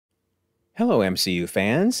Hello, MCU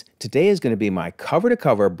fans. Today is going to be my cover to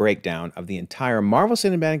cover breakdown of the entire Marvel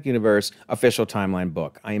Cinematic Universe official timeline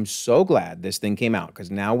book. I am so glad this thing came out because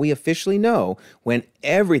now we officially know when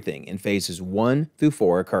everything in phases 1 through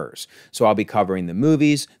 4 occurs. So I'll be covering the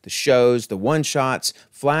movies, the shows, the one shots,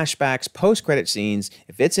 flashbacks, post credit scenes.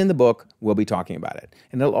 If it's in the book, we'll be talking about it.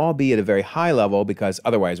 And it'll all be at a very high level because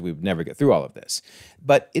otherwise we would never get through all of this.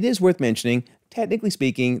 But it is worth mentioning. Technically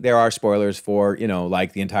speaking, there are spoilers for,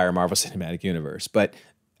 like the entire Marvel Cinematic Universe, but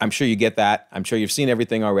I'm sure you get that. I'm sure you've seen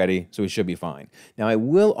everything already, so we should be fine. Now, I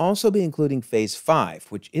will also be including Phase 5,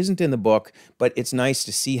 which isn't in the book, but it's nice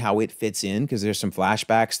to see how it fits in because there's some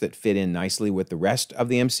flashbacks that fit in nicely with the rest of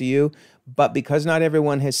the MCU. But because not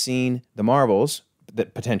everyone has seen the Marvels,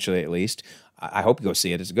 that potentially at least, I hope you go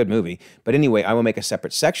see it. It's a good movie. But anyway, I will make a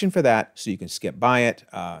separate section for that so you can skip by it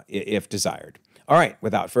if desired. All right,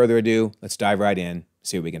 without further ado, let's dive right in,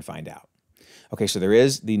 see what we can find out. Okay, so there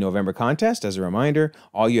is the November contest. As a reminder,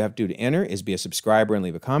 all you have to do to enter is be a subscriber and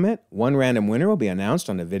leave a comment. One random winner will be announced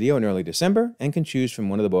on the video in early December and can choose from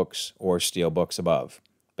one of the books or steel books above.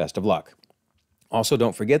 Best of luck. Also,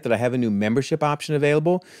 don't forget that I have a new membership option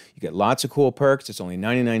available. You get lots of cool perks. It's only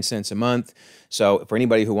 99 cents a month. So for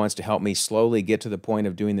anybody who wants to help me slowly get to the point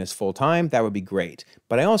of doing this full time, that would be great.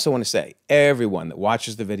 But I also want to say, everyone that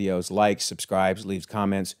watches the videos, likes, subscribes, leaves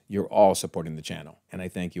comments, you're all supporting the channel. And I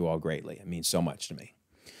thank you all greatly. It means so much to me.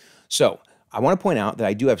 So I want to point out that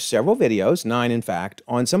I do have several videos, 9 in fact,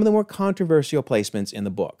 on some of the more controversial placements in the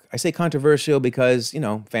book. I say controversial because,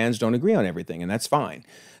 fans don't agree on everything, and that's fine.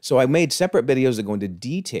 So I made separate videos that go into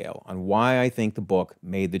detail on why I think the book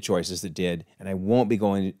made the choices it did, and I won't be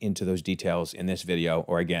going into those details in this video,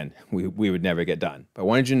 or again, we would never get done. But I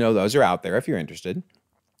wanted you to know those are out there if you're interested.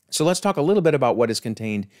 So let's talk a little bit about what is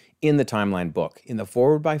contained in the timeline book. In the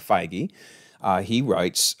foreword by Feige, he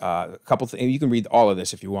writes a couple things. You can read all of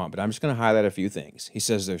this if you want, but I'm just going to highlight a few things. He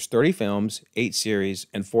says there's 30 films, 8 series,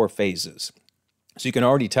 and 4 phases. So you can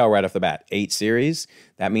already tell right off the bat, 8 series.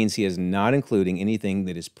 That means he is not including anything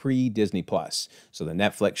that is pre-Disney Plus. So the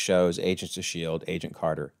Netflix shows, Agents of S.H.I.E.L.D., Agent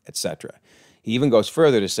Carter, etc. He even goes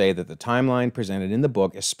further to say that the timeline presented in the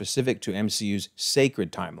book is specific to MCU's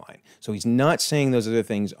sacred timeline. So he's not saying those other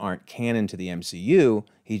things aren't canon to the MCU.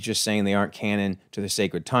 He's just saying they aren't canon to the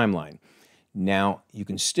sacred timeline. Now, you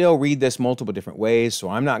can still read this multiple different ways, so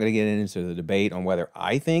I'm not going to get into the debate on whether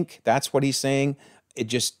I think that's what he's saying. It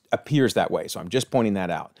just appears that way, so I'm just pointing that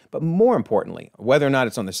out. But more importantly, whether or not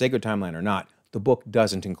it's on the sacred timeline or not, the book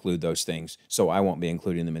doesn't include those things, so I won't be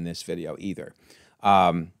including them in this video either.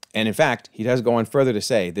 And in fact, he does go on further to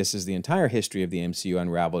say this is the entire history of the MCU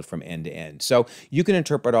unraveled from end to end. So you can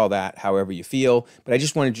interpret all that however you feel, but I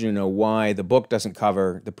just wanted you to know why the book doesn't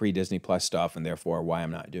cover the pre-Disney Plus stuff and therefore why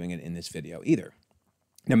I'm not doing it in this video either.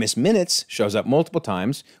 Now, Miss Minutes shows up multiple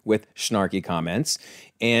times with snarky comments,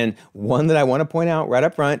 and one that I want to point out right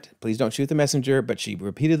up front, please don't shoot the messenger, but she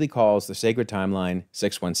repeatedly calls the sacred timeline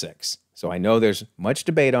 616. So I know there's much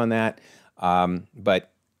debate on that, but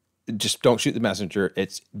just don't shoot the messenger.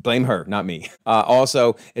 It's blame her, not me.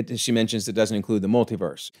 Also, she mentions it doesn't include the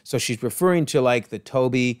multiverse. So she's referring to like the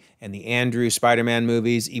Tobey and the Andrew Spider-Man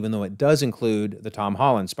movies, even though it does include the Tom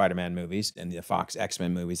Holland Spider-Man movies and the Fox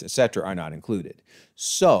X-Men movies, etc. are not included.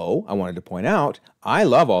 So I wanted to point out, I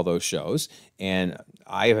love all those shows, and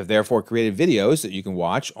I have therefore created videos that you can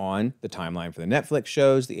watch on the timeline for the Netflix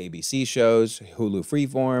shows, the ABC shows, Hulu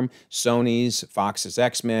Freeform, Sony's, Fox's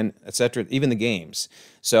X-Men, etc., even the games.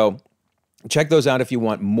 So check those out if you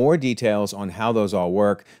want more details on how those all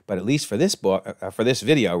work, but at least for this book, for this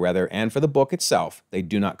video rather, and for the book itself, they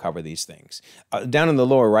do not cover these things. Down in the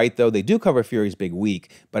lower right, though, they do cover Fury's big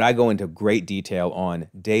week, but I go into great detail on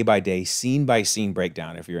day-by-day, scene-by-scene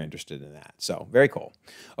breakdown if you're interested in that. So very cool.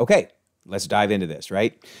 Okay. Let's dive into this,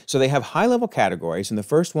 right? So they have high-level categories, and the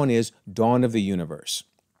first one is Dawn of the Universe.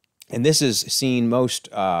 And this is seen most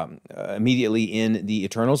immediately in the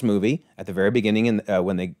Eternals movie at the very beginning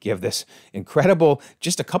when they give this incredible,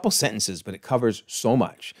 just a couple sentences, but it covers so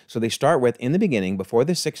much. So they start with, in the beginning, before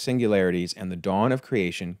the 6 singularities and the dawn of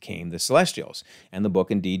creation came the Celestials. And the book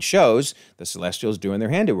indeed shows the Celestials doing their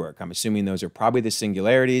handiwork. I'm assuming those are probably the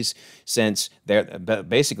singularities since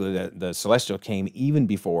basically the Celestial came even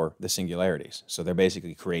before the singularities. So they're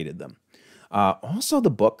basically created them. Also, the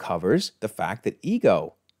book covers the fact that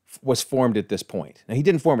Ego was formed at this point. Now, he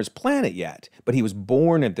didn't form his planet yet, but he was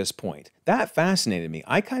born at this point. That fascinated me.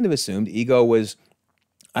 I kind of assumed Ego was,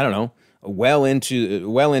 I don't know, well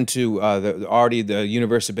into already the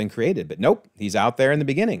universe had been created, but nope, he's out there in the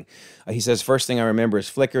beginning. He says, first thing I remember is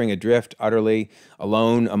flickering adrift, utterly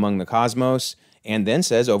alone among the cosmos, And then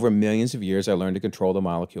says, over millions of years, I learned to control the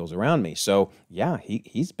molecules around me. So yeah,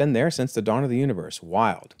 he's been there since the dawn of the universe.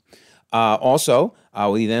 Wild.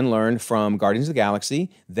 We then learned from Guardians of the Galaxy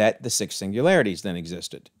that the 6 singularities then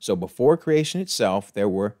existed. So before creation itself, there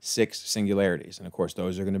were 6 singularities. And of course,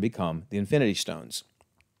 those are going to become the Infinity Stones.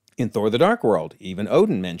 In Thor the Dark World, even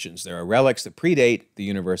Odin mentions there are relics that predate the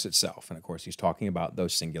universe itself. And of course, he's talking about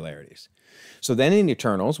those singularities. So then in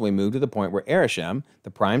Eternals, we move to the point where Arishem,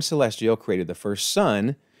 the prime celestial, created the first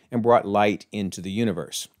sun and brought light into the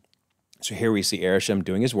universe. So here we see Arishem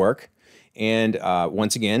doing his work. And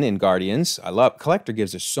once again, in Guardians, Collector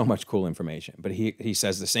gives us so much cool information, but he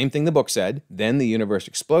says the same thing the book said. Then the universe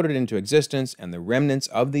exploded into existence, and the remnants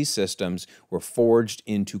of these systems were forged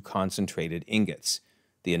into concentrated ingots,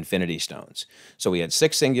 the Infinity Stones. So we had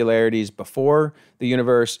 6 singularities before the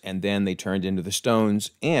universe, and then they turned into the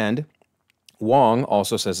stones. And Wong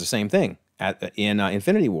also says the same thing in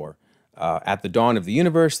Infinity War. At the dawn of the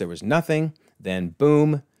universe, there was nothing. Then,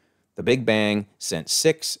 boom, the Big Bang sent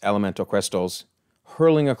 6 elemental crystals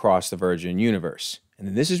hurling across the virgin universe.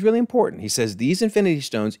 And this is really important. He says these Infinity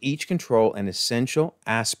Stones each control an essential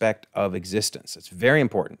aspect of existence. It's very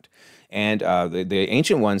important. And the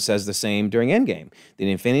Ancient One says the same during Endgame. The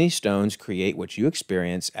Infinity Stones create what you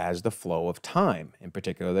experience as the flow of time, in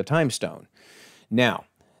particular the Time Stone. Now,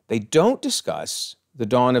 they don't discuss the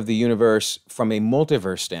dawn of the universe from a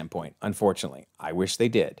multiverse standpoint, unfortunately. I wish they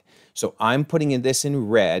did. So I'm putting this in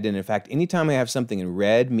red, and in fact, anytime I have something in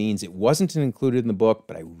red means it wasn't included in the book,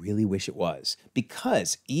 but I really wish it was.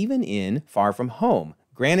 Because even in Far From Home,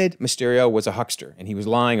 granted, Mysterio was a huckster, and he was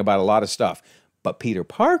lying about a lot of stuff, but Peter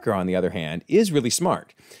Parker, on the other hand, is really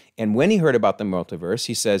smart. And when he heard about the multiverse,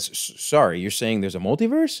 he says, sorry, you're saying there's a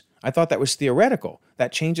multiverse? I thought that was theoretical.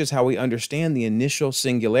 That changes how we understand the initial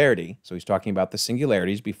singularity. So he's talking about the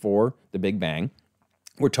singularities before the Big Bang.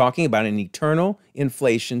 We're talking about an eternal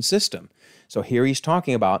inflation system. So here he's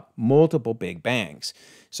talking about multiple Big Bangs.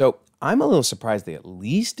 So I'm a little surprised they at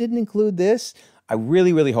least didn't include this. I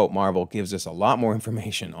really, really hope Marvel gives us a lot more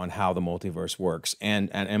information on how the multiverse works and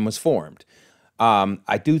was formed.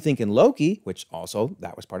 I do think in Loki, which also,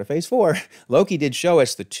 that was part of Phase 4, Loki did show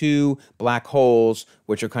us the 2 black holes,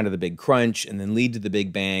 which are kind of the big crunch, and then lead to the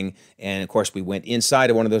Big Bang. And of course, we went inside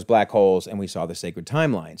of one of those black holes, and we saw the sacred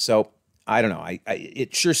timeline. So I don't know.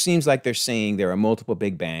 It sure seems like they're saying there are multiple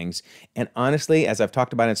Big Bangs. And honestly, as I've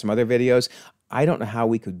talked about in some other videos, I don't know how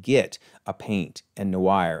we could get a paint and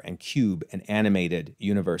noir and cube and animated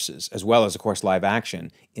universes, as well as, of course, live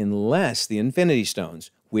action, unless the Infinity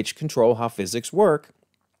Stones, which control how physics work,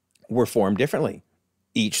 were formed differently,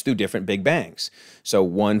 each through different Big Bangs. So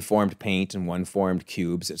one formed paint and one formed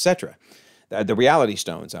cubes, etc. The reality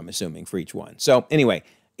stones, I'm assuming, for each one. So anyway,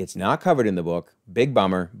 it's not covered in the book. Big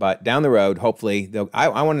bummer, but down the road, hopefully,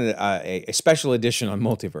 I wanted a special edition on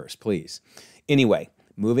multiverse, please. Anyway,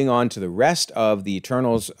 moving on to the rest of the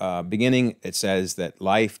Eternals beginning, it says that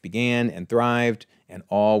life began and thrived, and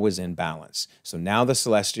all was in balance. So now the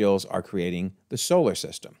Celestials are creating the solar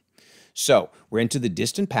system. So we're into the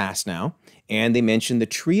distant past now, and they mention the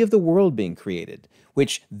tree of the world being created,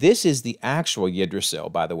 which this is the actual Yggdrasil,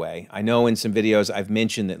 by the way. I know in some videos I've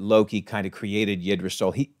mentioned that Loki kind of created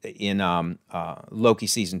Yggdrasil in Loki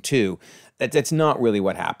Season 2. That's not really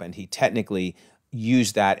what happened. He technically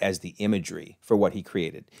used that as the imagery for what he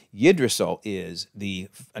created. Yggdrasil is the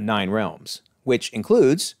 9 realms, which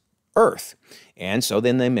includes Earth. And so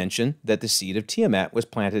then they mention that the seed of Tiamat was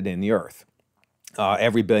planted in the Earth.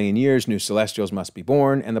 Every billion years, new celestials must be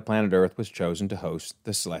born, and the planet Earth was chosen to host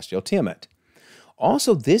the celestial Tiamat.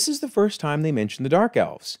 Also, this is the first time they mention the Dark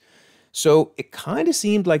Elves. So it kind of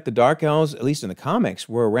seemed like the Dark Elves, at least in the comics,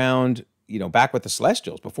 were around, back with the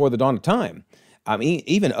Celestials, before the dawn of time.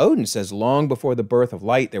 Even Odin says long before the birth of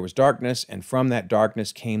light there was darkness, and from that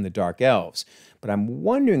darkness came the Dark Elves. But I'm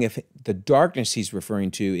wondering if the darkness he's referring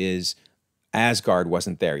to is Asgard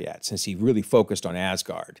wasn't there yet, since he really focused on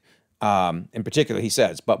Asgard. In particular, he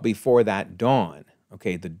says, but before that dawn,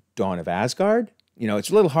 okay, the dawn of Asgard? It's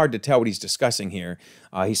a little hard to tell what he's discussing here.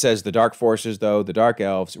 He says the dark forces, though, the Dark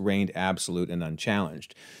Elves, reigned absolute and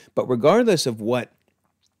unchallenged. But regardless of what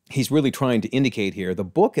he's really trying to indicate here, the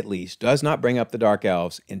book, at least, does not bring up the Dark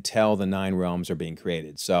Elves until the 9 realms are being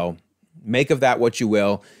created. So make of that what you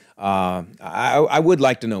will. I would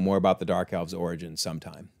like to know more about the Dark Elves' origins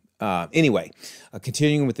sometime. Anyway,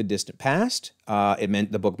 continuing with the distant past,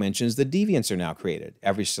 the book mentions the deviants are now created.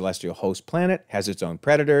 Every celestial host planet has its own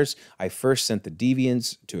predators. I first sent the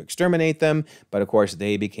deviants to exterminate them, but of course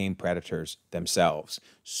they became predators themselves.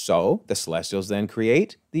 So the celestials then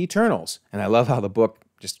create the Eternals. And I love how the book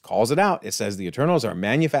just calls it out. It says the Eternals are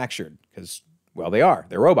manufactured because, well, they are.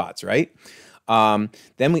 They're robots, right?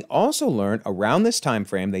 Then we also learn around this time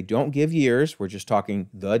frame, they don't give years. We're just talking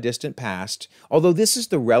the distant past. Although this is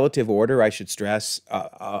the relative order, I should stress,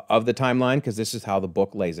 of the timeline, because this is how the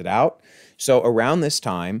book lays it out. So around this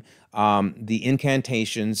time, the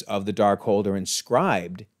incantations of the Darkhold are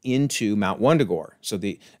inscribed into Mount Wundagore. So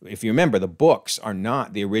if you remember, the books are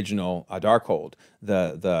not the original Darkhold.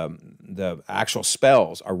 The actual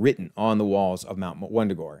spells are written on the walls of Mount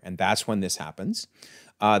Wundagore, and that's when this happens.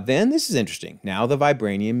 Then this is interesting. Now the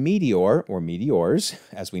vibranium meteor, or meteors,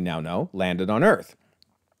 as we now know, landed on Earth.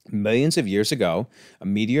 Millions of years ago, a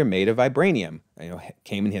meteor made of vibranium,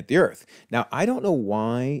 came and hit the Earth. Now, I don't know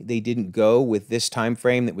why they didn't go with this time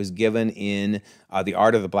frame that was given in The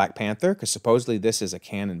Art of the Black Panther, because supposedly this is a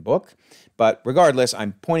canon book. But regardless,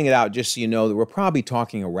 I'm pointing it out just so you know that we're probably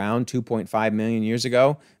talking around 2.5 million years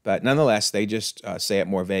ago. But nonetheless, they just say it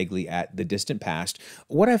more vaguely at the distant past.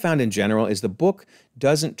 What I found in general is the book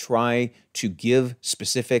doesn't try to give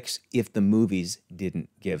specifics if the movies didn't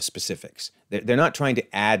give specifics. They're not trying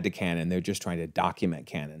to add to canon. They're just trying to document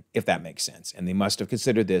canon, if that makes sense. And they must have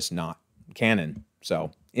considered this not canon.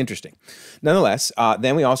 So interesting. Nonetheless,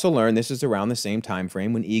 then we also learn this is around the same time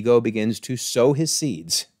frame when Ego begins to sow his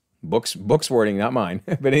seeds. Book's wording, not mine.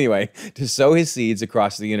 But anyway, to sow his seeds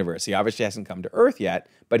across the universe. He obviously hasn't come to Earth yet,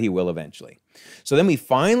 but he will eventually. So then we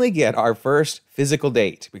finally get our first physical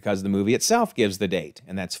date, because the movie itself gives the date,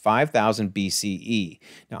 and that's 5000 BCE.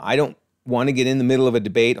 Now, I don't want to get in the middle of a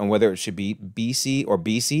debate on whether it should be BC or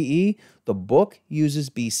BCE. The book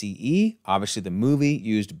uses BCE. Obviously, the movie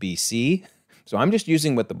used BC. So I'm just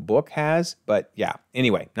using what the book has, but yeah,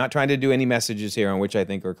 anyway, not trying to do any messages here on which I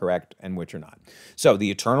think are correct and which are not. So the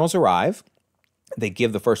Eternals arrive. They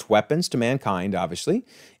give the first weapons to mankind, obviously,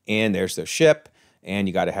 and there's their ship, and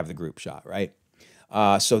you got to have the group shot, right?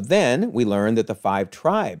 So then we learn that the 5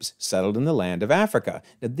 tribes settled in the land of Africa.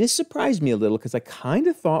 Now, this surprised me a little because I kind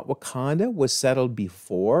of thought Wakanda was settled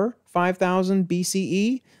before 5000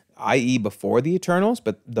 BCE, i.e. before the Eternals,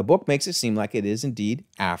 but the book makes it seem like it is indeed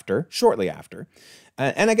after, shortly after.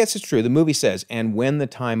 And I guess it's true. The movie says, and when the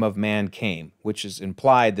time of man came, which is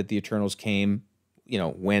implied that the Eternals came,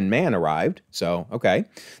 when man arrived. So, okay.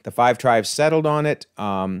 The 5 tribes settled on it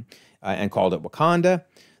and called it Wakanda.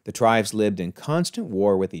 The tribes lived in constant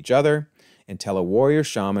war with each other until a warrior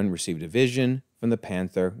shaman received a vision from the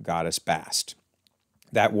panther goddess Bast.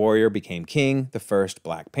 That warrior became king, the first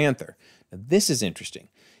Black Panther. Now, this is interesting.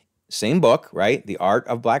 Same book, right? The Art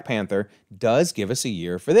of Black Panther does give us a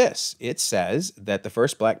year for this. It says that the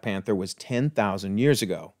first Black Panther was 10,000 years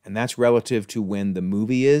ago, and that's relative to when the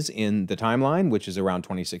movie is in the timeline, which is around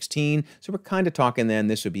 2016. So we're kind of talking then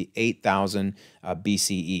this would be 8,000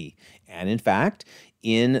 BCE. And in fact,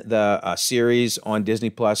 in the series on Disney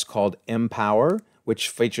Plus called Empower, which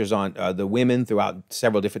features on the women throughout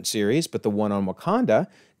several different series, but the one on Wakanda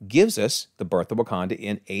gives us the birth of Wakanda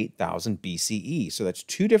in 8000 BCE. So that's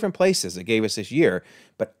 2 different places that gave us this year,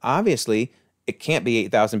 but obviously it can't be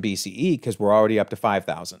 8000 BCE because we're already up to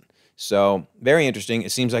 5000. So very interesting.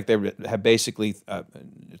 It seems like they have basically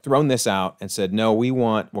thrown this out and said, no, we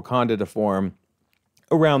want Wakanda to form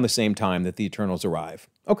around the same time that the Eternals arrive.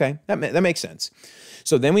 Okay, that makes sense.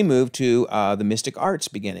 So then we move to the mystic arts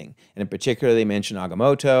beginning. And in particular, they mention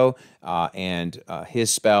Agamotto and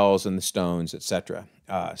his spells and the stones, etc.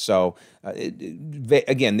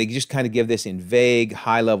 Again, they just kind of give this in vague,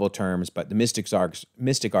 high-level terms, but the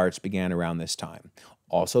mystic arts began around this time.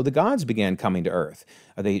 Also, the gods began coming to Earth.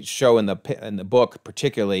 They show in the book,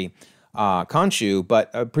 particularly Khonshu,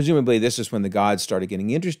 but presumably this is when the gods started getting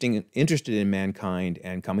interested in mankind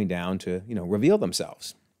and coming down to reveal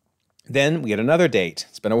themselves. Then we get another date.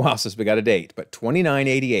 It's been a while since we got a date, but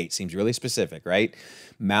 2988 seems really specific, right?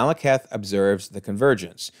 Malekith observes the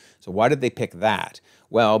convergence. So why did they pick that?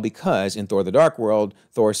 Well, because in Thor the Dark World,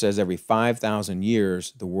 Thor says every 5,000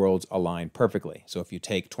 years, the worlds align perfectly. So if you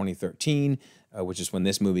take 2013, which is when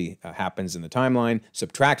this movie happens in the timeline,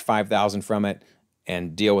 subtract 5,000 from it,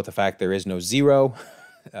 and deal with the fact there is no 0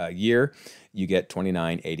 year, you get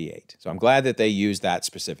 2988. So I'm glad that they used that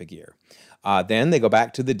specific year. Then they go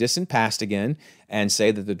back to the distant past again and say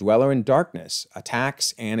that the dweller in darkness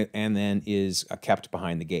attacks and then is kept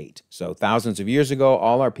behind the gate. So thousands of years ago,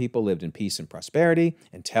 all our people lived in peace and prosperity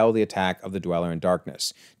until the attack of the dweller in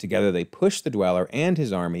darkness. Together they pushed the dweller and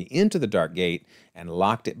his army into the dark gate and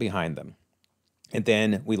locked it behind them. And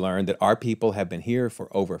then we learned that our people have been here for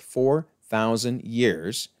over 4,000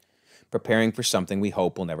 years, preparing for something we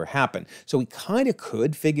hope will never happen. So we kind of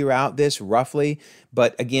could figure out this roughly,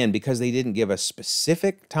 but again, because they didn't give a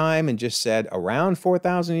specific time and just said around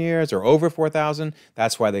 4,000 years or over 4,000,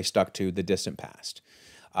 that's why they stuck to the distant past.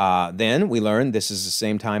 Then we learned this is the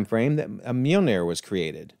same time frame that Mjolnir was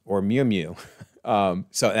created, or Mew Mew. So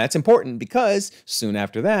that's important because soon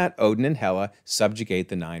after that, Odin and Hela subjugate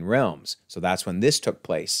the 9 realms. So that's when this took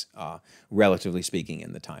place, relatively speaking,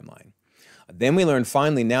 in the timeline. Then we learned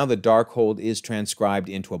finally now the Darkhold is transcribed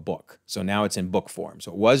into a book. So now it's in book form.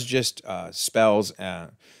 So it was just spells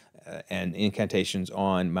and incantations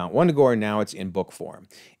on Mount Wundagore. Now it's in book form.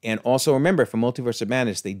 And also remember, for Multiverse of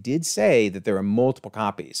Madness, they did say that there are multiple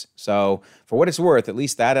copies. So for what it's worth, at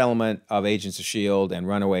least that element of Agents of S.H.I.E.L.D. and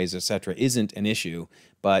Runaways, etc., isn't an issue.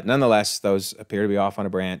 But nonetheless, those appear to be off on a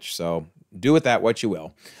branch. So do with that what you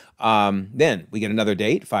will. Then we get another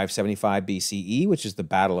date, 575 BCE, which is the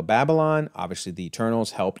Battle of Babylon. Obviously, the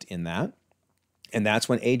Eternals helped in that. And that's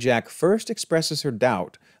when Ajak first expresses her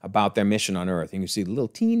doubt about their mission on Earth. And you see the little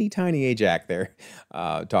teeny tiny Ajak there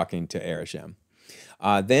talking to Arishem.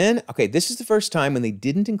 Then, okay, this is the first time when they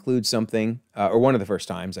didn't include something, or one of the first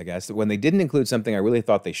times, I guess, when they didn't include something I really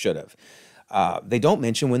thought they should have. They don't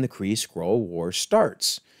mention when the Kree Skrull War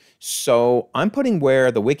starts. So I'm putting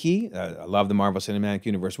where the wiki, I love the Marvel Cinematic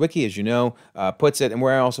Universe wiki, as you know, puts it, and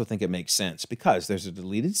where I also think it makes sense, because there's a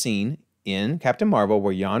deleted scene in Captain Marvel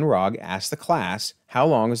where Jan Rog asks the class, how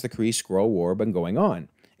long has the Kree Skrull War been going on?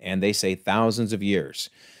 And they say thousands of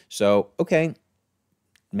years. So, okay,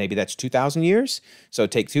 maybe that's 2,000 years. So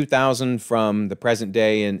take 2,000 from the present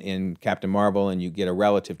day in Captain Marvel and you get a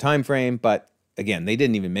relative time frame. But again, they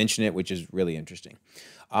didn't even mention it, which is really interesting.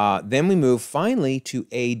 Then we move finally to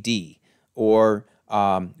AD, or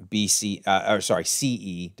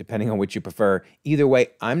CE, depending on which you prefer. Either way,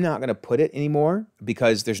 I'm not going to put it anymore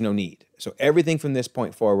because there's no need. So everything from this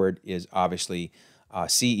point forward is obviously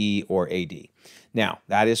CE or AD. Now,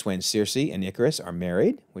 that is when Circe and Icarus are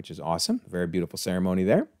married, which is awesome. Very beautiful ceremony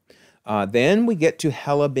there. Then we get to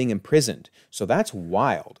Hela being imprisoned. So that's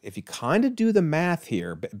wild. If you kind of do the math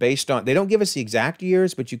here, based on, they don't give us the exact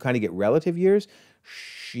years, but you kind of get relative years.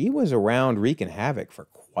 She was around wreaking havoc for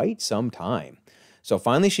quite some time. So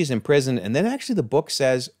finally she's imprisoned, and then actually the book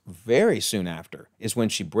says very soon after is when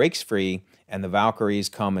she breaks free and the Valkyries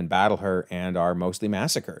come and battle her and are mostly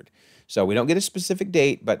massacred. So we don't get a specific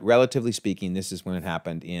date, but relatively speaking, this is when it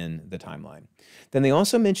happened in the timeline. Then they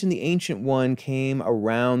also mention the Ancient One came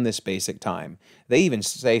around this basic time. They even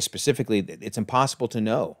say specifically that it's impossible to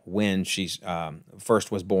know when she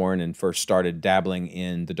first was born and first started dabbling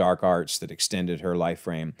in the dark arts that extended her life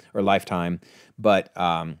frame or lifetime. But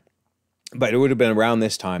it would have been around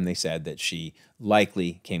this time, they said, that she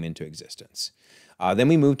likely came into existence. Then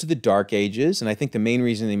we move to the Dark Ages, and I think the main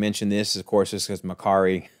reason they mention this, of course, is because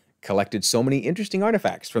Makari collected so many interesting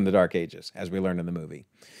artifacts from the Dark Ages, as we learned in the movie.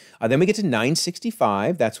 Then we get to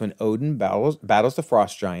 965. That's when Odin battles the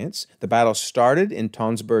Frost Giants. The battle started in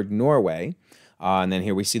Tonsberg, Norway. And then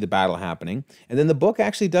here we see the battle happening. And then the book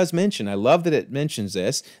actually does mention, I love that it mentions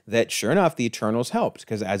this, that sure enough, the Eternals helped.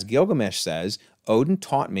 Because as Gilgamesh says, Odin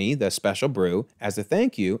taught me the special brew as a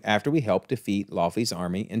thank you after we helped defeat Laufey's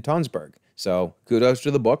army in Tonsberg. So kudos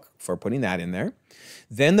to the book for putting that in there.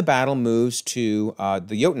 Then the battle moves to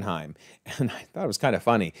the Jotunheim. And I thought it was kind of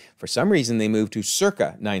funny. For some reason, they moved to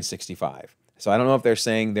circa 965. So I don't know if they're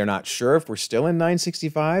saying they're not sure if we're still in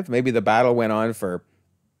 965. Maybe the battle went on for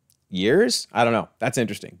years? I don't know. That's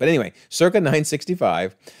interesting. But anyway, circa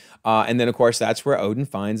 965. And then, of course, that's where Odin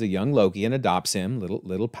finds a young Loki and adopts him,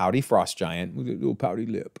 little pouty frost giant with a little pouty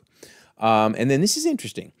lip. And then this is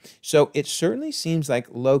interesting. So it certainly seems like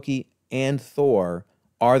Loki and Thor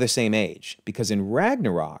are the same age, because in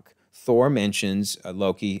Ragnarok, Thor mentions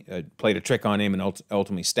Loki played a trick on him and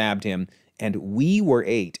ultimately stabbed him, and we were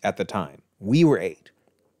 8 at the time. We were 8.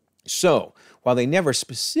 So, while they never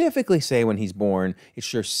specifically say when he's born, it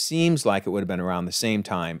sure seems like it would have been around the same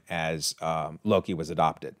time as Loki was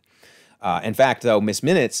adopted. In fact, though, Miss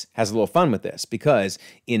Minutes has a little fun with this, because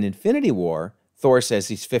in Infinity War, Thor says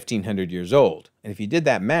he's 1,500 years old. And if you did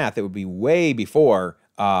that math, it would be way before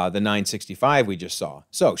the 965 we just saw.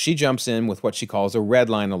 So she jumps in with what she calls a red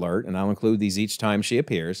line alert, and I'll include these each time she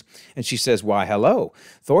appears. And she says, why, hello.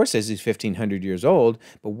 Thor says he's 1,500 years old,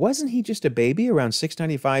 but wasn't he just a baby around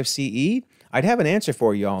 695 CE? I'd have an answer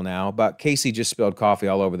for you all now, but Casey just spilled coffee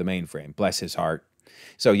all over the mainframe. Bless his heart.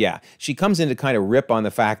 So yeah, she comes in to kind of rip on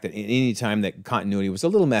the fact that any time that continuity was a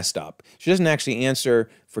little messed up. She doesn't actually answer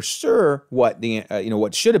for sure what the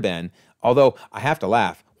what should have been. Although I have to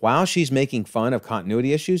laugh. While she's making fun of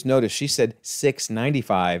continuity issues, notice she said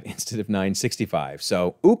 695 instead of 965.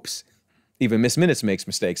 So, oops. Even Miss Minutes makes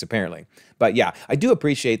mistakes, apparently. But yeah, I do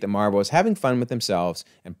appreciate that Marvel is having fun with themselves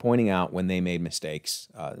and pointing out when they made mistakes,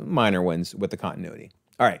 minor ones, with the continuity.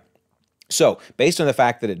 All right. So, based on the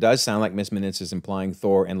fact that it does sound like Miss Minutes is implying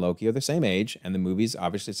Thor and Loki are the same age, and the movies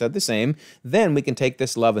obviously said the same, then we can take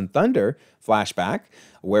this Love and Thunder flashback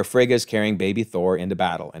where Frigga is carrying baby Thor into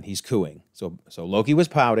battle, and he's cooing. So Loki was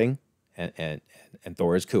pouting, and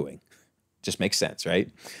Thor is cooing. Just makes sense, right?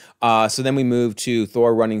 So then we move to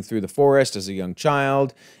Thor running through the forest as a young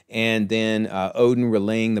child, and then Odin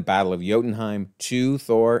relaying the Battle of Jotunheim to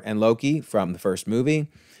Thor and Loki from the first movie.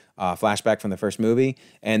 Flashback from the first movie,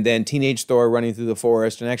 and then teenage Thor running through the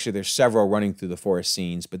forest, and actually there's several running through the forest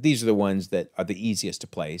scenes, but these are the ones that are the easiest to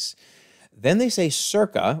place. Then they say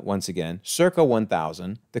circa, once again, circa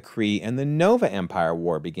 1000, the Kree and the Nova Empire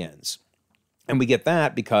War begins. And we get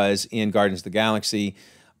that because in Guardians of the Galaxy,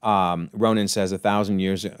 Ronan says 1,000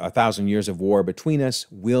 years of war between us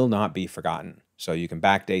will not be forgotten. So you can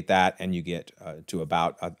backdate that, and you get to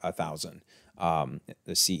about 1,000,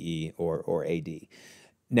 the CE or AD.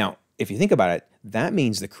 Now, if you think about it, that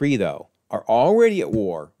means the Kree, though, are already at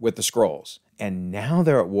war with the Skrulls, and now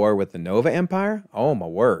they're at war with the Nova Empire? Oh, my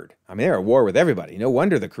word. I mean, they're at war with everybody. No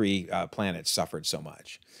wonder the Kree planets suffered so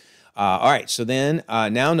much. All right, so then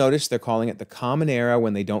now notice they're calling it the Common Era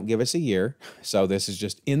when they don't give us a year. So this is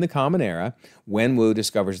just in the Common Era when Wu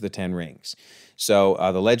discovers the 10 rings. So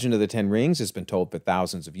the legend of the 10 rings has been told for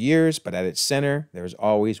thousands of years, but at its center, there's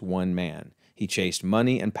always one man. He chased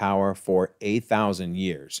money and power for 1,000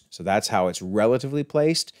 years. So that's how it's relatively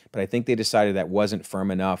placed, but I think they decided that wasn't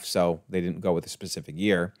firm enough, so they didn't go with a specific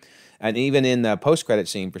year. And even in the post-credit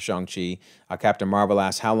scene for Shang-Chi, Captain Marvel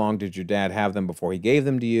asks, how long did your dad have them before he gave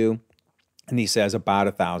them to you? And he says about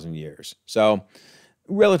 1,000 years. So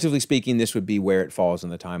relatively speaking, this would be where it falls in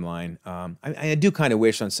the timeline. I do kind of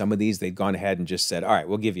wish on some of these they'd gone ahead and just said, all right,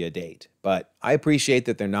 we'll give you a date. But I appreciate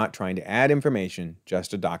that they're not trying to add information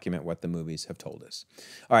just to document what the movies have told us.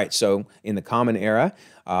 All right, so in the Common Era,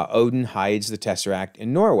 Odin hides the Tesseract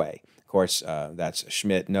in Norway. Of course, that's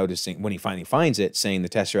Schmidt noticing, when he finally finds it, saying the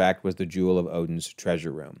Tesseract was the jewel of Odin's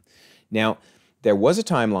treasure room. Now, there was a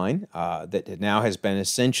timeline that now has been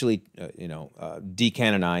essentially,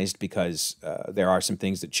 decanonized because there are some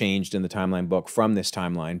things that changed in the timeline book from this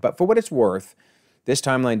timeline. But for what it's worth, this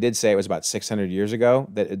timeline did say it was about 600 years ago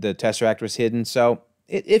that the Tesseract was hidden. So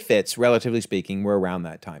it fits, relatively speaking. We're around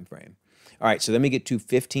that time frame. All right, so then we get to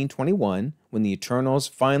 1521 when the Eternals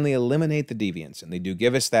finally eliminate the Deviants. And they do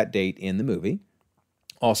give us that date in the movie.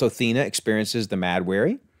 Also, Thena experiences the Mad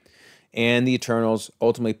Wary. And the Eternals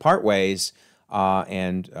ultimately part ways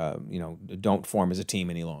don't form as a team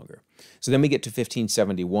any longer. So then we get to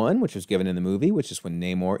 1571, which was given in the movie, which is when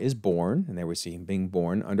Namor is born, and there we see him being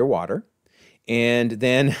born underwater. And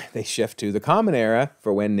then they shift to the Common Era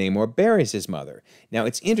for when Namor buries his mother. Now,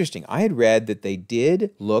 it's interesting. I had read that they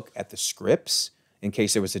did look at the scripts in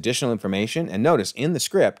case there was additional information. And notice, in the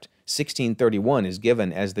script, 1631 is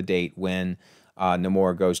given as the date when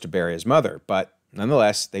Namor goes to bury his mother. But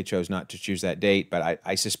nonetheless, they chose not to choose that date, but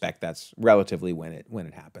I suspect that's relatively when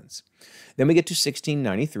it happens. Then we get to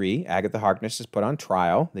 1693. Agatha Harkness is put on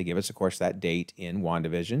trial. They give us, of course, that date in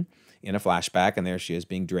WandaVision in a flashback, and there she is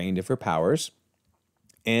being drained of her powers.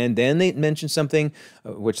 And then they mention something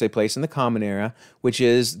which they place in the Common Era, which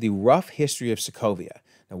is the rough history of Sokovia.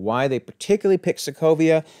 Now, why they particularly picked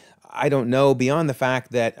Sokovia, I don't know, beyond the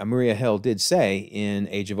fact that Maria Hill did say in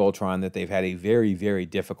Age of Ultron that they've had a very, very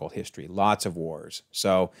difficult history, lots of wars.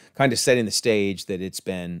 So kind of setting the stage that it's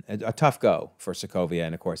been a tough go for Sokovia,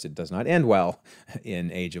 and of course it does not end well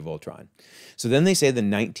in Age of Ultron. So then they say the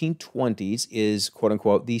 1920s is, quote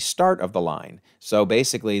unquote, the start of the line. So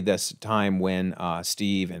basically this time when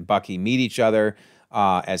Steve and Bucky meet each other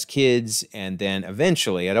as kids, and then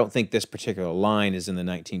eventually, I don't think this particular line is in the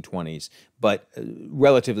 1920s, but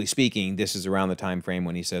relatively speaking, this is around the time frame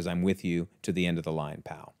when he says, I'm with you to the end of the line,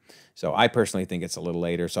 pal. So I personally think it's a little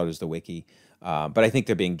later, so does the wiki, but I think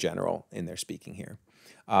they're being general in their speaking here.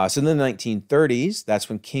 So in the 1930s, that's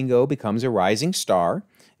when Kingo becomes a rising star,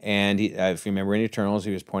 and if you remember in Eternals,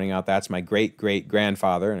 he was pointing out that's my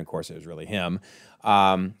great-great-grandfather, and of course it was really him.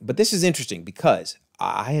 But this is interesting because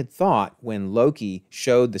I had thought when Loki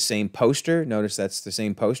showed the same poster, notice that's the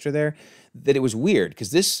same poster there, that it was weird because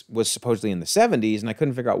this was supposedly in the 70s and I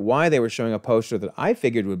couldn't figure out why they were showing a poster that I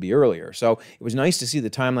figured would be earlier. So it was nice to see the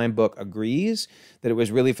timeline book agrees that it was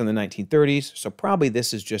really from the 1930s. So probably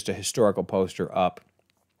this is just a historical poster up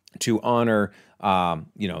to honor,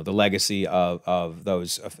 the legacy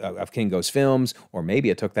of Kingo's films, or maybe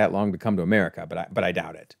it took that long to come to America, but I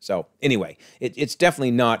doubt it. So anyway, it's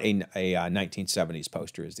definitely not a 1970s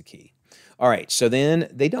poster is the key. All right, so then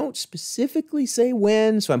they don't specifically say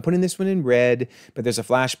when, so I'm putting this one in red, but there's a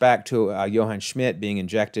flashback to Johann Schmidt being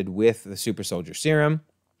injected with the super soldier serum.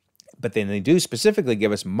 But then they do specifically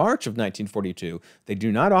give us March of 1942. They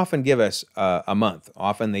do not often give us a month.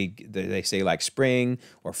 Often they say like spring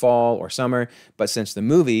or fall or summer. But since the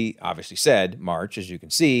movie obviously said March, as you can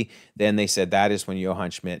see, then they said that is when Johann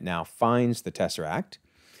Schmidt now finds the Tesseract.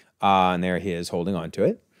 And there he is holding on to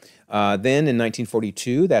it. Then in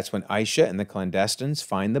 1942, that's when Aisha and the clandestines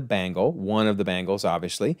find the bangle, one of the bangles,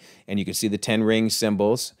 obviously. And you can see the 10 ring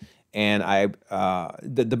symbols. And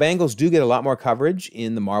the bangles do get a lot more coverage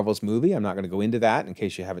in the Marvels movie. I'm not going to go into that in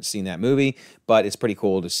case you haven't seen that movie, but it's pretty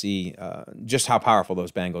cool to see just how powerful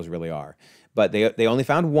those bangles really are. But they only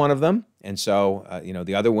found one of them, and so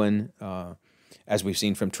the other one, as we've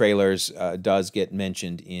seen from trailers, does get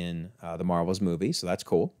mentioned in the Marvels movie, so that's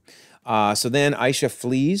cool. So then Aisha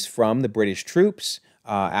flees from the British troops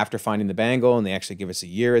after finding the bangle, and they actually give us a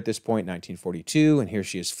year at this point, 1942, and here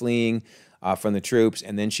she is fleeing from the troops,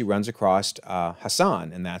 and then she runs across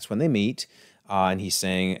Hassan, and that's when they meet, and he's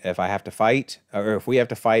saying, if I have to fight, or if we have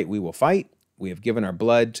to fight, we will fight. We have given our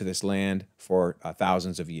blood to this land for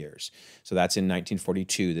thousands of years. So that's in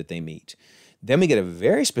 1942 that they meet. Then we get a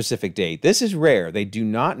very specific date. This is rare. They do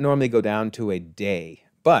not normally go down to a day,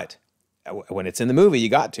 but when it's in the movie, you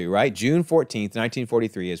got to, right? June 14th,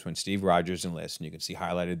 1943 is when Steve Rogers enlists, and you can see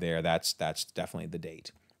highlighted there, that's definitely the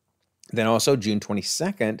date. Then also June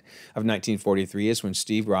 22nd of 1943 is when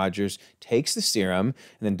Steve Rogers takes the serum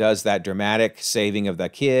and then does that dramatic saving of the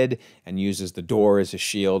kid and uses the door as a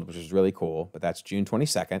shield, which is really cool, but that's June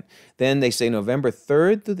 22nd. Then they say November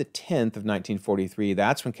 3rd through the 10th of 1943,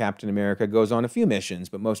 that's when Captain America goes on a few missions,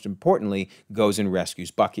 but most importantly, goes and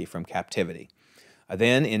rescues Bucky from captivity.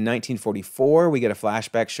 Then in 1944, we get a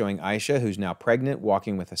flashback showing Aisha, who's now pregnant,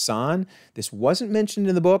 walking with Hassan. This wasn't mentioned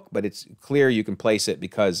in the book, but it's clear you can place it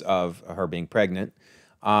because of her being pregnant.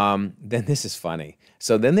 Then this is funny.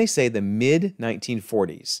 So then they say the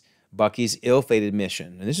mid-1940s, Bucky's ill-fated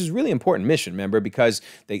mission. And this is a really important mission, remember, because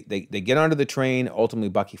they get onto the train, ultimately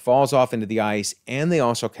Bucky falls off into the ice, and they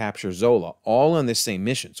also capture Zola, all on this same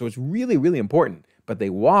mission. So it's really, really important. But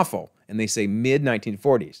they waffle, and they say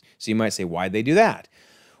mid-1940s. So you might say, why'd they do that?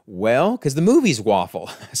 Well, because the movies waffle.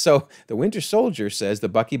 So the Winter Soldier says that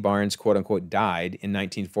Bucky Barnes, quote-unquote, died in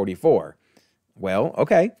 1944. Well,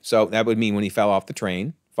 okay, so that would mean when he fell off the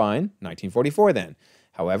train. Fine, 1944 then.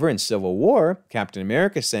 However, in Civil War, Captain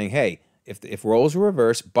America is saying, hey, if roles were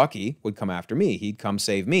reversed, Bucky would come after me. He'd come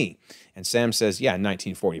save me. And Sam says, yeah,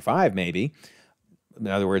 1945 maybe. In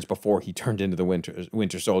other words, before he turned into the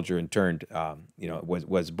Winter Soldier and turned,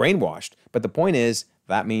 was brainwashed. But the point is,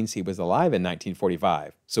 that means he was alive in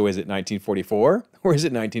 1945. So is it 1944 or is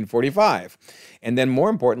it 1945? And then more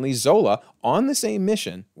importantly, Zola, on the same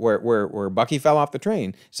mission where Bucky fell off the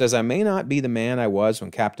train, says, I may not be the man I was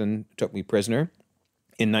when Captain took me prisoner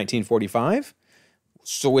in 1945.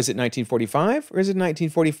 So is it 1945 or is it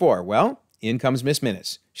 1944? Well, in comes Miss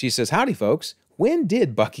Minutes. She says, howdy, folks. When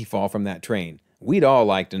did Bucky fall from that train? We'd all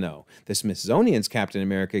like to know. The Smithsonian's Captain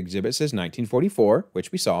America exhibit says 1944,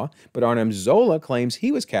 which we saw, but Arnim Zola claims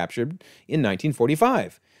he was captured in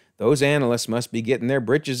 1945. Those analysts must be getting their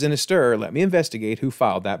britches in a stir. Let me investigate who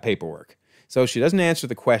filed that paperwork. So she doesn't answer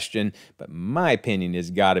the question, but my opinion is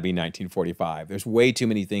got to be 1945. There's way too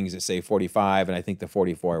many things that say 45, and I think the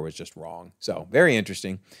 44 was just wrong. So very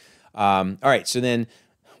interesting. All right, so then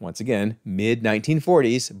once again,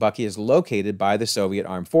 mid-1940s, Bucky is located by the Soviet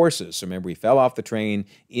armed forces. So remember, he fell off the train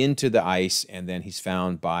into the ice, and then he's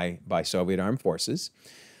found by Soviet armed forces.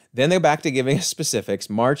 Then they're back to giving us specifics.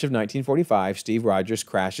 March of 1945, Steve Rogers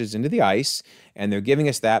crashes into the ice, and they're giving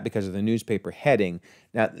us that because of the newspaper heading.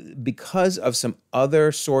 Now, because of some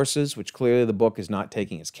other sources, which clearly the book is not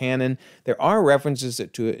taking as canon, there are references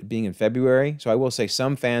to it being in February. So I will say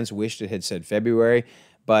some fans wished it had said February,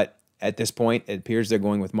 but at this point, it appears they're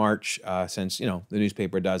going with March, since the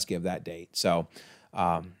newspaper does give that date. So,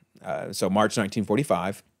 so March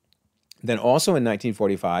 1945. Then also in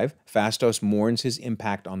 1945, Fastos mourns his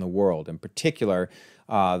impact on the world, in particular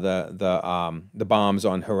the bombs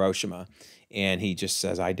on Hiroshima, and he just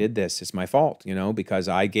says, "I did this. It's my fault, because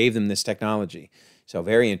I gave them this technology." So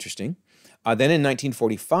very interesting. Then in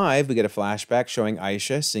 1945, we get a flashback showing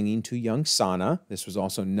Aisha singing to young Sana. This was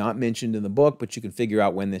also not mentioned in the book, but you can figure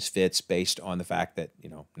out when this fits based on the fact that,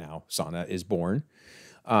 now Sana is born.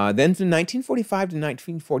 Then from 1945 to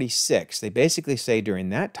 1946, they basically say during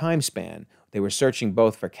that time span, they were searching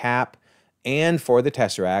both for Cap and for the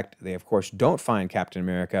Tesseract. They, of course, don't find Captain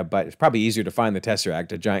America, but it's probably easier to find the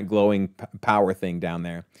Tesseract, a giant glowing power thing down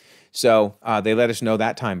there. So they let us know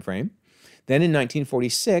that time frame. Then in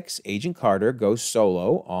 1946, Agent Carter goes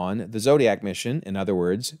solo on the Zodiac mission, in other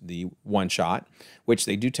words, the one-shot, which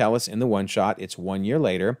they do tell us in the one-shot, it's 1 year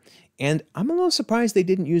later, And I'm a little surprised they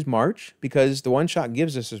didn't use March, because the one shot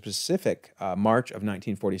gives us a specific March of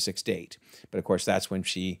 1946 date. But of course, that's when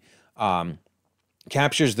she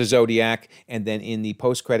captures the Zodiac, and then in the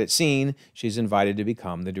post-credit scene, she's invited to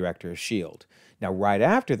become the director of S.H.I.E.L.D. Now, right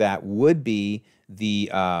after that would be the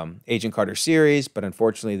Agent Carter series, but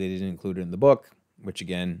unfortunately, they didn't include it in the book, which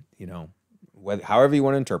again, however you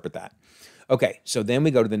want to interpret that. Okay, so then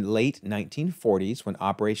we go to the late 1940s when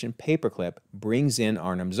Operation Paperclip brings in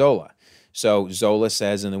Arnim Zola. So Zola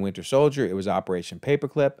says in The Winter Soldier it was Operation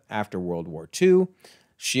Paperclip after World War II.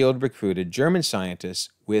 S.H.I.E.L.D. recruited German scientists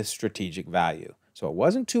with strategic value. So it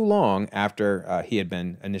wasn't too long after he had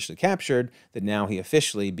been initially captured that now he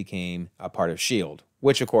officially became a part of S.H.I.E.L.D.,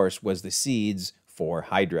 which of course was the seeds for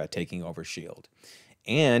Hydra taking over S.H.I.E.L.D.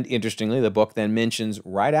 And interestingly, the book then mentions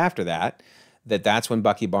right after that that's when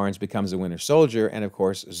Bucky Barnes becomes the Winter Soldier, and of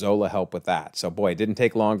course Zola helped with that. So boy, it didn't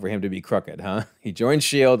take long for him to be crooked, huh? He joined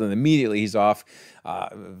S.H.I.E.L.D. and immediately he's off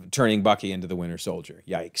turning Bucky into the Winter Soldier.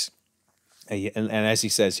 Yikes. And as he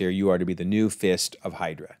says here, you are to be the new fist of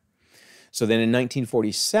Hydra. So then in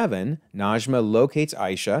 1947, Najma locates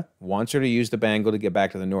Aisha, wants her to use the bangle to get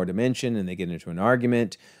back to the Noor dimension, and they get into an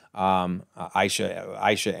argument.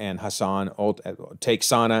 Aisha and Hassan take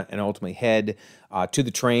Sana and ultimately head to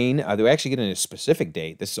the train. They actually get a specific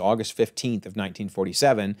date. This is August 15th of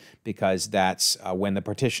 1947, because that's when the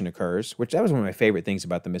partition occurs, which that was one of my favorite things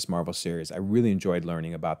about the Ms. Marvel series. I really enjoyed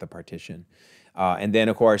learning about the partition. And then,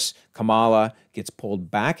 of course, Kamala gets pulled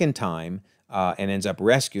back in time and ends up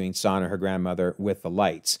rescuing Sana, her grandmother, with the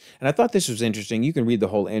lights. And I thought this was interesting. You can read the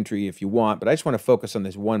whole entry if you want, but I just want to focus on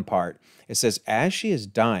this one part. It says, as she is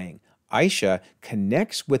dying, Aisha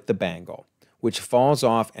connects with the bangle, which falls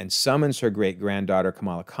off and summons her great-granddaughter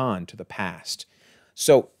Kamala Khan to the past.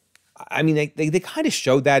 So, I mean, they kind of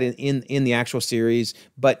showed that in the actual series,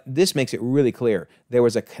 but this makes it really clear. There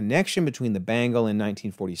was a connection between the bangle in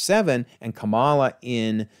 1947 and Kamala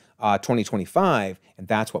in 2025, and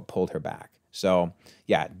that's what pulled her back. So,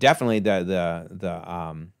 yeah, definitely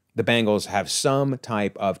the bangles have some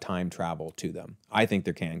type of time travel to them. I think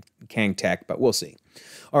they're Kang tech, but we'll see.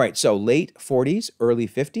 All right, so late 40s, early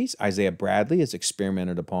 50s, Isaiah Bradley is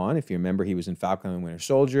experimented upon. If you remember, he was in Falcon and the Winter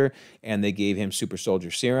Soldier, and they gave him super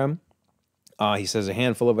soldier serum. He says a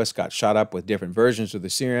handful of us got shot up with different versions of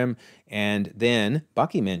the serum, and then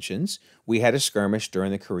Bucky mentions we had a skirmish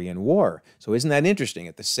during the Korean War. So isn't that interesting?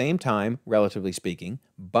 At the same time, relatively speaking,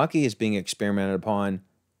 Bucky is being experimented upon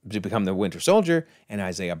to become the Winter Soldier, and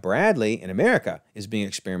Isaiah Bradley in America is being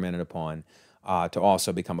experimented upon to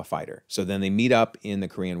also become a fighter. So then they meet up in the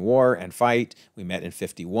Korean War and fight. We met in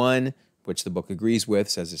 51, which the book agrees with,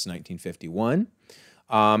 says it's 1951.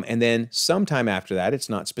 And then sometime after that, it's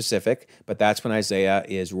not specific, but that's when Isaiah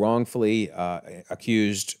is wrongfully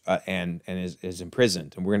accused and is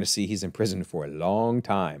imprisoned. And we're going to see he's imprisoned for a long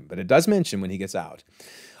time, but it does mention when he gets out.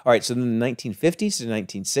 All right, so in the 1950s to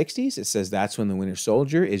 1960s, it says that's when the Winter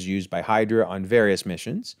Soldier is used by Hydra on various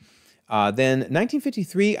missions. Then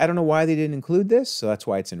 1953, I don't know why they didn't include this, so that's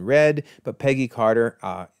why it's in red, but Peggy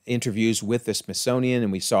Carter interviews with the Smithsonian,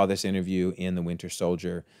 and we saw this interview in the Winter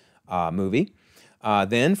Soldier movie.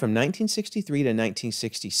 Then from 1963 to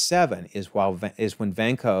 1967 is when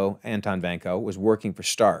Anton Vanko was working for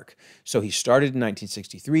Stark. So he started in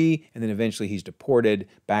 1963, and then eventually he's deported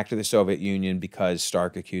back to the Soviet Union because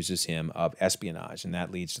Stark accuses him of espionage, and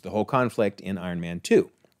that leads to the whole conflict in Iron Man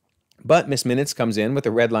 2. But Miss Minutes comes in with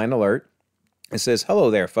a red line alert. It says,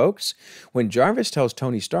 hello there, folks. When Jarvis tells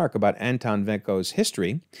Tony Stark about Anton Vanko's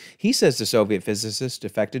history, he says the Soviet physicist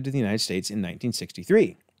defected to the United States in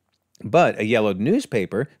 1963. But a yellowed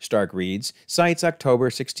newspaper, Stark reads, cites October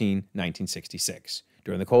 16, 1966.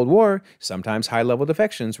 During the Cold War, sometimes high-level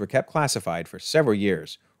defections were kept classified for several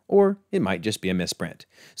years, or it might just be a misprint.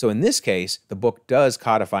 So in this case, the book does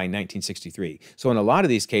codify 1963. So in a lot of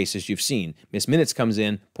these cases you've seen, Miss Minutes comes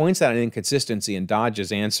in, points out an inconsistency, and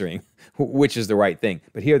dodges answering which is the right thing.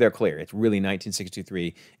 But here they're clear. It's really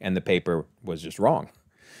 1963, and the paper was just wrong.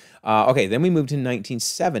 Okay, then we moved to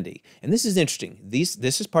 1970, and this is interesting.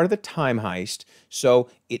 This is part of the time heist, so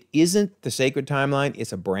it isn't the Sacred Timeline,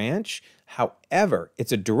 it's a branch. However,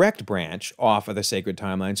 it's a direct branch off of the Sacred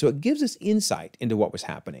Timeline, so it gives us insight into what was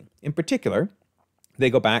happening. In particular,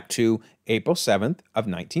 they go back to April 7th of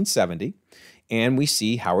 1970, and we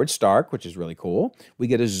see Howard Stark, which is really cool. We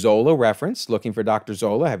get a Zola reference, looking for Dr.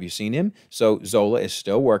 Zola. Have you seen him? So Zola is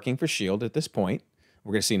still working for S.H.I.E.L.D. at this point.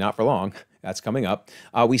 We're going to see not for long. That's coming up.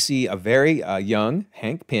 We see a very young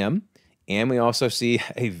Hank Pym, and we also see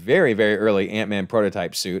a very, very early Ant-Man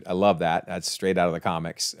prototype suit. I love that. That's straight out of the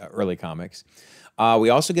comics, early comics. We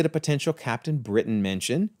also get a potential Captain Britain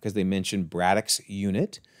mention, because they mention Braddock's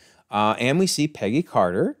unit. And we see Peggy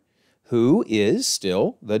Carter, who is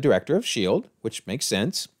still the director of S.H.I.E.L.D., which makes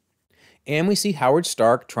sense. And we see Howard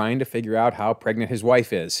Stark trying to figure out how pregnant his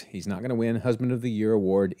wife is. He's not going to win Husband of the Year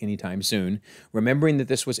award anytime soon. Remembering that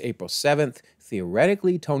this was April 7th,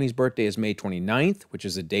 theoretically, Tony's birthday is May 29th, which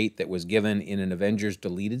is a date that was given in an Avengers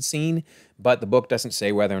deleted scene, but the book doesn't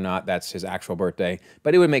say whether or not that's his actual birthday.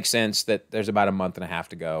 But it would make sense that there's about a month and a half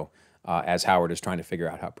to go as Howard is trying to figure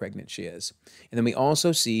out how pregnant she is. And then we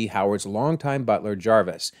also see Howard's longtime butler,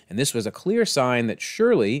 Jarvis. And this was a clear sign that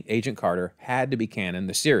surely Agent Carter had to be canon,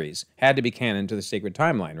 the series, had to be canon to the Sacred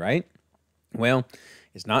Timeline, right? Well,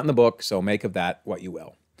 it's not in the book, so make of that what you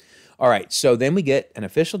will. All right, so then we get an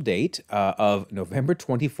official date of November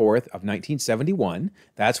 24th of 1971.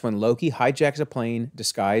 That's when Loki hijacks a plane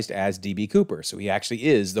disguised as D.B. Cooper. So he actually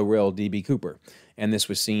is the real D.B. Cooper. And this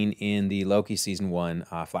was seen in the Loki Season 1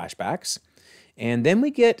 flashbacks. And then we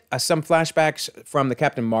get some flashbacks from the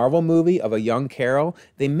Captain Marvel movie of a young Carol.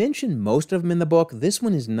 They mention most of them in the book. This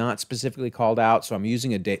one is not specifically called out, so I'm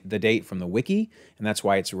using the date from the wiki, and that's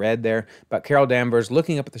why it's red there. But Carol Danvers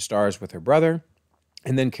looking up at the stars with her brother,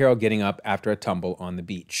 and then Carol getting up after a tumble on the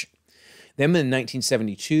beach. Then in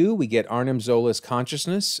 1972, we get Arnim Zola's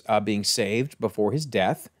consciousness being saved before his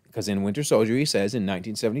death, because in Winter Soldier he says in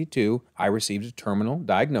 1972, I received a terminal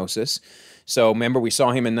diagnosis. So remember, we saw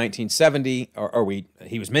him in 1970,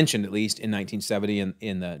 he was mentioned at least in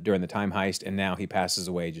 1970 during the time heist, and now he passes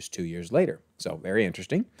away just 2 years later. So very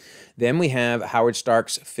interesting. Then we have Howard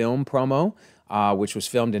Stark's film promo, which was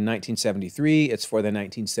filmed in 1973. It's for the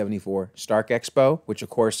 1974 Stark Expo, which of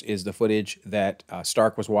course is the footage that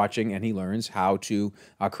Stark was watching, and he learns how to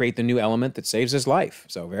create the new element that saves his life.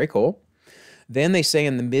 So very cool. Then they say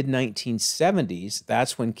in the mid-1970s,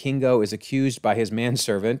 that's when Kingo is accused by his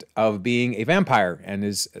manservant of being a vampire, and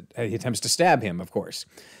he attempts to stab him, of course.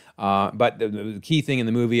 But the key thing in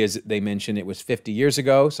the movie is they mention it was 50 years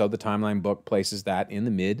ago, so the Timeline book places that in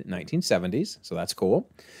the mid-1970s, so that's cool.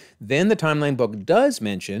 Then the Timeline book does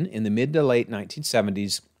mention in the mid to late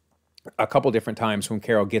 1970s a couple different times when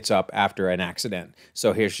Carol gets up after an accident.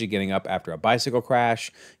 So here she's getting up after a bicycle crash,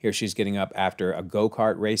 here she's getting up after a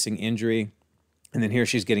go-kart racing injury, and then here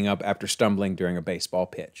she's getting up after stumbling during a baseball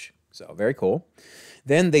pitch. So very cool.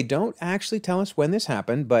 Then they don't actually tell us when this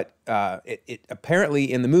happened, but it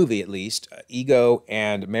apparently in the movie at least, Ego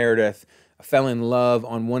and Meredith fell in love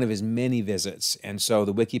on one of his many visits, and so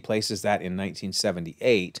the wiki places that in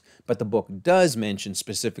 1978, but the book does mention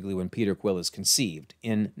specifically when Peter Quill is conceived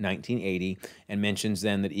in 1980, and mentions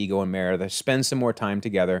then that Ego and Meredith spend some more time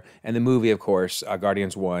together, and the movie, of course,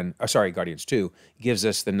 Guardians 2, gives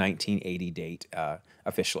us the 1980 date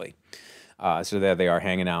officially. So there they are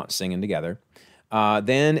hanging out, singing together.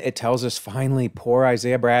 Then it tells us finally poor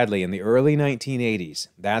Isaiah Bradley in the early 1980s.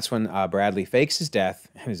 That's when Bradley fakes his death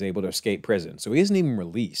and is able to escape prison. So he isn't even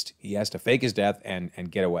released. He has to fake his death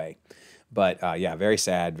and get away. But yeah, very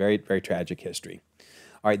sad, very, very tragic history.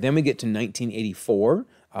 All right, then we get to 1984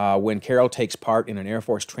 when Carol takes part in an Air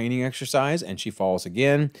Force training exercise and she falls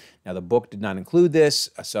again. Now, the book did not include this,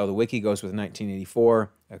 so the wiki goes with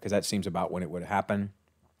 1984 because that seems about when it would happen.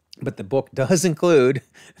 But the book does include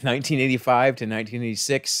 1985 to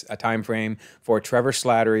 1986, a time frame for Trevor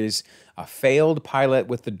Slattery's failed pilot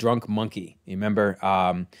with the drunk monkey. You remember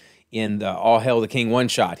in the All Hail the King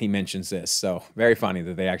one-shot, he mentions this. So very funny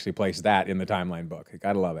that they actually placed that in the Timeline book. I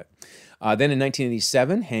gotta love it. Then in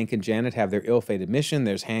 1987, Hank and Janet have their ill-fated mission.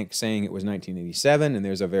 There's Hank saying it was 1987, and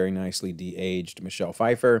there's a very nicely de-aged Michelle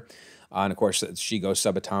Pfeiffer. And of course, she goes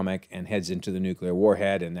subatomic and heads into the nuclear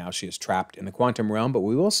warhead, and now she is trapped in the quantum realm, but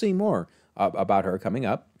we will see more about her coming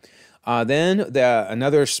up. Then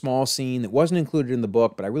another small scene that wasn't included in the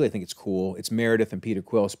book, but I really think it's cool. It's Meredith and Peter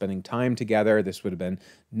Quill spending time together. This would have been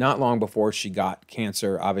not long before she got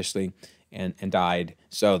cancer, obviously, and died.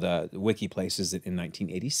 So the wiki places it in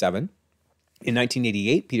 1987. In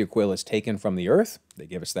 1988, Peter Quill is taken from the Earth. They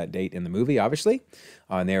give us that date in the movie, obviously.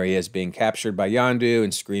 And there he is being captured by Yondu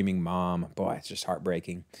and screaming, "Mom." Boy, it's just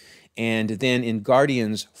heartbreaking. And then in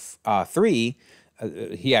Guardians 3,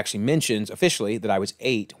 he actually mentions officially that I was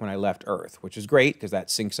 8 when I left Earth, which is great because that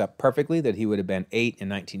syncs up perfectly that he would have been 8 in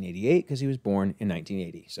 1988 because he was born in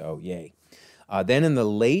 1980. So, yay. Then in the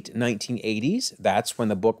late 1980s, that's when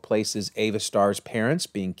the book places Ava Starr's parents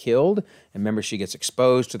being killed. And remember, she gets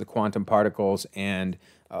exposed to the quantum particles and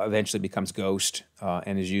eventually becomes Ghost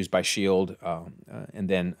and is used by S.H.I.E.L.D. And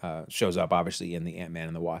then shows up, obviously, in the Ant-Man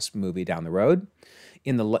and the Wasp movie down the road.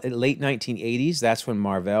 In the late 1980s, that's when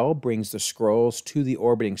Marvel brings the Skrulls to the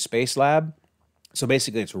orbiting space lab. So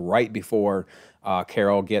basically, it's right before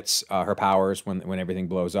Carol gets her powers when everything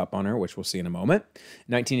blows up on her, which we'll see in a moment.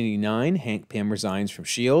 1989, Hank Pym resigns from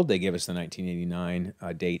S.H.I.E.L.D. They give us the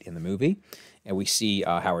 1989 date in the movie. And we see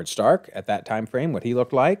Howard Stark at that time frame, what he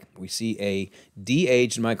looked like. We see a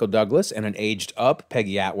de-aged Michael Douglas and an aged-up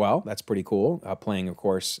Peggy Atwell. That's pretty cool, playing, of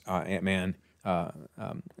course, Ant-Man,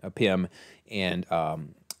 Pym, and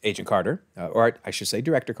Agent Carter, or I should say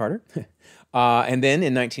Director Carter. And then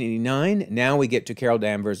in 1989, now we get to Carol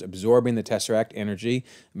Danvers absorbing the Tesseract energy.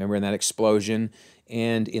 Remember in that explosion?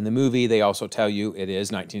 And in the movie, they also tell you it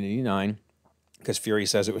is 1989 because Fury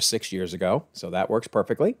says it was 6 years ago. So that works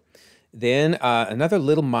perfectly. Then another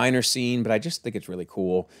little minor scene, but I just think it's really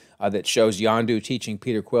cool, that shows Yondu teaching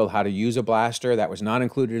Peter Quill how to use a blaster. That was not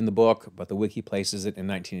included in the book, but the wiki places it in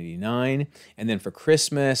 1989. And then for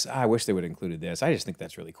Christmas, I wish they would have included this. I just think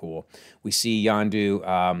that's really cool. We see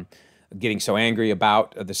Yondu getting so angry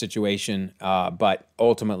about the situation, but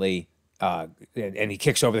ultimately, and he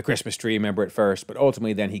kicks over the Christmas tree, remember at first, but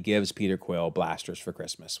ultimately then he gives Peter Quill blasters for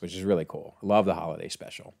Christmas, which is really cool. Love the holiday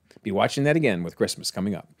special. Be watching that again with Christmas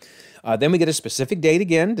coming up. Then we get a specific date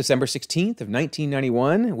again, December 16th of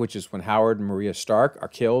 1991, which is when Howard and Maria Stark are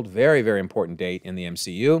killed. Very, very important date in the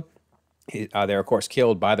MCU. They're, of course,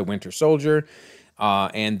 killed by the Winter Soldier.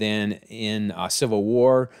 And then in Civil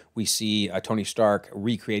War, we see Tony Stark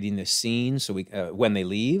recreating this scene so when they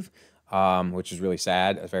leave, which is really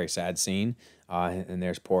sad, a very sad scene. And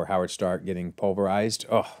there's poor Howard Stark getting pulverized.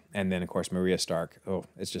 Oh, and then, of course, Maria Stark. Oh,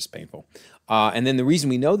 it's just painful. And then the reason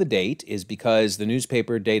we know the date is because the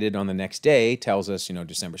newspaper dated on the next day tells us,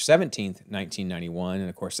 December 17th, 1991. And,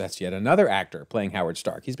 of course, that's yet another actor playing Howard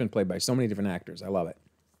Stark. He's been played by so many different actors. I love it.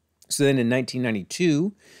 So then in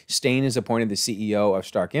 1992, Stain is appointed the CEO of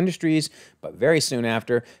Stark Industries, but very soon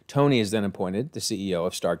after, Tony is then appointed the CEO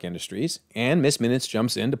of Stark Industries, and Miss Minutes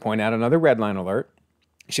jumps in to point out another red line alert.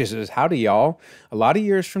 She says, howdy, y'all. A lot of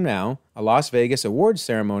years from now, a Las Vegas awards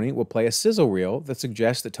ceremony will play a sizzle reel that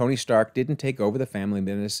suggests that Tony Stark didn't take over the family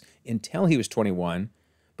business until he was 21.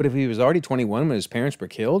 But if he was already 21 when his parents were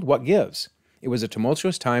killed, what gives? It was a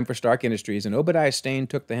tumultuous time for Stark Industries, and Obadiah Stane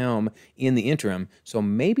took the helm in the interim, so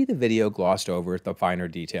maybe the video glossed over the finer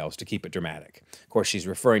details to keep it dramatic. Of course, she's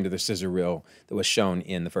referring to the scissor reel that was shown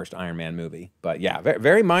in the first Iron Man movie. But yeah, very,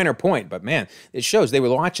 very minor point, but man, it shows they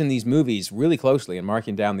were watching these movies really closely and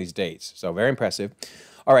marking down these dates. So very impressive.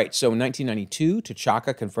 All right, so in 1992,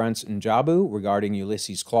 T'Chaka confronts N'Jabu regarding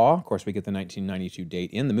Ulysses Claw. Of course, we get the 1992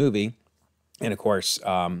 date in the movie. And of course,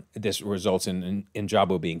 this results in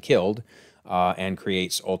N'Jabu being killed. And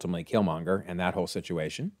creates ultimately Killmonger and that whole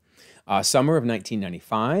situation. Summer of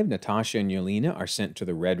 1995, Natasha and Yelena are sent to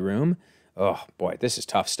the Red Room. Oh, boy, this is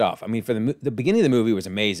tough stuff. I mean, for the beginning of the movie was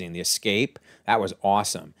amazing. The escape, that was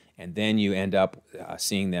awesome. And then you end up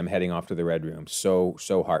seeing them heading off to the Red Room. So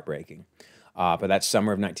heartbreaking. But that's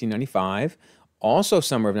summer of 1995. Also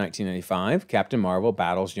summer of 1995, Captain Marvel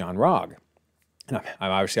battles Jan Rog.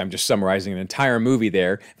 I'm just summarizing an entire movie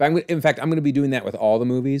there. In fact, I'm going to be doing that with all the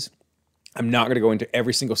movies. I'm not going to go into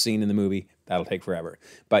every single scene in the movie. That'll take forever.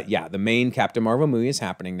 But yeah, the main Captain Marvel movie is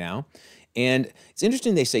happening now. And it's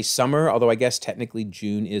interesting they say summer, although I guess technically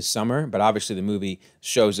June is summer. But obviously the movie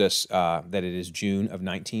shows us that it is June of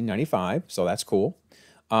 1995. So that's cool.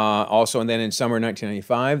 Also, and then in summer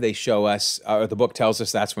 1995, they show us, the book tells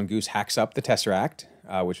us that's when Goose hacks up the Tesseract,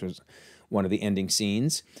 which was one of the ending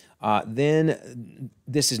scenes. Then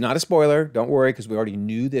this is not a spoiler, don't worry, because we already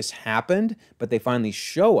knew this happened, but they finally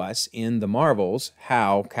show us in the Marvels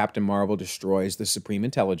how Captain Marvel destroys the Supreme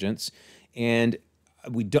Intelligence. And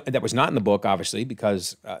that was not in the book, obviously,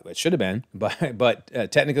 because it should have been, but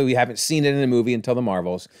technically we haven't seen it in the movie until the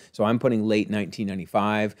Marvels. So I'm putting late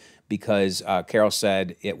 1995 because Carol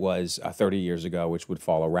said it was 30 years ago, which would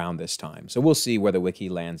fall around this time. So we'll see where the wiki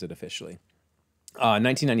lands it officially.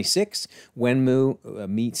 1996, Wenmu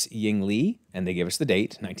meets Ying Li, and they give us the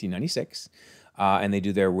date, 1996. And they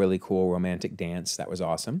do their really cool romantic dance. That was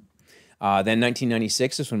awesome. Then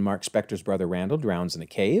 1996 is when Mark Spector's brother Randall drowns in a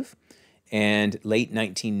cave. And late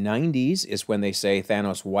 1990s is when they say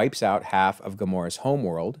Thanos wipes out half of Gamora's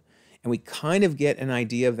homeworld. And we kind of get an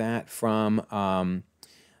idea of that from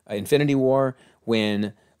Infinity War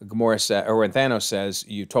when when Thanos says,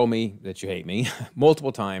 you told me that you hate me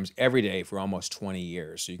multiple times every day for almost 20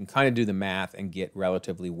 years. So you can kind of do the math and get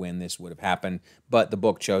relatively when this would have happened. But the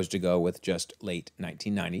book chose to go with just late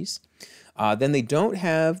 1990s. Then they don't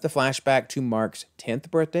have the flashback to Mark's 10th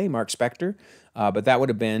birthday, Mark Spector, but that would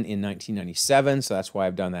have been in 1997. So that's why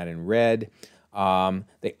I've done that in red.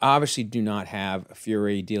 They obviously do not have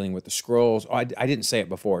Fury dealing with the Skrulls. Oh, I didn't say it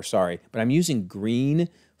before, sorry. But I'm using green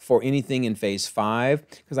for anything in Phase 5,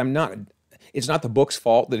 because It's not the book's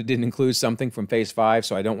fault that it didn't include something from Phase 5,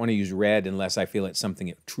 so I don't want to use red unless I feel it's something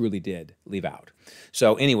it truly did leave out.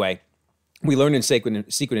 So anyway, we learned in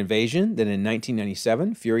Secret Invasion that in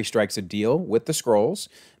 1997, Fury strikes a deal with the Skrulls,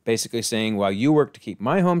 basically saying, while you work to keep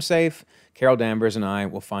my home safe, Carol Danvers and I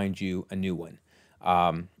will find you a new one.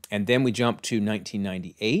 And then we jump to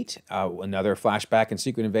 1998, another flashback in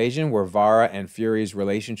Secret Invasion where Vara and Fury's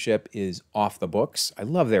relationship is off the books. I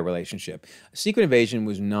love their relationship. Secret Invasion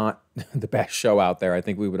was not the best show out there, I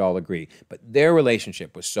think we would all agree, but their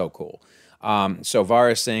relationship was so cool. So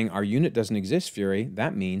Vara is saying, our unit doesn't exist, Fury.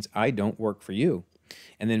 That means I don't work for you.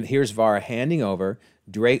 And then here's Vara handing over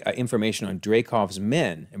information on Dreykov's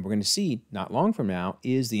men. And we're going to see, not long from now,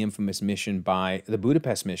 is the infamous mission by, the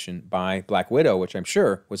Budapest mission by Black Widow, which I'm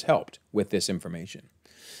sure was helped with this information.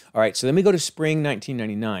 All right, so then we go to spring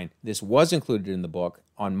 1999. This was included in the book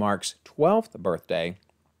on Mark's 12th birthday.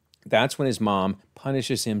 That's when his mom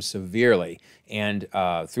punishes him severely, and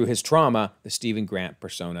through his trauma, the Stephen Grant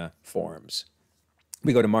persona forms.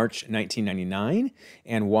 We go to March 1999,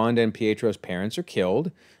 and Wanda and Pietro's parents are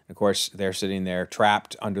killed. Of course, they're sitting there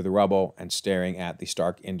trapped under the rubble and staring at the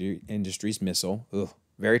Stark Industries missile. Ugh,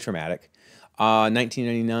 very traumatic.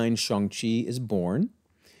 1999, Shang-Chi is born.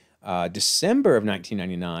 December of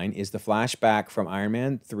 1999 is the flashback from Iron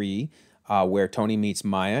Man 3, where Tony meets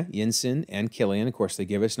Maya, Yinsen, and Killian. Of course, they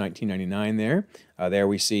give us 1999 there. There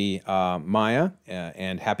we see Maya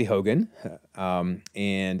and Happy Hogan, and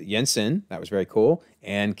Yinsen, that was very cool,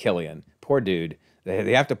 and Killian. Poor dude.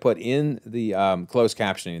 They have to put in the closed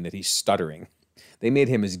captioning that he's stuttering. They made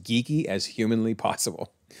him as geeky as humanly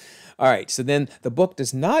possible. All right, so then the book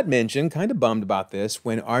does not mention, kind of bummed about this,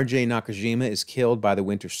 when R.J. Nakajima is killed by the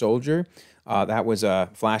Winter Soldier. That was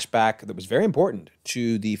a flashback that was very important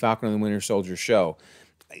to the Falcon and the Winter Soldier show.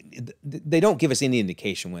 They don't give us any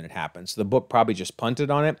indication when it happens. The book probably just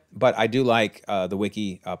punted on it, but I do like the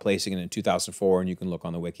wiki placing it in 2004, and you can look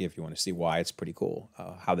on the wiki if you want to see why. It's pretty cool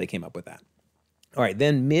how they came up with that. All right,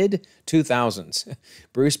 then mid-2000s,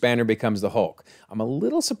 Bruce Banner becomes the Hulk. I'm a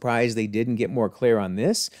little surprised they didn't get more clear on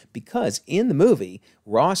this because in the movie,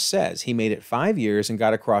 Ross says he made it 5 years and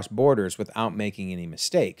got across borders without making any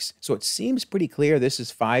mistakes. So it seems pretty clear this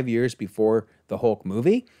is 5 years before the Hulk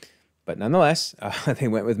movie. But nonetheless, they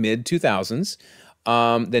went with mid-2000s.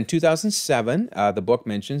 Then 2007, the book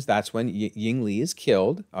mentions that's when Ying Li is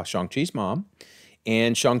killed, Shang-Chi's mom.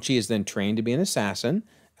 And Shang-Chi is then trained to be an assassin.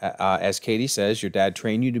 As Katie says, your dad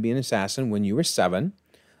trained you to be an assassin when you were 7.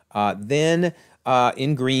 Then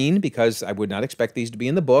in green, because I would not expect these to be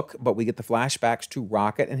in the book, but we get the flashbacks to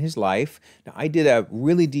Rocket and his life. Now, I did a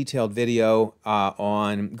really detailed video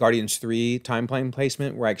on Guardians 3 timeline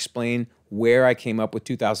placement where I explain where I came up with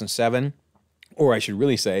 2007. Or I should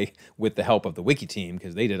really say, with the help of the Wiki team,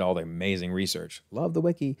 because they did all the amazing research. Love the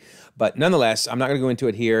Wiki. But nonetheless, I'm not going to go into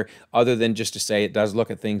it here, other than just to say it does look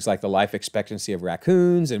at things like the life expectancy of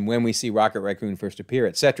raccoons and when we see Rocket Raccoon first appear,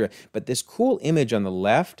 etc. But this cool image on the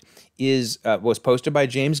left was posted by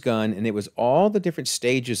James Gunn, and it was all the different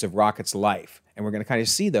stages of Rocket's life. And we're going to kind of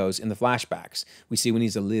see those in the flashbacks. We see when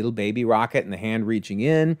he's a little baby Rocket and the hand reaching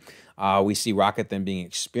in. We see Rocket then being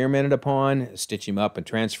experimented upon, stitch him up and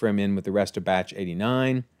transfer him in with the rest of Batch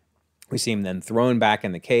 89. We see him then thrown back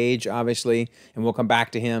in the cage, obviously, and we'll come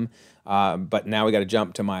back to him. But now we got to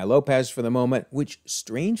jump to Maya Lopez for the moment, which,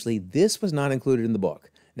 strangely, this was not included in the book.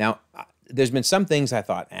 Now, there's been some things I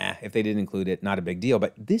thought, if they didn't include it, not a big deal.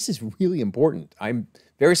 But this is really important. I'm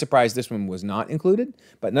very surprised this one was not included.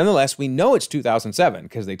 But nonetheless, we know it's 2007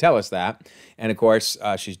 because they tell us that. And of course,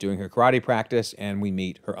 she's doing her karate practice and we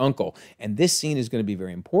meet her uncle. And this scene is going to be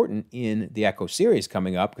very important in the Echo series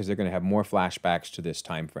coming up because they're going to have more flashbacks to this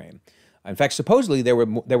time frame. In fact, supposedly there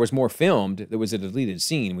was more filmed. There was a deleted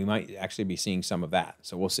scene. We might actually be seeing some of that.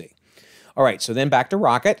 So we'll see. All right, so then back to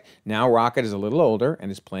Rocket. Now Rocket is a little older and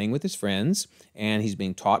is playing with his friends, and he's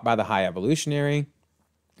being taught by the High Evolutionary.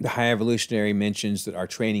 The High Evolutionary mentions that our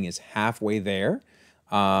training is halfway there.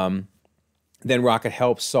 Then Rocket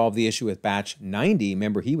helps solve the issue with Batch 90.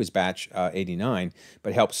 Remember, he was Batch 89,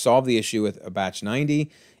 but helps solve the issue with Batch 90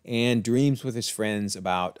 and dreams with his friends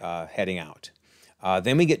about heading out.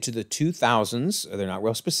 Then we get to the 2000s. They're not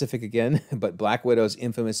real specific again, but Black Widow's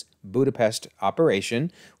infamous Budapest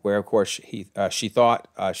operation, where, of course, she thought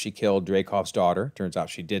she killed Dreykov's daughter. Turns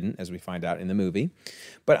out she didn't, as we find out in the movie.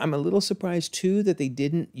 But I'm a little surprised, too, that they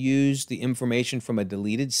didn't use the information from a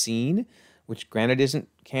deleted scene, which, granted, isn't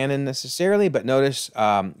canon necessarily. But notice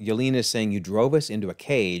Yelena is saying, you drove us into a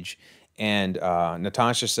cage. And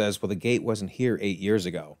Natasha says, well, the gate wasn't here 8 years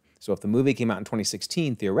ago. So if the movie came out in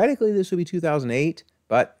 2016, theoretically this would be 2008,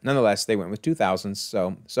 but nonetheless, they went with 2000s,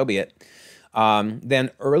 so be it.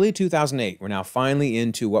 Then early 2008, we're now finally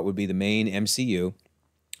into what would be the main MCU,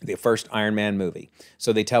 the first Iron Man movie.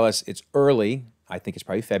 So they tell us it's early, I think it's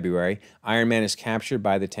probably February. Iron Man is captured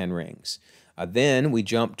by the Ten Rings. Then we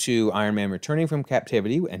jump to Iron Man returning from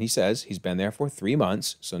captivity, and he says he's been there for 3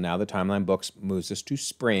 months. So now the timeline books moves us to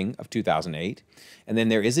spring of 2008. And then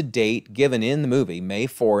there is a date given in the movie, May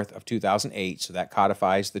 4th of 2008. So that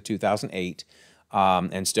codifies the 2008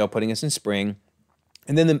 and still putting us in spring.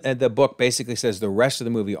 And then the book basically says the rest of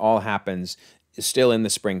the movie all happens still in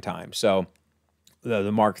the springtime. So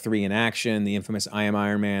the Mark III in action, the infamous I Am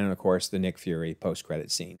Iron Man, and of course the Nick Fury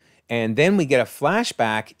post-credit scene. And then we get a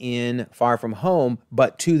flashback in Far From Home,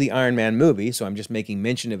 but to the Iron Man movie. So I'm just making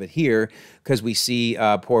mention of it here because we see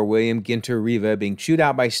poor William Ginter Riva being chewed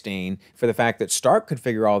out by Stain for the fact that Stark could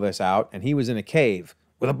figure all this out, and he was in a cave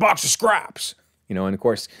with a box of scraps. You know, and of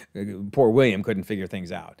course, poor William couldn't figure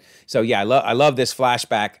things out. So yeah, I love this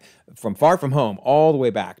flashback from Far From Home all the way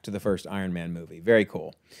back to the first Iron Man movie. Very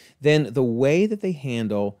cool. Then the way that they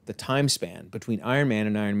handle the time span between Iron Man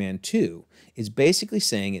and Iron Man 2 is basically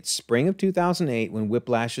saying it's spring of 2008 when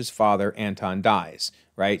Whiplash's father, Anton, dies,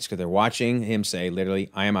 right? Because they're watching him say, literally,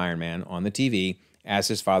 I am Iron Man on the TV as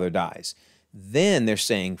his father dies. Then they're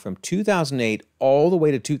saying from 2008 all the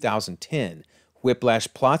way to 2010,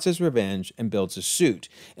 Whiplash plots his revenge and builds a suit.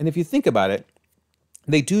 And if you think about it,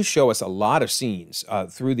 they do show us a lot of scenes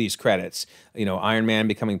through these credits. You know, Iron Man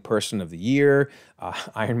becoming Person of the Year,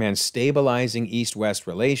 Iron Man stabilizing East-West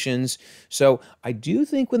relations. So I do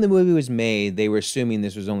think when the movie was made, they were assuming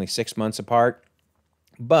this was only 6 months apart.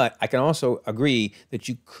 But I can also agree that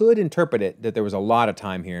you could interpret it that there was a lot of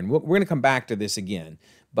time here. And we're going to come back to this again.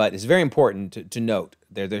 But it's very important to note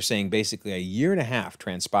they're saying basically a year and a half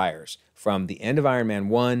transpires from the end of Iron Man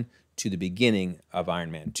 1 to the beginning of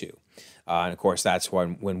Iron Man 2. And of course, that's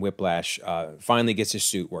when Whiplash finally gets his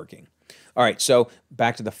suit working. All right, so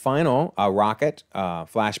back to the final Rocket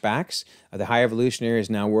flashbacks. The High Evolutionary is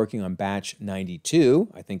now working on batch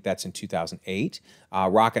 92. I think that's in 2008.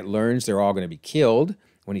 Rocket learns they're all going to be killed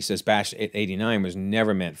when he says batch 89 was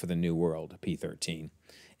never meant for the New World, P-13.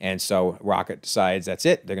 And so Rocket decides that's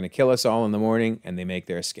it. They're going to kill us all in the morning, and they make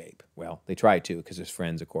their escape. Well, they try to because his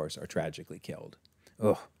friends, of course, are tragically killed.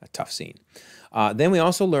 Ugh, a tough scene. Then we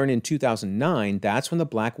also learn in 2009, that's when the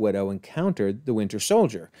Black Widow encountered the Winter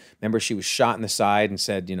Soldier. Remember, she was shot in the side and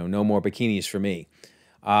said, you know, no more bikinis for me.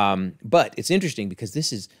 But it's interesting because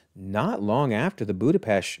this is not long after the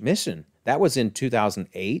Budapest mission. That was in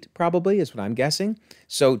 2008, probably, is what I'm guessing.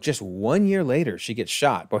 So just 1 year later, she gets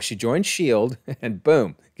shot. Well, she joins S.H.I.E.L.D. and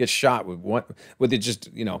boom, gets shot with it just,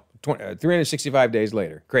 365 days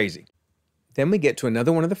later. Crazy. Then we get to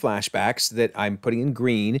another one of the flashbacks that I'm putting in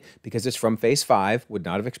green because it's from Phase 5. Would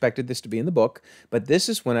not have expected this to be in the book. But this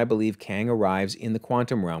is when I believe Kang arrives in the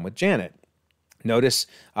quantum realm with Janet. Notice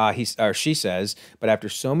she says, but after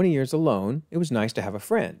so many years alone, it was nice to have a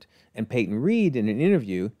friend. And Peyton Reed, in an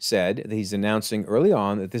interview, said that he's announcing early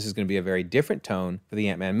on that this is going to be a very different tone for the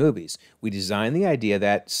Ant-Man movies. We designed the idea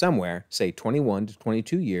that somewhere, say 21 to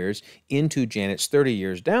 22 years into Janet's 30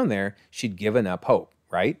 years down there, she'd given up hope,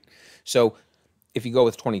 right? So if you go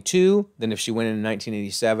with 22, then if she went in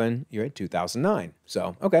 1987, you're at 2009.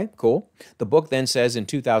 So, okay, cool. The book then says in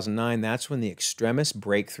 2009, that's when the extremist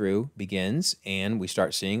breakthrough begins, and we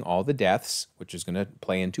start seeing all the deaths, which is going to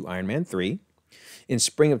play into Iron Man 3. In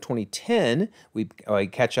spring of 2010, we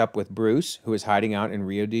catch up with Bruce, who is hiding out in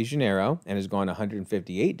Rio de Janeiro and has gone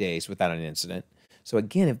 158 days without an incident. So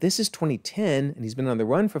again, if this is 2010 and he's been on the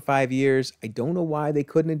run for 5 years, I don't know why they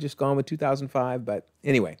couldn't have just gone with 2005, but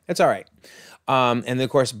anyway, that's all right. And then, of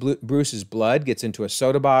course, Bruce's blood gets into a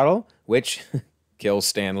soda bottle, which kills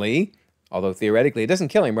Stan Lee. Although theoretically, it doesn't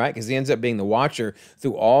kill him, right? Because he ends up being the Watcher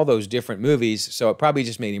through all those different movies. So it probably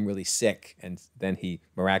just made him really sick. And then he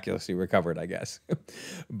miraculously recovered, I guess.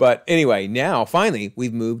 But anyway, now, finally,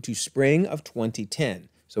 we've moved to spring of 2010.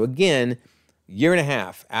 So again, year and a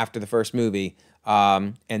half after the first movie.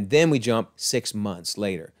 And then we jump 6 months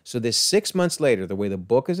later. So this 6 months later, the way the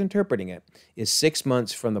book is interpreting it, is 6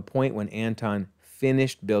 months from the point when Anton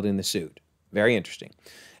finished building the suit. Very interesting.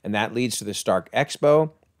 And that leads to the Stark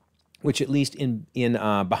Expo, which at least in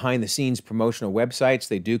behind-the-scenes promotional websites,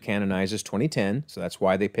 they do canonize as 2010. So that's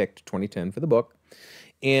why they picked 2010 for the book.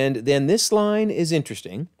 And then this line is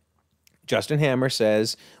interesting. Justin Hammer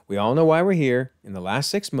says, we all know why we're here. In the last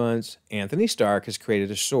 6 months, Anthony Stark has created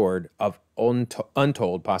a sword of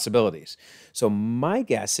untold possibilities. So my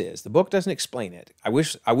guess is, the book doesn't explain it. I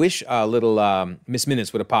wish little Miss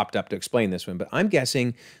Minutes would have popped up to explain this one, but I'm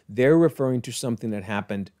guessing they're referring to something that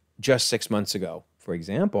happened just 6 months ago For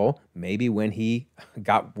example, maybe when he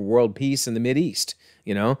got world peace in the Mideast,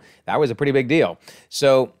 that was a pretty big deal.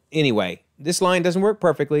 So anyway, this line doesn't work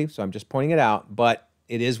perfectly, so I'm just pointing it out, but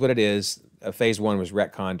it is what it is. Phase 1 was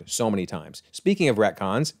retconned so many times. Speaking of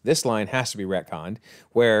retcons, this line has to be retconned,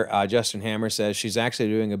 where Justin Hammer says she's actually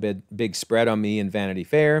doing a big spread on me in Vanity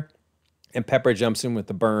Fair. And Pepper jumps in with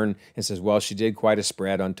the burn and says, well, she did quite a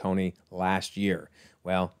spread on Tony last year.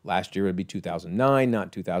 Well, last year would be 2009,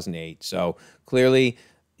 not 2008. So clearly,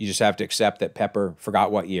 you just have to accept that Pepper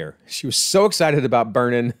forgot what year. She was so excited about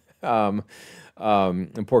burning and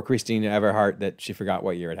poor Christina Everhart that she forgot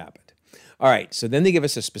what year it happened. All right, so then they give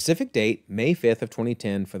us a specific date, May 5th of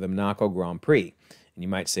 2010, for the Monaco Grand Prix. And you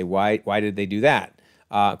might say, why did they do that?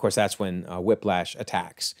 Of course, that's when Whiplash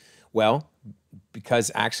attacks. Well, because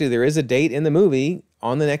actually there is a date in the movie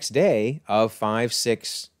on the next day of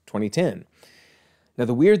 5/6/2010. Now,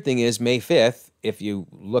 the weird thing is May 5th, if you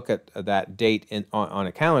look at that date on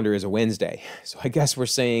a calendar, is a Wednesday. So I guess we're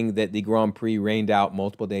saying that the Grand Prix rained out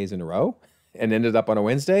multiple days in a row and ended up on a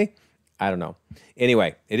Wednesday. I don't know.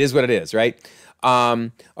 Anyway, it is what it is, right?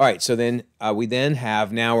 All right, so then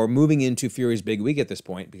we're moving into Fury's big week at this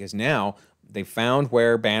point, because now they found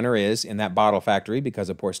where Banner is in that bottle factory because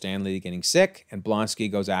of poor Stanley getting sick, and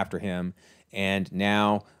Blonsky goes after him. And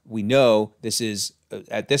now we know this is,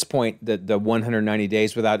 at this point, the 190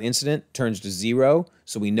 days without incident turns to 0,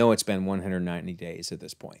 so we know it's been 190 days at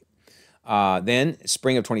this point. Then,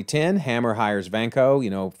 spring of 2010, Hammer hires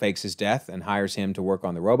Vanko, fakes his death and hires him to work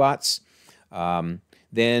on the robots.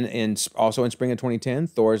 Then, also in spring of 2010,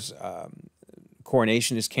 Thor's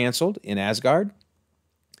coronation is canceled in Asgard.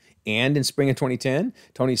 And in spring of 2010,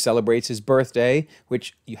 Tony celebrates his birthday,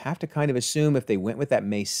 which you have to kind of assume if they went with that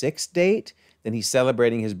May 6th date, then he's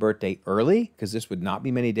celebrating his birthday early, because this would not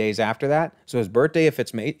be many days after that. So his birthday, if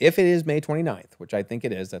it is May 29th, which I think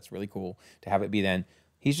it is, that's really cool to have it be then,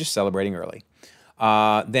 he's just celebrating early.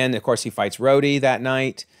 Then, of course, he fights Rhodey that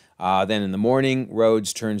night. Then in the morning,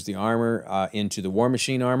 Rhodes turns the armor into the War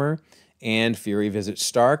Machine armor, and Fury visits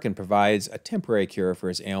Stark and provides a temporary cure for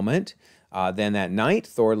his ailment. Then that night,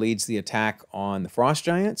 Thor leads the attack on the Frost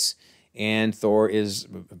Giants, and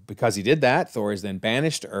because he did that, Thor is then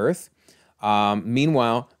banished to Earth.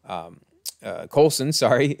 Meanwhile, Coulson,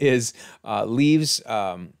 leaves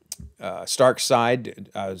Stark's side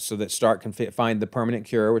so that Stark can find the permanent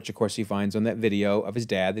cure, which of course he finds on that video of his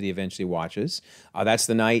dad that he eventually watches. That's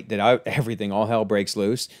the night that all hell breaks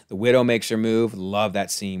loose. The Widow makes her move. Love that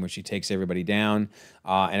scene where she takes everybody down.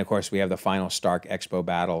 And of course we have the final Stark Expo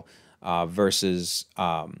battle versus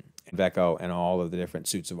Veko and all of the different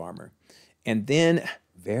suits of armor. And then,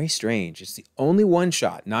 very strange, it's the only one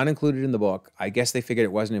shot not included in the book. I guess they figured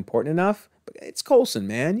it wasn't important enough, but it's Coulson,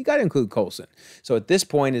 man. You got to include Coulson. So at this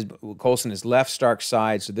point, Coulson has left Stark's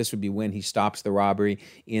side, so this would be when he stops the robbery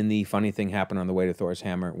in the Funny Thing Happened on the Way to Thor's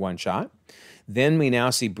Hammer one shot. Then we now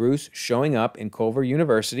see Bruce showing up in Culver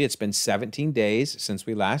University. It's been 17 days since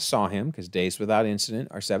we last saw him, because days without incident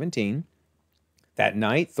are 17. That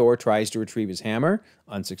night, Thor tries to retrieve his hammer,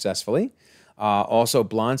 unsuccessfully. Also,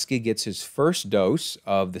 Blonsky gets his first dose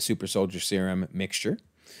of the Super Soldier Serum mixture.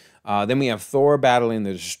 Then we have Thor battling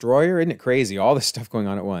the Destroyer. Isn't it crazy? All this stuff going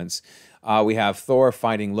on at once. We have Thor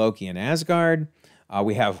fighting Loki in Asgard.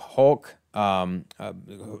 We have Hulk,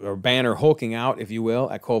 or Banner hulking out, if you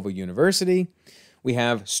will, at Culver University. We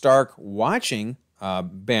have Stark watching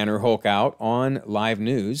Banner hulk out on live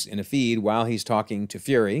news in a feed while he's talking to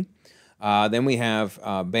Fury. Then we have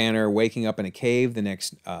Banner waking up in a cave the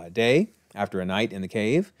next day after a night in the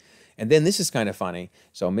cave. And then this is kind of funny.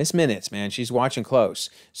 So Miss Minutes, man, she's watching close.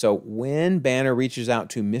 So when Banner reaches out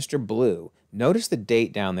to Mr. Blue, notice the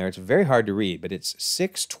date down there. It's very hard to read, but it's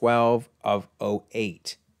 6/12 of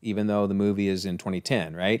 08, even though the movie is in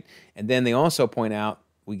 2010, right? And then they also point out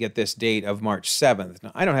we get this date of March 7th.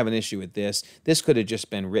 Now, I don't have an issue with this. This could have just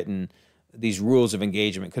been written, these rules of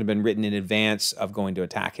engagement could have been written in advance of going to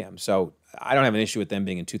attack him. So I don't have an issue with them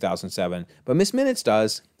being in 2007. But Miss Minutes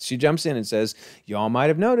does. She jumps in and says, y'all might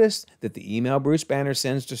have noticed that the email Bruce Banner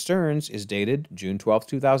sends to Stearns is dated June 12th,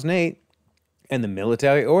 2008. And the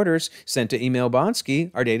military orders sent to email Blonsky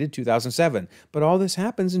are dated 2007. But all this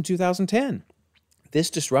happens in 2010. This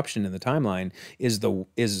disruption in the timeline is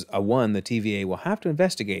a one the TVA will have to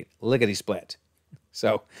investigate lickety-split.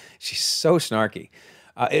 So she's so snarky.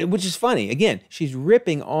 Which is funny. Again, she's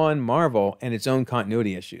ripping on Marvel and its own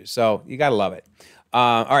continuity issues. So you got to love it.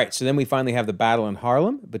 All right, so then we finally have the battle in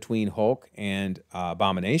Harlem between Hulk and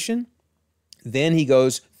Abomination. Then he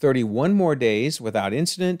goes 31 more days without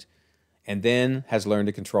incident. and then has learned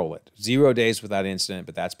to control it. 0 days without incident,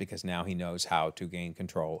 but that's because now he knows how to gain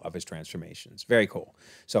control of his transformations. Very cool.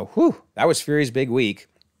 So, that was Fury's big week.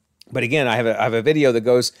 But again, I have a video that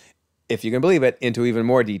goes, if you can believe it, into even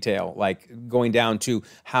more detail, like going down to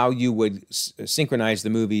how you would synchronize the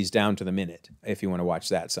movies down to the minute, if you want to watch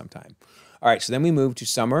that sometime. All right, so then we move to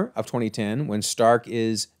summer of 2010 when Stark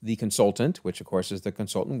is the consultant, which of course is the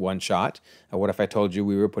consultant one-shot. What if I told you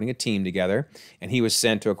we were putting a team together? And he was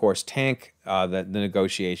sent to, of course, tank the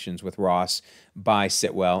negotiations with Ross by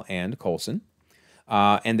Sitwell and Coulson.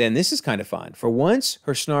 And then this is kind of fun. For once,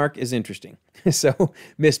 her snark is interesting. So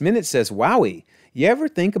Miss Minute says, "Wowie, you ever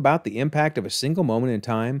think about the impact of a single moment in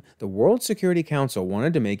time? The World Security Council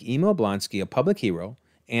wanted to make Emil Blonsky a public hero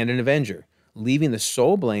and an Avenger, leaving the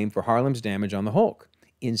sole blame for Harlem's damage on the Hulk.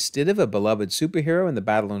 Instead of a beloved superhero in the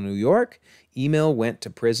Battle of New York, Emil went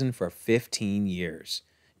to prison for 15 years.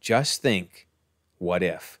 Just think, what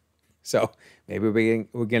if?" So maybe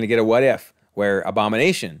we're going to get a what if where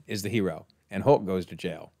Abomination is the hero and Hulk goes to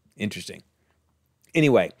jail. Interesting.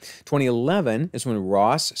 Anyway, 2011 is when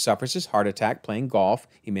Ross suffers his heart attack playing golf.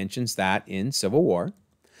 He mentions that in Civil War.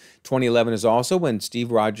 2011 is also when Steve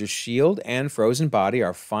Rogers' shield and frozen body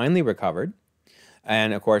are finally recovered.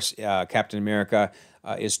 And of course, Captain America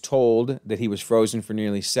is told that he was frozen for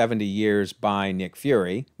nearly 70 years by Nick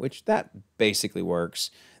Fury, which that basically works.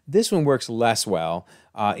 This one works less well.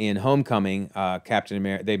 In Homecoming,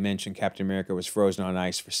 they mentioned Captain America was frozen on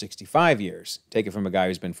ice for 65 years. Take it from a guy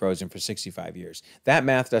who's been frozen for 65 years. That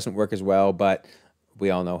math doesn't work as well, but we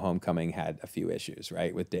all know Homecoming had a few issues,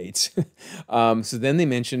 right, with dates. So then they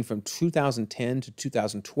mentioned from 2010 to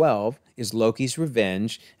 2012 is Loki's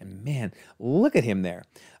Revenge. And man, look at him there.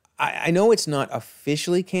 I know it's not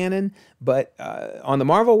officially canon, but on the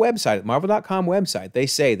Marvel website, Marvel.com website, they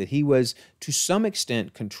say that he was to some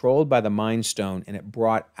extent controlled by the Mind Stone, and it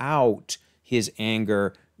brought out his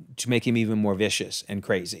anger to make him even more vicious and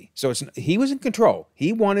crazy. So he was in control.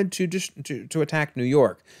 He wanted to attack New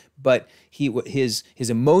York, but his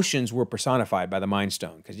emotions were personified by the Mind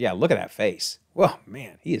Stone. Because yeah, look at that face. Well,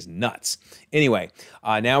 man, he is nuts. Anyway,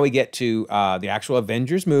 now we get to the actual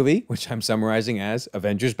Avengers movie, which I'm summarizing as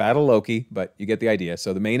Avengers Battle Loki, but you get the idea.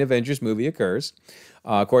 So the main Avengers movie occurs.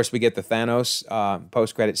 Of course, we get the Thanos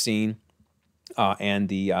post-credit scene and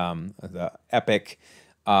the epic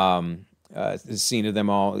scene of them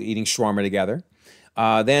all eating shawarma together.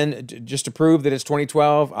 Then, just to prove that it's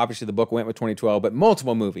 2012, obviously the book went with 2012, but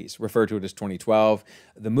multiple movies refer to it as 2012.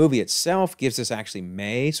 The movie itself gives us actually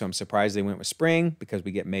May, so I'm surprised they went with spring because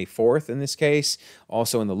we get May 4th in this case.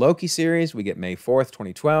 Also in the Loki series, we get May 4th,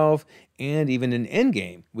 2012, and even in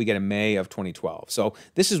Endgame, we get a May of 2012. So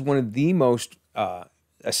this is one of the most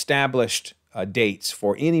established dates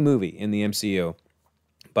for any movie in the MCU,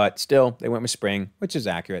 but still, they went with spring, which is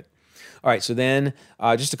accurate. All right, so then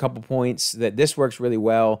just a couple points that this works really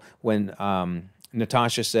well when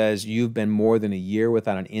Natasha says, "You've been more than a year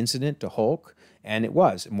without an incident" to Hulk, and it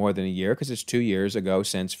was more than a year because it's 2 years ago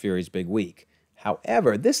since Fury's big week.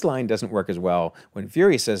 However, this line doesn't work as well when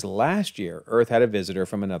Fury says last year Earth had a visitor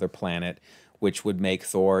from another planet, which would make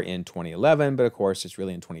Thor in 2011, but of course it's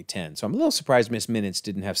really in 2010. So I'm a little surprised Miss Minutes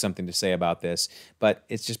didn't have something to say about this, but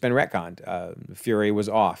it's just been retconned. Fury was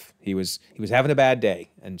off. He was having a bad day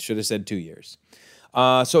and should have said 2 years.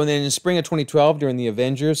 So then in spring of 2012, during the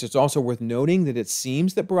Avengers, it's also worth noting that it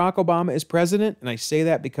seems that Barack Obama is president, and I say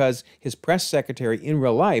that because his press secretary in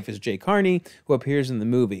real life is Jay Carney, who appears in the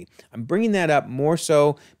movie. I'm bringing that up more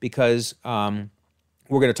so because we're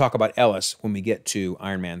going to talk about Ellis when we get to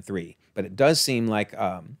Iron Man 3. But it does seem like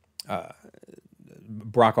Barack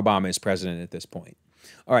Obama is president at this point.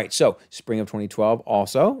 All right, so spring of 2012,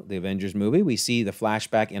 also, the Avengers movie, we see the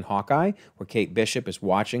flashback in Hawkeye, where Kate Bishop is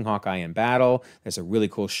watching Hawkeye in battle. There's a really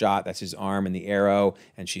cool shot. That's his arm and the arrow,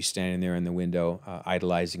 and she's standing there in the window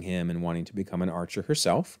idolizing him and wanting to become an archer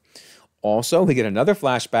herself. Also, we get another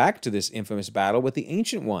flashback to this infamous battle with the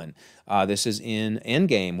Ancient One. This is in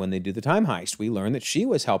Endgame when they do the time heist. We learn that she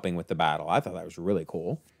was helping with the battle. I thought that was really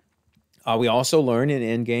cool. We also learn in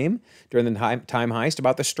Endgame during the time heist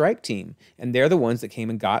about the Strike Team, and they're the ones that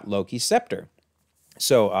came and got Loki's scepter.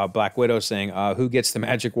 So Black Widow saying, "Who gets the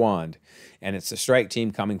magic wand?" And it's the Strike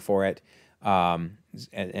Team coming for it, and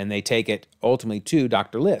they take it ultimately to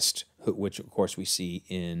Dr. List, which of course we see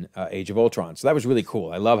in Age of Ultron. So that was really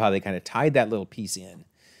cool. I love how they kind of tied that little piece in.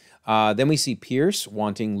 Then we see Pierce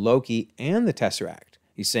wanting Loki and the Tesseract.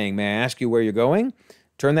 He's saying, "May I ask you where you're going?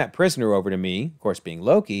 Turn that prisoner over to me," of course being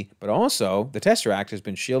Loki, but also the Tesseract has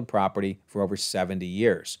been S.H.I.E.L.D. property for over 70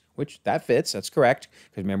 years, which that fits, that's correct,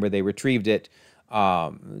 because remember they retrieved it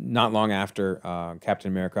not long after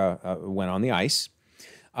Captain America went on the ice.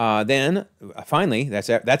 Finally,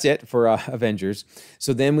 that's it for Avengers.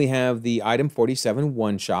 So then we have the Item 47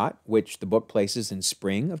 one-shot, which the book places in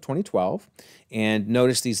spring of 2012. And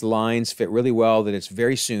notice these lines fit really well that it's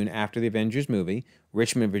very soon after the Avengers movie.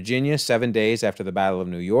 Richmond, Virginia, 7 days after the Battle of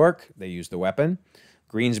New York, they used the weapon.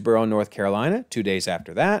 Greensboro, North Carolina, 2 days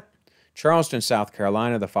after that. Charleston, South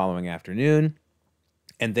Carolina, the following afternoon.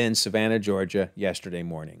 And then Savannah, Georgia, yesterday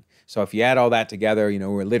morning. So if you add all that together,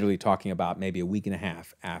 we're literally talking about maybe a week and a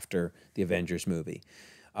half after the Avengers movie.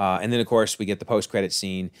 And then, of course, we get the post-credit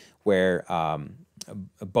scene where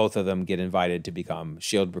both of them get invited to become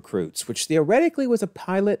S.H.I.E.L.D. recruits, which theoretically was a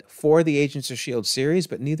pilot for the Agents of S.H.I.E.L.D. series,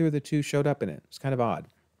 but neither of the two showed up in it. It's kind of odd.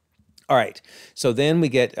 All right, so then we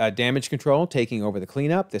get Damage Control taking over the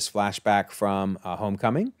cleanup, this flashback from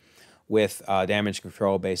Homecoming, with Damage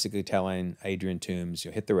Control basically telling Adrian Toomes,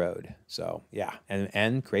 hit the road. So, yeah,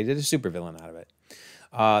 and created a supervillain out of it.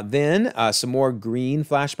 Then some more green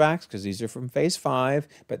flashbacks, because these are from Phase 5,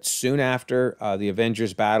 but soon after the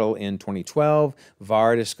Avengers battle in 2012,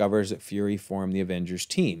 Var discovers that Fury formed the Avengers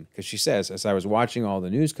team, because she says, as I was watching all the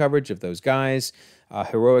news coverage of those guys,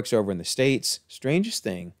 heroics over in the States, strangest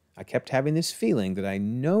thing, I kept having this feeling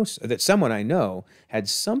that someone I know had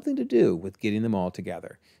something to do with getting them all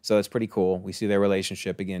together. So that's pretty cool. We see their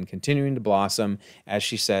relationship again continuing to blossom, as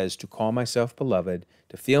she says, to call myself beloved,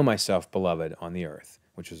 to feel myself beloved on the earth,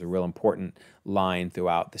 which was a real important line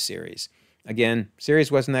throughout the series. Again,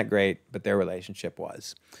 series wasn't that great, but their relationship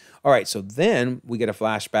was. All right, so then we get a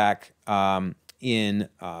flashback in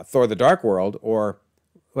Thor: The Dark World, or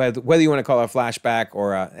whether you want to call it a flashback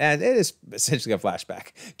or it is essentially a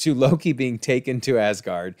flashback to Loki being taken to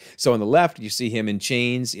Asgard. So on the left, you see him in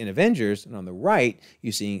chains in Avengers, and on the right,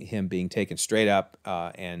 you see him being taken straight up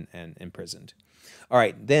and imprisoned. All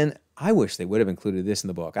right, then I wish they would have included this in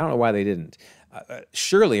the book. I don't know why they didn't.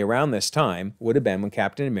 Surely around this time would have been when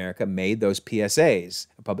Captain America made those PSAs,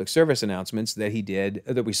 public service announcements that he did,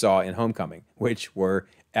 that we saw in Homecoming, which were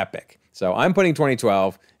epic. So I'm putting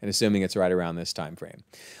 2012 and assuming it's right around this time frame.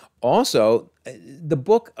 Also, the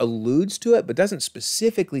book alludes to it, but doesn't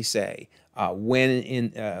specifically say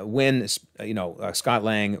when Scott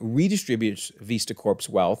Lang redistributes Vista Corp's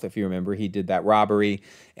wealth. If you remember, he did that robbery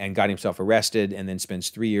and got himself arrested and then spends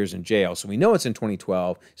 3 years in jail. So we know it's in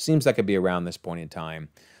 2012. Seems like it'd be around this point in time.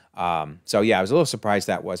 So yeah, I was a little surprised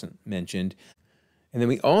that wasn't mentioned. And then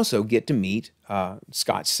we also get to meet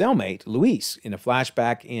Scott's cellmate, Luis, in a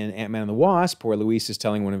flashback in Ant-Man and the Wasp, where Luis is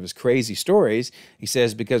telling one of his crazy stories. He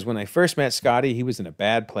says, because when I first met Scotty, he was in a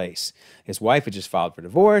bad place. His wife had just filed for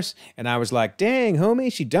divorce, and I was like, dang,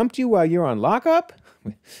 homie, she dumped you while you're on lockup?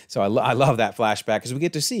 So I love that flashback, because we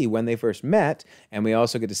get to see when they first met, and we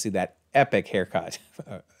also get to see that epic hairstyle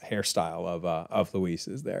of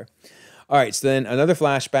Luis's there. All right, so then another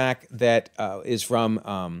flashback that is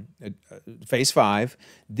from Phase 5.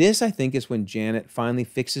 This, I think, is when Janet finally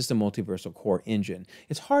fixes the multiversal core engine.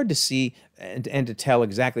 It's hard to see and to tell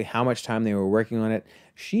exactly how much time they were working on it.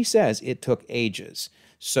 She says it took ages.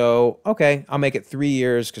 So, okay, I'll make it 3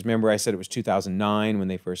 years, because remember I said it was 2009 when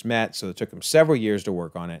they first met, so it took them several years to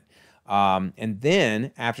work on it. And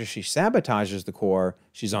then, after she sabotages the core,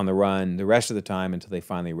 she's on the run the rest of the time until they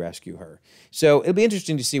finally rescue her. So it'll be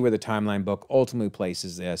interesting to see where the timeline book ultimately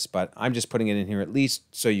places this, but I'm just putting it in here at least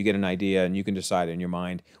so you get an idea and you can decide in your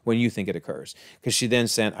mind when you think it occurs. Because she then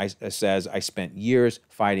says, I spent years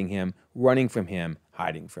fighting him, running from him,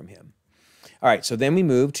 hiding from him. All right, so then we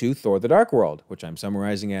move to Thor: The Dark World, which I'm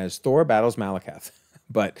summarizing as Thor battles Malekith.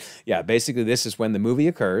 But yeah, basically this is when the movie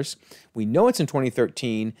occurs. We know it's in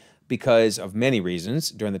 2013 because of many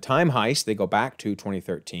reasons. During the time heist, they go back to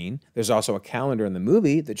 2013. There's also a calendar in the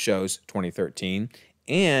movie that shows 2013.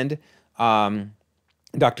 And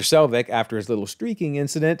Dr. Selvig, after his little streaking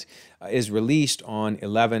incident, is released on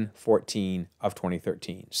 11/14 of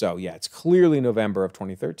 2013. So yeah, it's clearly November of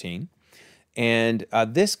 2013. And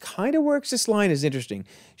this kind of works. This line is interesting.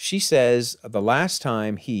 She says the last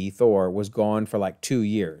time he, Thor, was gone for like 2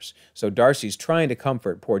 years. So Darcy's trying to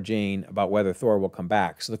comfort poor Jane about whether Thor will come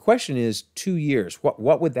back. So the question is, 2 years,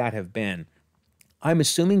 what would that have been? I'm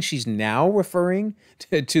assuming she's now referring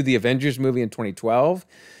to the Avengers movie in 2012.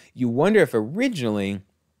 You wonder if originally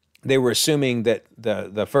they were assuming that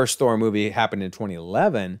the first Thor movie happened in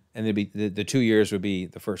 2011, and the 2 years would be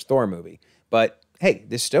the first Thor movie. But hey,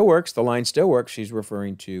 this still works. The line still works. She's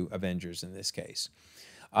referring to Avengers in this case.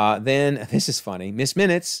 Then, this is funny, Miss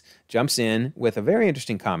Minutes jumps in with a very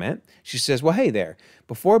interesting comment. She says, well, hey there.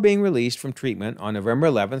 Before being released from treatment on November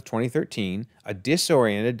 11th, 2013, a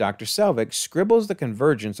disoriented Dr. Selvig scribbles the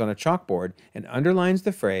convergence on a chalkboard and underlines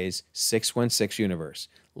the phrase 616 universe.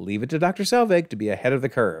 Leave it to Dr. Selvig to be ahead of the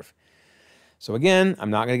curve. So again,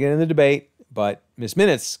 I'm not going to get into the debate, but Miss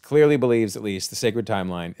Minutes clearly believes at least the sacred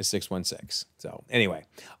timeline is 616. So anyway,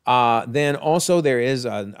 then also there is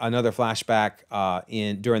another flashback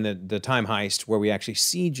during the time heist where we actually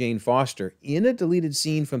see Jane Foster in a deleted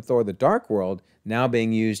scene from Thor: The Dark World, now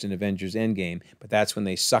being used in Avengers Endgame, but that's when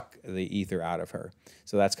they suck the ether out of her.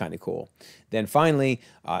 So that's kind of cool. Then finally,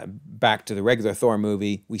 back to the regular Thor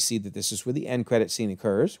movie, we see that this is where the end credit scene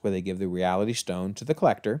occurs, where they give the reality stone to the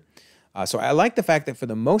collector. So I like the fact that for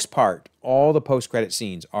the most part, all the post-credit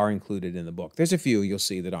scenes are included in the book. There's a few you'll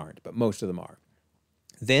see that aren't, but most of them are.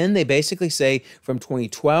 Then they basically say from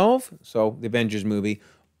 2012, so the Avengers movie,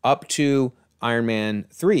 up to Iron Man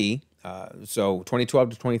 3, so 2012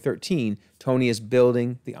 to 2013, Tony is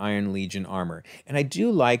building the Iron Legion armor. And I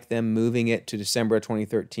do like them moving it to December of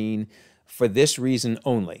 2013 for this reason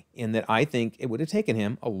only, in that I think it would have taken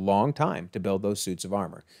him a long time to build those suits of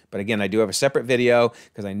armor. But again, I do have a separate video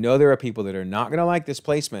because I know there are people that are not going to like this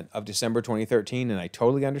placement of December 2013, and I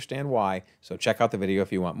totally understand why. So check out the video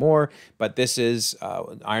if you want more. But this is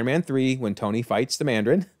Iron Man 3 when Tony fights the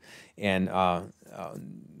Mandarin, and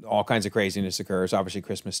all kinds of craziness occurs. Obviously,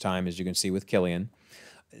 Christmas time, as you can see with Killian.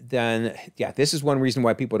 Then, yeah, this is one reason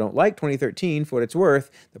why people don't like 2013, for what it's worth.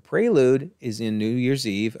 The prelude is in New Year's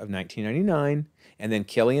Eve of 1999, and then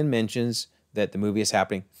Killian mentions that the movie is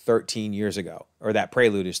happening 13 years ago, or that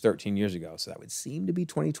prelude is 13 years ago. So that would seem to be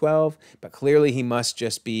 2012, but clearly he must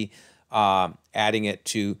just be adding it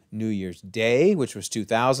to New Year's Day, which was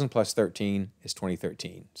 2000, plus 13 is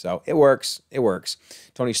 2013. So it works. It works.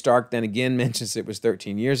 Tony Stark then again mentions it was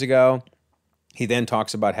 13 years ago. He then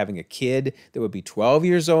talks about having a kid that would be 12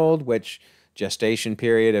 years old, which gestation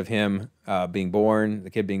period of him being born, the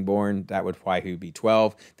kid being born, that would why he would be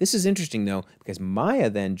 12. This is interesting, though, because Maya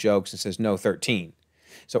then jokes and says, no, 13.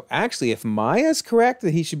 So actually, if Maya's correct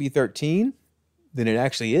that he should be 13, then it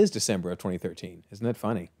actually is December of 2013. Isn't that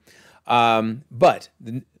funny? But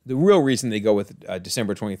the real reason they go with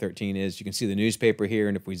December 2013 is you can see the newspaper here,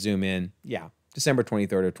 and if we zoom in, yeah, December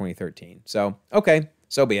 23rd of 2013. So, okay,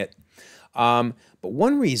 so be it. But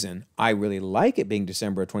one reason I really like it being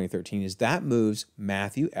December of 2013 is that moves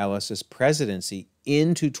Matthew Ellis's presidency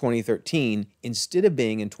into 2013 instead of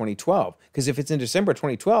being in 2012. Because if it's in December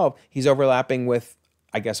 2012, he's overlapping with,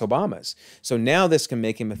 I guess, Obama's. So now this can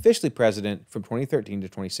make him officially president from 2013 to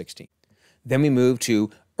 2016. Then we move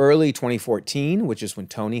to early 2014, which is when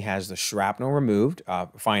Tony has the shrapnel removed,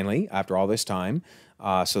 finally, after all this time,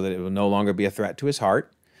 so that it will no longer be a threat to his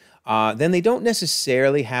heart. Then they don't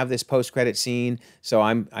necessarily have this post-credit scene, so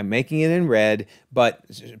I'm making it in red, but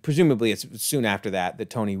presumably it's soon after that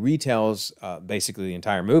Tony retells basically the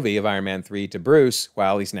entire movie of Iron Man 3 to Bruce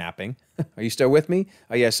while he's napping. Are you still with me?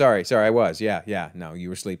 Oh, yeah, sorry, I was. Yeah. No, you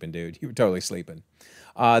were sleeping, dude. You were totally sleeping.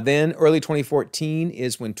 Then early 2014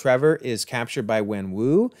 is when Trevor is captured by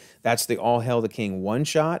Wenwu. That's the All Hail the King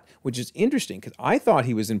one-shot, which is interesting because I thought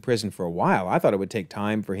he was in prison for a while. I thought it would take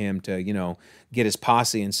time for him to, get his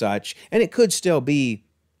posse and such. And it could still be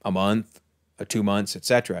a month, 2 months,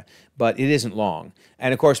 etc. But it isn't long.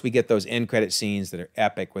 And of course, we get those end credit scenes that are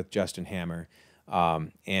epic with Justin Hammer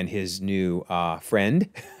and his new friend,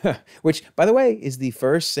 which, by the way, is the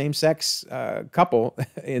first same-sex couple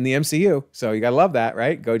in the MCU. So you gotta love that,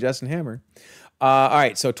 right? Go Justin Hammer. All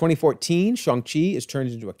right, so 2014, Shang-Chi is turned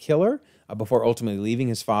into a killer before ultimately leaving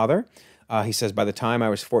his father. He says, by the time I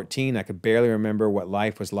was 14, I could barely remember what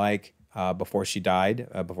life was like before she died,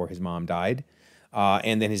 before his mom died.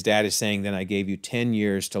 And then his dad is saying, then I gave you 10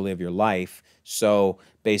 years to live your life. So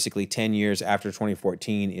basically 10 years after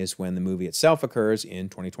 2014 is when the movie itself occurs in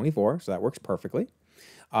 2024. So that works perfectly.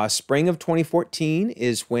 Spring of 2014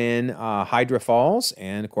 is when Hydra falls.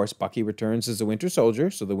 And of course, Bucky returns as the Winter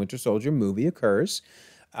Soldier. So the Winter Soldier movie occurs.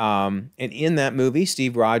 And in that movie,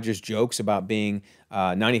 Steve Rogers jokes about being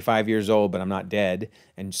 95 years old, but I'm not dead.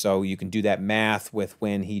 And so you can do that math with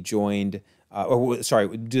when he joined...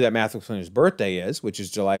 do that math with when his birthday is, which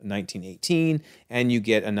is July 1918, and you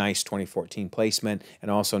get a nice 2014 placement.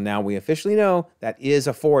 And also now we officially know that is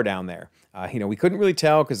a 4 down there. We couldn't really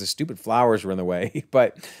tell because the stupid flowers were in the way,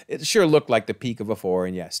 but it sure looked like the peak of a 4.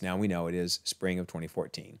 And yes, now we know it is spring of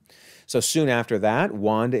 2014. So soon after that,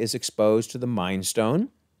 Wanda is exposed to the Mind Stone,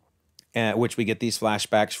 which we get these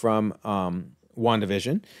flashbacks from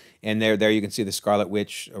WandaVision. And there you can see the Scarlet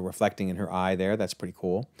Witch reflecting in her eye there. That's pretty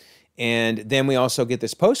cool. And then we also get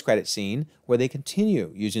this post-credit scene where they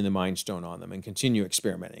continue using the Mind Stone on them and continue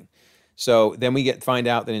experimenting. So then we find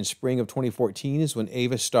out that in spring of 2014 is when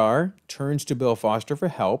Ava Starr turns to Bill Foster for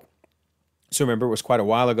help. So remember, it was quite a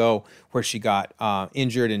while ago where she got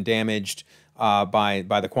injured and damaged by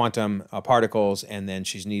the quantum particles, and then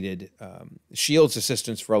she's needed Shield's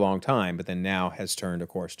assistance for a long time, but then now has turned, of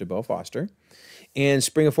course, to Bill Foster. And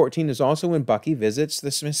spring of 14 is also when Bucky visits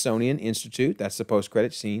the Smithsonian Institute. That's the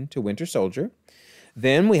post-credit scene to Winter Soldier.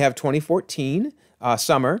 Then we have 2014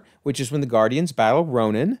 summer, which is when the Guardians battle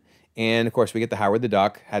Ronan. And, of course, we get the Howard the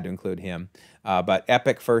Duck. Had to include him. But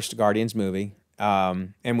epic first Guardians movie.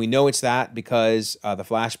 And we know it's that because the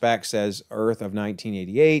flashback says Earth of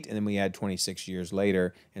 1988, and then we add 26 years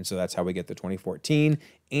later, and so that's how we get the 2014.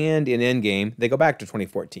 And in Endgame, they go back to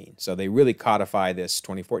 2014. So they really codify this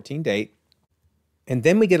 2014 date. And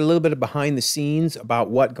then we get a little bit of behind the scenes about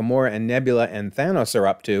what Gamora and Nebula and Thanos are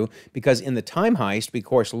up to, because in the time heist, we of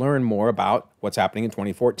course learn more about what's happening in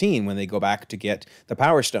 2014 when they go back to get the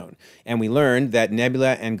Power Stone. And we learned that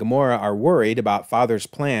Nebula and Gamora are worried about Father's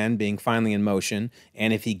plan being finally in motion,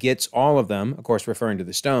 and if he gets all of them, of course referring to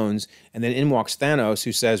the stones, and then in walks Thanos,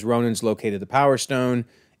 who says Ronan's located the Power Stone,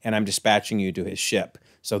 and I'm dispatching you to his ship.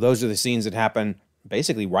 So those are the scenes that happen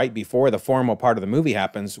basically right before the formal part of the movie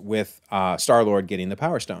happens with Star-Lord getting the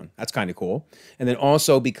Power Stone. That's kind of cool. And then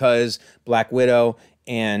also because Black Widow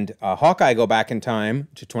and Hawkeye go back in time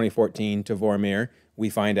to 2014 to Vormir,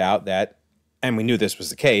 we find out that, and we knew this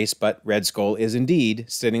was the case, but Red Skull is indeed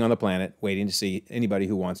sitting on the planet waiting to see anybody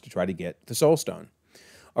who wants to try to get the Soul Stone.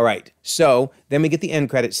 All right, so then we get the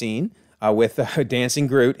end credit scene with Dancing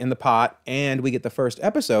Groot in the pot, and we get the first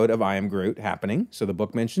episode of I Am Groot happening, so the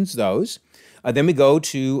book mentions those. Then we go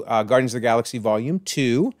to Guardians of the Galaxy Volume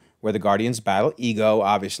 2, where the Guardians battle Ego,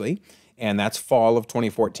 obviously, and that's fall of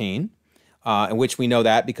 2014, in which we know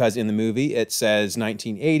that because in the movie it says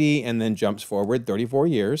 1980 and then jumps forward 34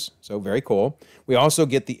 years, so very cool. We also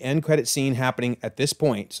get the end credit scene happening at this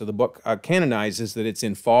point, so the book canonizes that it's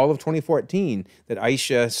in fall of 2014 that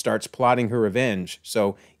Aisha starts plotting her revenge.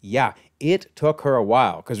 So yeah, it took her a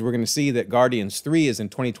while because we're going to see that Guardians 3 is in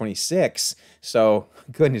 2026, so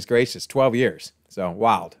goodness gracious, 12 years. So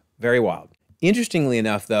wild, very wild. Interestingly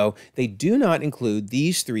enough, though, they do not include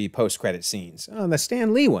these three post-credit scenes. Oh, the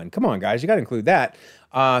Stan Lee one. Come on, guys, you got to include that.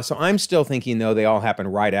 So I'm still thinking, though, they all happen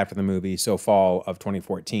right after the movie, so fall of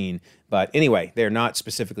 2014. But anyway, they're not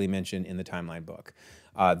specifically mentioned in the Timeline book.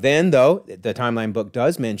 Then, though, the Timeline book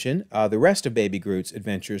does mention the rest of Baby Groot's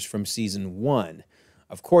adventures from Season 1.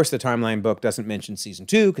 Of course, the Timeline book doesn't mention Season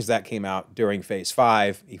 2 because that came out during Phase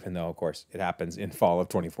 5, even though, of course, it happens in fall of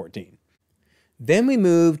 2014. Then we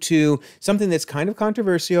move to something that's kind of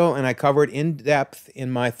controversial, and I covered in depth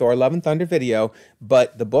in my Thor Love and Thunder video,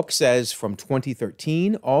 but the book says from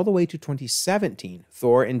 2013 all the way to 2017,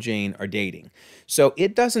 Thor and Jane are dating. So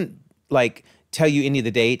it doesn't, like, tell you any of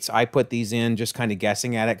the dates. I put these in just kind of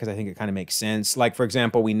guessing at it because I think it kind of makes sense. Like, for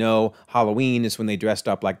example, we know Halloween is when they dressed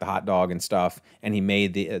up like the hot dog and stuff, and he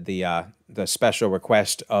made the special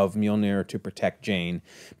request of Mjolnir to protect Jane.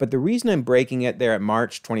 But the reason I'm breaking it there at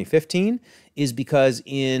March 2015 is because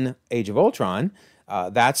in Age of Ultron,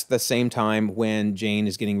 that's the same time when Jane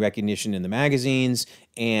is getting recognition in the magazines,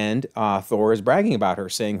 and Thor is bragging about her,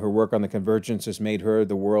 saying her work on the Convergence has made her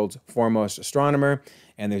the world's foremost astronomer,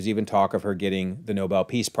 and there's even talk of her getting the Nobel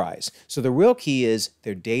Peace Prize. So the real key is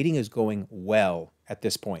their dating is going well at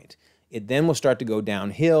this point. It then will start to go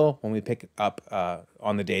downhill when we pick up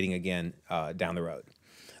on the dating again down the road.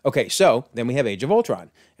 Okay, so then we have Age of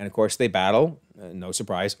Ultron. And of course, they battle, no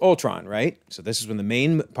surprise, Ultron, right? So this is when the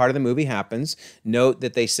main part of the movie happens. Note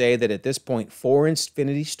that they say that at this point, 4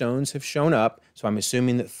 Infinity Stones have shown up. So I'm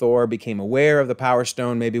assuming that Thor became aware of the Power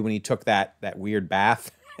Stone maybe when he took that weird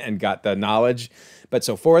bath and got the knowledge. But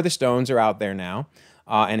so 4 of the stones are out there now,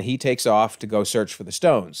 and he takes off to go search for the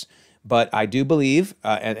stones. But I do believe,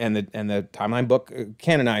 and the Timeline book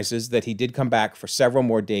canonizes, that he did come back for several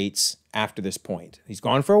more dates after this point. He's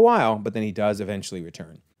gone for a while, but then he does eventually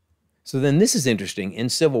return. So then this is interesting. In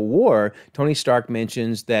Civil War, Tony Stark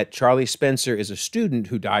mentions that Charlie Spencer is a student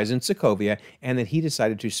who dies in Sokovia and that he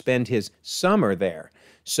decided to spend his summer there.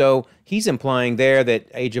 So he's implying there that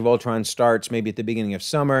Age of Ultron starts maybe at the beginning of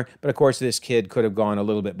summer, but of course this kid could have gone a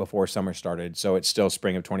little bit before summer started, so it's still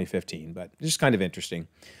spring of 2015, but just kind of interesting.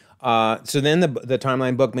 So then the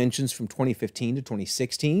Timeline book mentions from 2015 to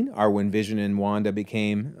 2016 are when Vision and Wanda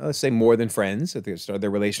became, let's say, more than friends.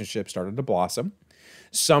 Their relationship started to blossom.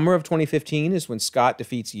 Summer of 2015 is when Scott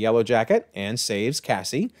defeats Yellow Jacket and saves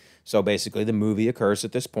Cassie. So basically the movie occurs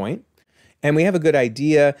at this point. And we have a good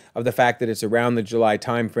idea of the fact that it's around the July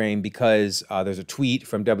timeframe because there's a tweet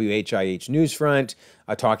from WHIH Newsfront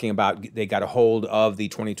talking about they got a hold of the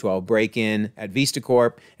 2012 break-in at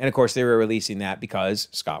VistaCorp. And of course, they were releasing that because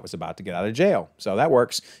Scott was about to get out of jail. So that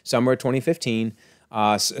works. Summer of 2015.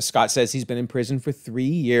 Scott says he's been in prison for 3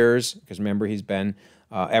 years, because remember, he's been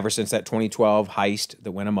ever since that 2012 heist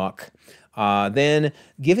that went amok. Then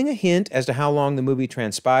giving a hint as to how long the movie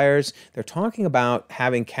transpires. They're talking about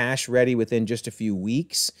having cash ready within just a few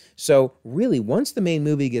weeks. So really, once the main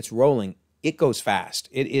movie gets rolling, it goes fast.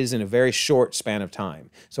 It is in a very short span of time.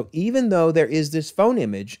 So even though there is this phone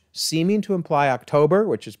image seeming to imply October,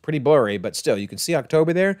 which is pretty blurry, but still, you can see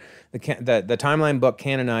October there, the Timeline book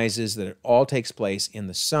canonizes that it all takes place in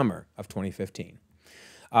the summer of 2015.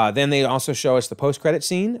 Then they also show us the post-credit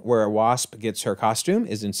scene where Wasp gets her costume,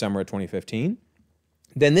 is in summer of 2015.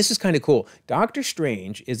 Then this is kind of cool. Doctor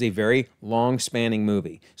Strange is a very long-spanning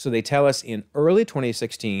movie. So they tell us in early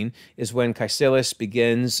 2016 is when Caecilius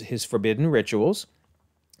begins his forbidden rituals.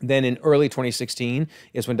 Then in early 2016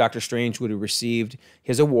 is when Doctor Strange would have received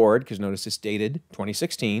his award, because notice it's dated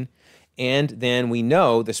 2016. And then we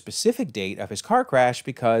know the specific date of his car crash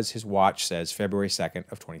because his watch says February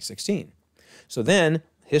 2nd of 2016. So then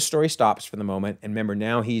his story stops for the moment, and remember,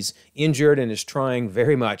 now he's injured and is trying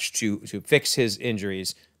very much to fix his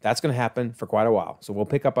injuries. That's going to happen for quite a while, so we'll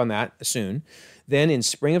pick up on that soon. Then in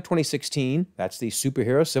spring of 2016, that's the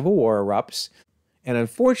superhero civil war erupts, and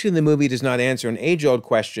unfortunately the movie does not answer an age-old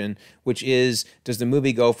question, which is, does the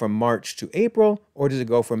movie go from March to April, or does it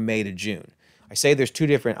go from May to June? I say there's two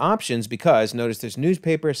different options because, notice this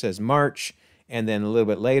newspaper says March, and then a little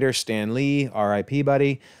bit later, Stan Lee, R.I.P.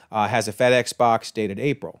 buddy, has a FedEx box dated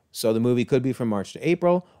April. So the movie could be from March to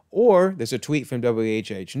April, or there's a tweet from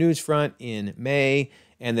WHH Newsfront in May,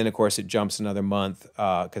 and then, of course, it jumps another month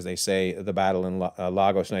because they say the battle in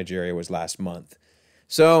Lagos, Nigeria was last month.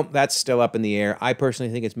 So that's still up in the air. I personally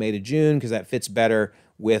think it's May to June because that fits better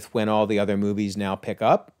with when all the other movies now pick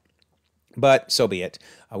up. But so be it.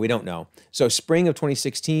 We don't know. So spring of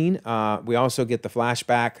 2016, we also get the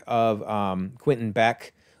flashback of Quentin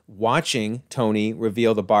Beck watching Tony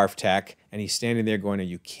reveal the barf tech, and he's standing there going, are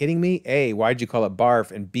you kidding me? A, why'd you call it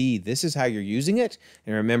barf? And B, this is how you're using it?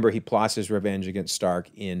 And remember, he plots his revenge against Stark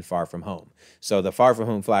in Far From Home. So the Far From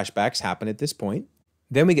Home flashbacks happen at this point.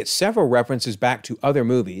 Then we get several references back to other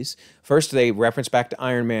movies. First, they reference back to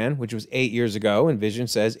Iron Man, which was 8 years ago, and Vision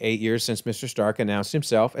says 8 years since Mr. Stark announced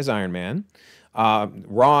himself as Iron Man.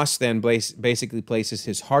 Ross then basically places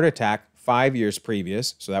his heart attack 5 years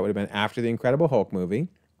previous, so that would have been after the Incredible Hulk movie.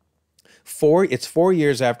 It's 4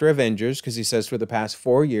 years after Avengers, because he says for the past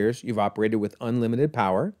 4 years, you've operated with unlimited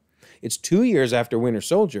power. It's 2 years after Winter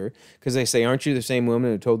Soldier, because they say, aren't you the same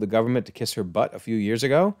woman who told the government to kiss her butt a few years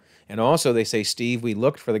ago? And also they say, Steve, we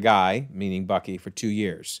looked for the guy, meaning Bucky, for 2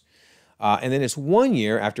 years. And then it's 1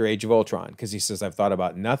 year after Age of Ultron, because he says, I've thought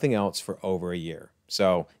about nothing else for over a year.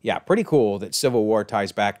 So yeah, pretty cool that Civil War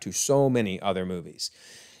ties back to so many other movies.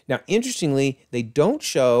 Now, interestingly, they don't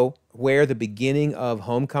show where the beginning of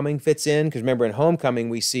Homecoming fits in, because remember, in Homecoming,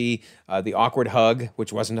 we see the awkward hug,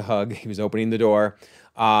 which wasn't a hug. He was opening the door.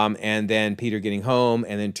 And then Peter getting home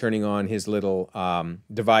and then turning on his little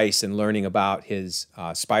device and learning about his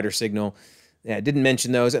spider signal. Yeah, I didn't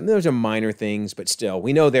mention those. I mean, those are minor things, but still,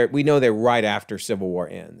 we know they're right after Civil War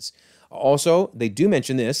ends. Also, they do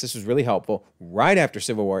mention this. This was really helpful. Right after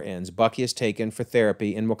Civil War ends, Bucky is taken for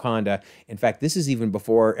therapy in Wakanda. In fact, this is even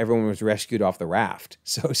before everyone was rescued off the raft.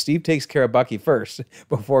 So Steve takes care of Bucky first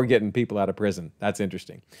before getting people out of prison. That's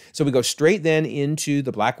interesting. So we go straight then into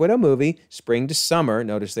the Black Widow movie, spring to summer,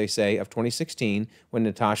 notice they say, of 2016, when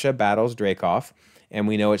Natasha battles Dreykov. And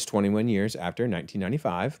we know it's 21 years after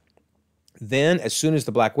 1995. Then, as soon as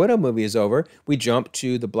the Black Widow movie is over, we jump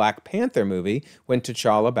to the Black Panther movie when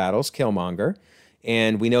T'Challa battles Killmonger.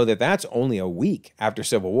 And we know that that's only a week after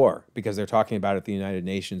Civil War because they're talking about it at the United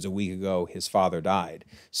Nations a week ago, his father died.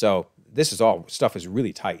 So this is all, stuff is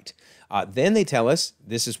really tight. Then they tell us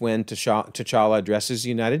this is when T'Challa addresses the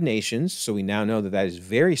United Nations. So we now know that that is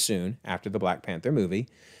very soon after the Black Panther movie.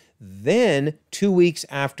 Then, 2 weeks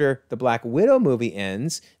after the Black Widow movie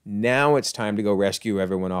ends, now it's time to go rescue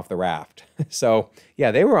everyone off the raft. So,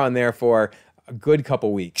 yeah, they were on there for a good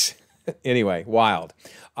couple weeks. Anyway, wild.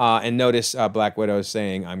 And notice Black Widow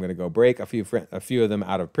saying, I'm going to go break a few of them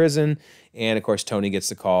out of prison. And, of course, Tony gets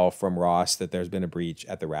the call from Ross that there's been a breach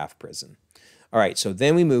at the raft prison. All right, so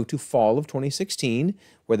then we move to fall of 2016,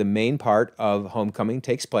 where the main part of Homecoming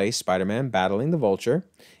takes place, Spider-Man battling the Vulture.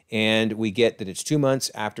 And we get that it's 2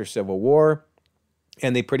 months after Civil War,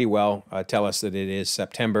 and they pretty well tell us that it is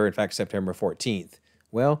September, in fact, September 14th.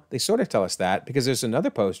 Well, they sort of tell us that because there's another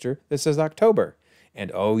poster that says October.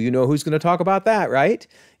 And oh, you know who's going to talk about that, right?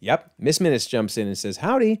 Yep, Miss Minutes jumps in and says,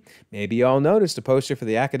 howdy, maybe you all noticed a poster for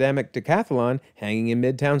the academic decathlon hanging in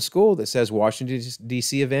Midtown School that says Washington,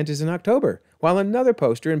 D.C. event is in October, while another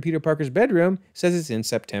poster in Peter Parker's bedroom says it's in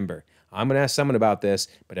September. I'm going to ask someone about this,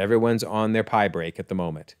 but everyone's on their pie break at the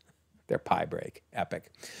moment. Their pie break.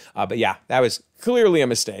 Epic. But yeah, that was clearly a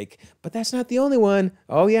mistake. But that's not the only one.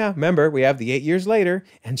 Oh yeah, remember, we have the 8 years later,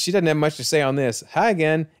 and she doesn't have much to say on this. Hi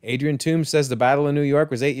again. Adrian Toombs says the Battle of New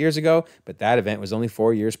York was 8 years ago, but that event was only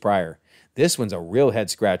 4 years prior. This one's a real head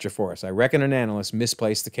scratcher for us. I reckon an analyst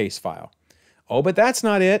misplaced the case file. Oh, but that's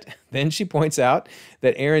not it. Then she points out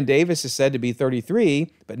that Aaron Davis is said to be 33,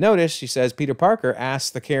 but notice she says Peter Parker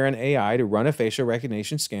asked the Karen AI to run a facial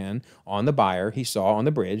recognition scan on the buyer he saw on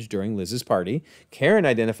the bridge during Liz's party. Karen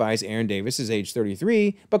identifies Aaron Davis as age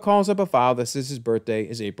 33, but calls up a file that says his birthday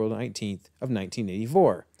is April 19th of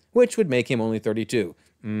 1984, which would make him only 32.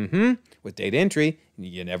 With data entry,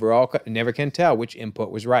 you never can tell which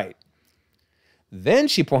input was right. Then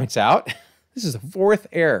she points out, this is the fourth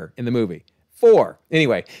error in the movie. 4.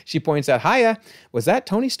 Anyway, she points out, hiya, was that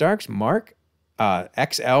Tony Stark's Mark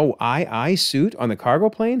XLII suit on the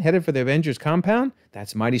cargo plane headed for the Avengers compound?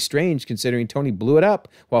 That's mighty strange considering Tony blew it up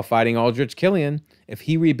while fighting Aldrich Killian. If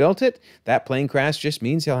he rebuilt it, that plane crash just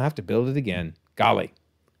means he'll have to build it again. Golly.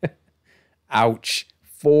 Ouch.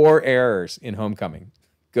 4 errors in Homecoming.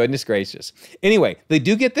 Goodness gracious. Anyway, they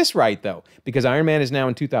do get this right, though, because Iron Man is now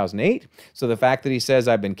in 2008, so the fact that he says,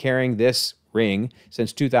 I've been carrying this ring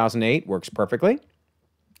since 2008 works perfectly.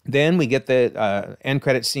 Then we get the end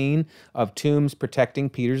credit scene of Toombs protecting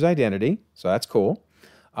Peter's identity, so that's cool.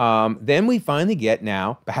 Then we finally get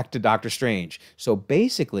now back to Doctor Strange. So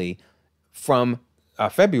basically, from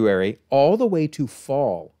February all the way to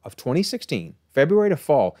fall of 2016, February to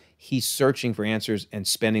fall, he's searching for answers and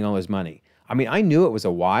spending all his money. I mean, I knew it was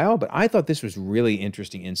a while, but I thought this was really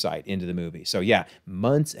interesting insight into the movie. So yeah,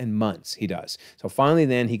 months and months he does. So finally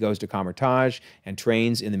then he goes to Kamar-Taj and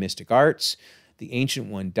trains in the mystic arts. The Ancient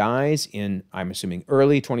One dies in, I'm assuming,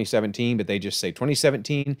 early 2017, but they just say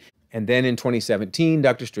 2017. And then in 2017,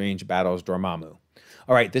 Doctor Strange battles Dormammu.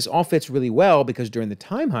 All right, this all fits really well because during the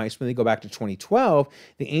time heist, when they go back to 2012,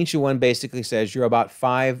 the Ancient One basically says you're about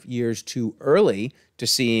 5 years too early to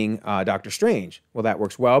seeing Doctor Strange. Well, that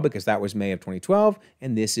works well because that was May of 2012,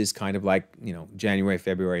 and this is kind of like, January,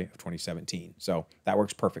 February of 2017. So that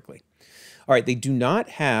works perfectly. All right, they do not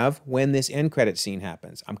have when this end credit scene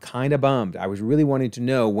happens. I'm kind of bummed. I was really wanting to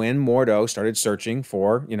know when Mordo started searching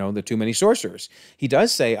for, the Too Many Sorcerers. He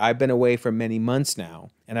does say, I've been away for many months now,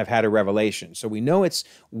 and I've had a revelation. So we know it's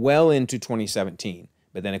well into 2017.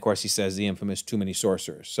 But then, of course, he says the infamous Too Many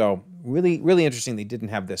Sorcerers. So really, really interesting they didn't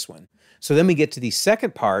have this one. So then we get to the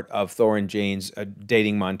second part of Thor and Jane's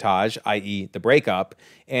dating montage, i.e. the breakup.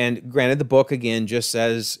 And granted, the book, again, just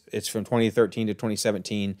says it's from 2013 to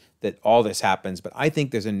 2017 that all this happens. But I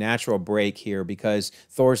think there's a natural break here because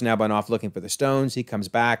Thor's now been off looking for the stones. He comes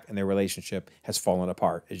back, and their relationship has fallen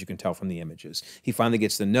apart, as you can tell from the images. He finally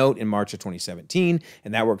gets the note in March of 2017,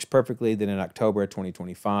 and that works perfectly. Then in October of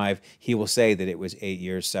 2025, he will say that it was 8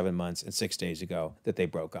 years, 7 months, and 6 days ago that they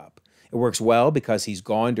broke up. It works well because he's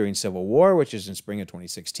gone during Civil War, which is in spring of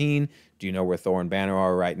 2016. Do you know where Thor and Banner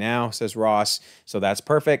are right now, says Ross. So that's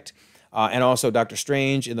perfect. And also Doctor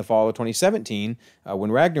Strange in the fall of 2017,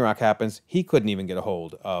 when Ragnarok happens, he couldn't even get a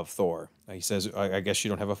hold of Thor. He says, I guess you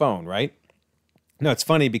don't have a phone, right? No, it's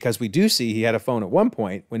funny because we do see he had a phone at one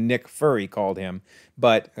point when Nick Fury called him,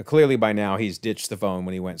 but clearly by now he's ditched the phone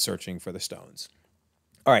when he went searching for the stones.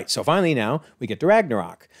 All right, so finally now we get to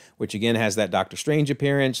Ragnarok, which again has that Doctor Strange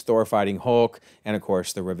appearance, Thor fighting Hulk, and of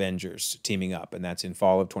course the Revengers teaming up, and that's in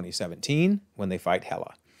fall of 2017 when they fight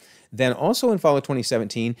Hela. Then also in fall of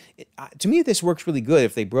 2017, to me this works really good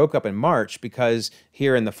if they broke up in March because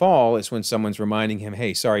here in the fall is when someone's reminding him,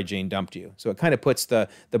 hey, sorry Jane dumped you. So it kind of puts the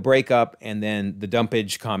breakup and then the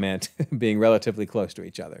dumpage comment being relatively close to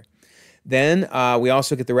each other. Then we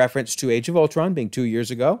also get the reference to Age of Ultron being 2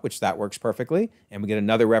 years ago, which that works perfectly. And we get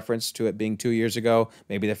another reference to it being 2 years ago.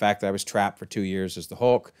 Maybe the fact that I was trapped for 2 years as the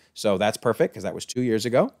Hulk. So that's perfect because that was 2 years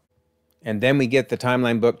ago. And then we get the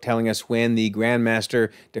timeline book telling us when the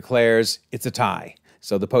Grandmaster declares it's a tie.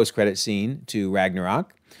 So the post-credit scene to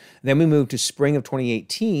Ragnarok. Then we move to spring of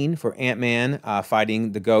 2018 for Ant-Man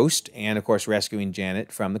fighting the Ghost and, of course, rescuing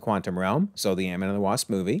Janet from the Quantum Realm. So the Ant-Man and the Wasp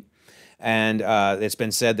movie. And it's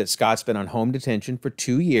been said that Scott's been on home detention for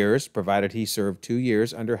 2 years, provided he served 2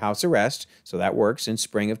 years under house arrest. So that works in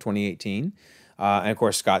spring of 2018. And of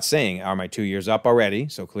course, Scott's saying, are my 2 years up already?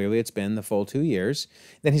 So clearly it's been the full 2 years.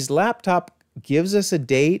 Then his laptop gives us a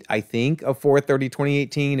date, I think, of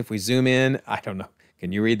 4/30/2018. If we zoom in, I don't know.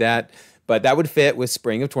 Can you read that? But that would fit with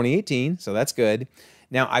spring of 2018. So that's good.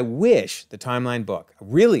 Now, I wish the timeline book, I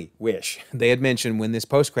really wish they had mentioned when this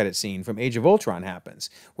post-credit scene from Age of Ultron happens,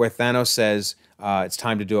 where Thanos says, it's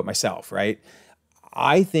time to do it myself, right?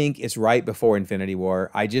 I think it's right before Infinity War.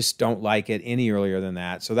 I just don't like it any earlier than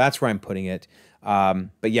that. So that's where I'm putting it.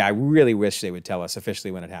 But yeah, I really wish they would tell us officially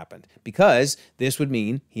when it happened, because this would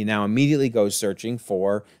mean he now immediately goes searching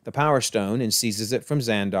for the Power Stone and seizes it from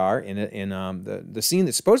Xandar in the scene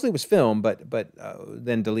that supposedly was filmed, but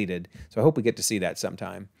then deleted. So I hope we get to see that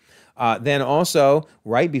sometime. Then also,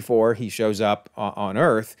 right before he shows up on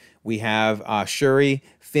Earth, we have Shuri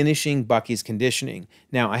finishing Bucky's conditioning.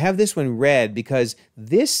 Now, I have this one read because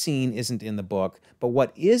this scene isn't in the book, but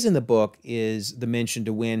what is in the book is the mention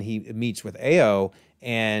to when he meets with Ao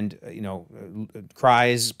and,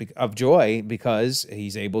 cries of joy because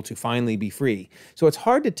he's able to finally be free. So it's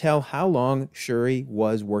hard to tell how long Shuri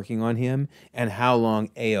was working on him and how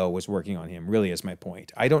long Ao was working on him, really is my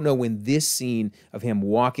point. I don't know when this scene of him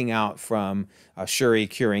walking out from Shuri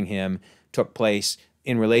curing him took place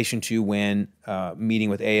in relation to when meeting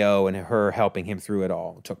with Ao and her helping him through it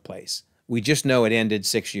all took place. We just know it ended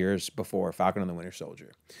 6 years before Falcon and the Winter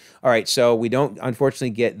Soldier. All right, so we don't,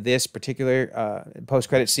 unfortunately, get this particular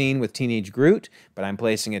post-credit scene with Teenage Groot, but I'm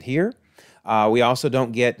placing it here. We also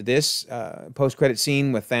don't get this post-credit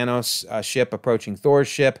scene with Thanos' ship approaching Thor's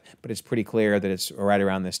ship, but it's pretty clear that it's right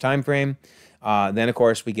around this time frame. Then, of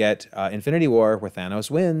course, we get Infinity War, where Thanos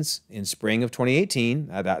wins in spring of 2018.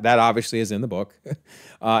 That obviously is in the book.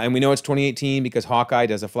 And we know it's 2018 because Hawkeye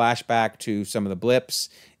does a flashback to some of the blips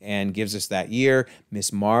and gives us that year.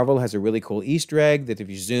 Miss Marvel has a really cool Easter egg that if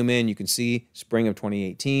you zoom in, you can see spring of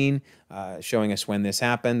 2018, showing us when this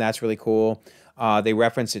happened. That's really cool. They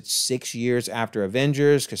reference it 6 years after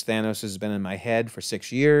Avengers because Thanos has been in my head for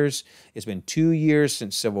 6 years. It's been 2 years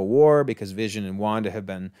since Civil War because Vision and Wanda have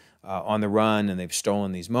been on the run and they've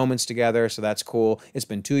stolen these moments together, so that's cool. It's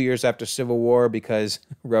been 2 years after Civil War because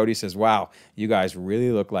Rhodey says, wow, you guys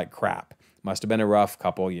really look like crap. Must have been a rough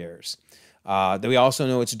couple years. We also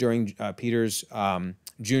know it's during Peter's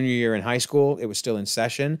junior year in high school. It was still in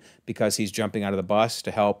session because he's jumping out of the bus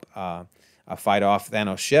to help fight off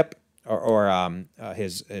Thanos' ship or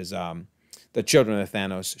the children of the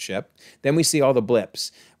Thanos ship. Then we see all the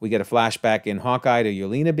blips. We get a flashback in Hawkeye to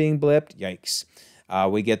Yelena being blipped. Yikes.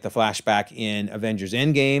 We get the flashback in Avengers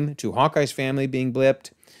Endgame to Hawkeye's family being blipped.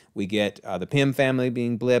 We get the Pym family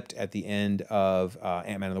being blipped at the end of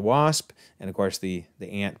Ant-Man and the Wasp. And, of course, the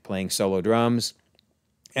ant playing solo drums.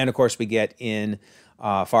 And, of course, we get in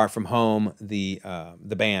Far From Home the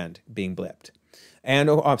band being blipped.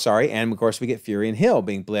 And, and of course we get Fury and Hill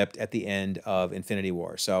being blipped at the end of Infinity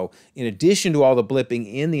War. So in addition to all the blipping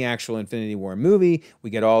in the actual Infinity War movie,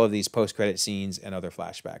 we get all of these post-credit scenes and other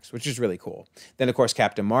flashbacks, which is really cool. Then, of course,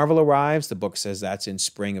 Captain Marvel arrives. The book says that's in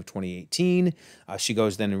spring of 2018. She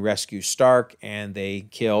goes then and rescues Stark, and they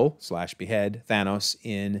kill/behead Thanos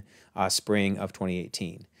in spring of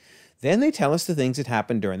 2018. Then they tell us the things that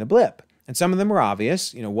happened during the blip. And some of them are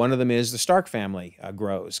obvious. One of them is the Stark family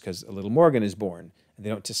grows because a little Morgan is born. They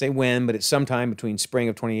don't to say when, but it's sometime between spring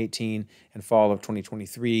of 2018 and fall of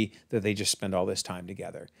 2023 that they just spend all this time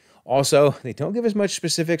together. Also, they don't give us much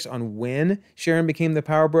specifics on when Sharon became the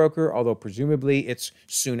power broker, although presumably it's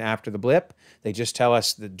soon after the blip. They just tell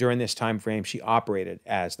us that during this time frame she operated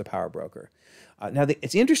as the power broker. Now,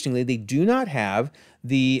 it's interestingly, they do not have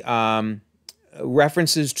the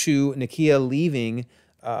references to Nakia leaving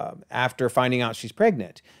after finding out she's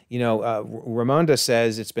pregnant. Ramonda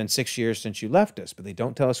says it's been 6 years since you left us, but they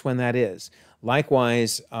don't tell us when that is.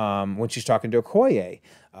 Likewise, when she's talking to Okoye,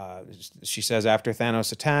 she says after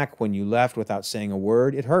Thanos' attack, when you left without saying a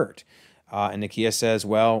word, it hurt. And Nakia says,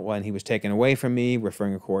 well, when he was taken away from me,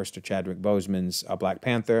 referring, of course, to Chadwick Boseman's Black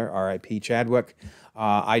Panther, R.I.P. Chadwick,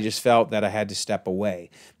 I just felt that I had to step away.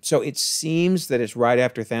 So it seems that it's right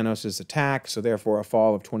after Thanos' attack, so therefore a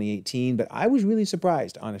fall of 2018. But I was really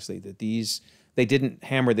surprised, honestly, that they didn't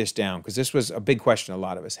hammer this down, because this was a big question a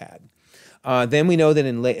lot of us had. Then we know that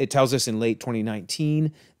it tells us in late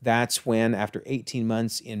 2019, that's when, after 18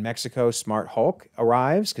 months in Mexico, Smart Hulk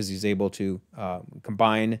arrives because he's able to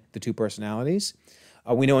combine the two personalities.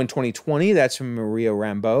 We know in 2020, that's when Maria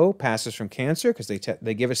Rambeau passes from cancer because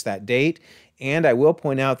they give us that date. And I will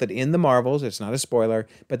point out that in the Marvels, it's not a spoiler,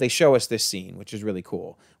 but they show us this scene, which is really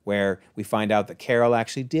cool, where we find out that Carol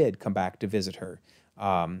actually did come back to visit her.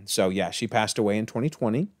 So yeah, she passed away in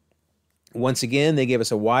 2020. Once again, they give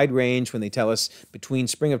us a wide range when they tell us between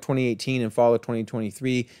spring of 2018 and fall of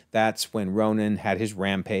 2023, that's when Ronan had his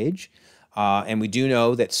rampage. And we do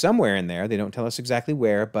know that somewhere in there, they don't tell us exactly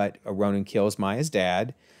where, but Ronan kills Maya's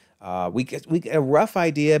dad. We get a rough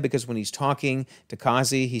idea because when he's talking to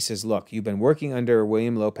Kazi, he says, look, you've been working under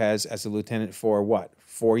William Lopez as a lieutenant for what,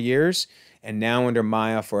 4 years? And now under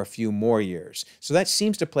Maya for a few more years. So that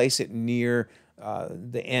seems to place it near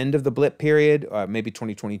the end of the blip period, maybe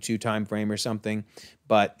 2022 timeframe or something.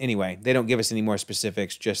 But anyway, they don't give us any more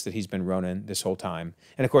specifics, just that he's been Ronin this whole time.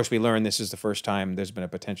 And of course, we learned this is the first time there's been a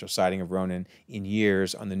potential sighting of Ronin in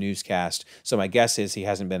years on the newscast. So my guess is he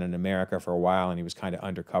hasn't been in America for a while, and he was kind of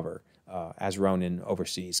undercover as Ronin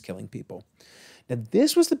overseas, killing people. Now,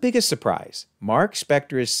 this was the biggest surprise. Mark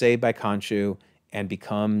Spector is saved by Khonshu and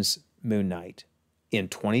becomes Moon Knight in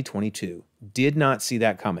 2022. Did not see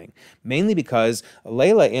that coming, mainly because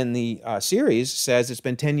Layla in the series says it's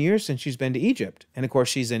been 10 years since she's been to Egypt. And of course,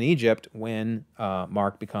 she's in Egypt when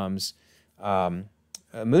Mark becomes Moon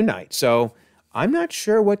Knight. So I'm not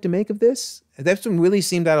sure what to make of this. That one really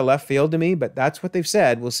seemed out of left field to me, but that's what they've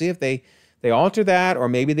said. We'll see if they alter that, or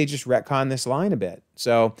maybe they just retcon this line a bit.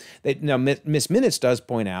 So Miss Minutes does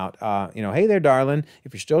point out, hey there, darling,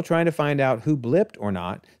 if you're still trying to find out who blipped or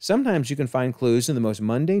not, sometimes you can find clues in the most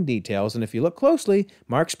mundane details. And if you look closely,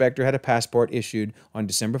 Mark Spector had a passport issued on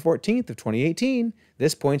December 14th of 2018.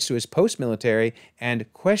 This points to his post-military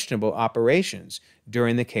and questionable operations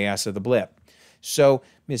during the chaos of the blip. So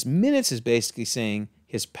Miss Minutes is basically saying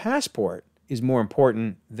his passport is more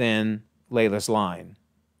important than Layla's line.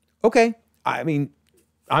 Okay. I mean,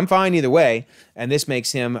 I'm fine either way, and this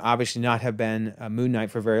makes him obviously not have been a Moon Knight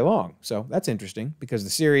for very long. So that's interesting, because the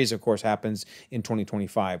series, of course, happens in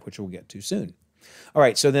 2025, which we'll get to soon. All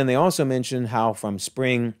right, so then they also mention how from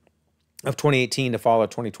spring of 2018 to fall of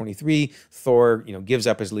 2023, Thor, gives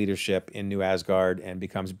up his leadership in New Asgard and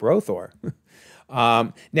becomes Bro Thor.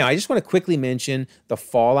 Now, I just want to quickly mention the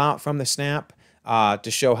fallout from the snap. To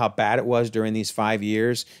show how bad it was during these 5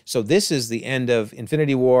 years. So this is the end of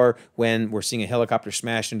Infinity War, when we're seeing a helicopter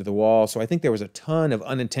smash into the wall. So I think there was a ton of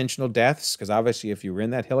unintentional deaths, because obviously if you were in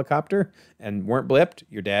that helicopter and weren't blipped,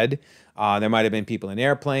 you're dead. There might have been people in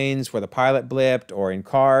airplanes where the pilot blipped, or in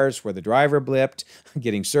cars where the driver blipped,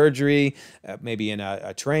 getting surgery, maybe in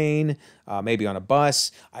a train, maybe on a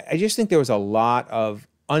bus. I just think there was a lot of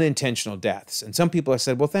unintentional deaths. And some people have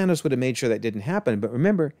said, well, Thanos would have made sure that didn't happen. But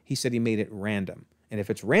remember, he said he made it random. And if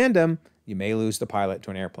it's random, you may lose the pilot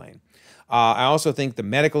to an airplane. I also think the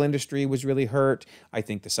medical industry was really hurt. I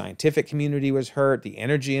think the scientific community was hurt, the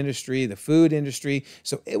energy industry, the food industry.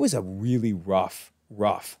 So it was a really rough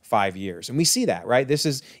 5 years. And we see that, right? This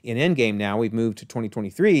is in Endgame now. We've moved to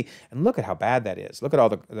 2023, and look at how bad that is. Look at all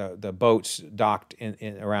the boats docked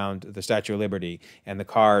in around the Statue of Liberty, and the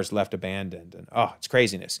cars left abandoned. And it's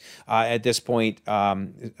craziness. At this point,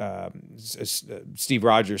 Steve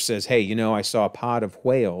Rogers says, hey, I saw a pod of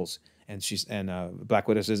whales. And Black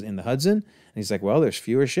Widow says, in the Hudson? And he's like, well, there's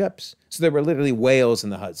fewer ships. So there were literally whales in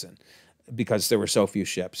the Hudson, because there were so few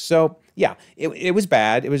ships. So yeah, it was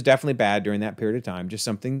bad. It was definitely bad during that period of time. Just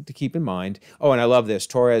something to keep in mind. Oh, and I love this.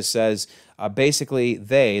 Torres says, basically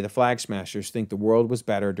the Flag Smashers, think the world was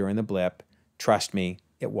better during the blip. Trust me,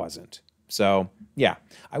 it wasn't. So yeah,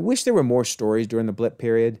 I wish there were more stories during the blip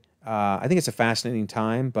period. I think it's a fascinating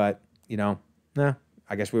time, but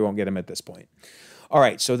I guess we won't get them at this point. All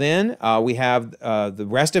right, so then we have the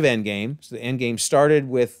rest of Endgame. So the Endgame started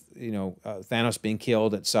with Thanos being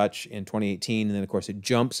killed at such in 2018, and then of course it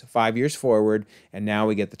jumps 5 years forward, and now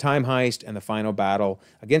we get the time heist and the final battle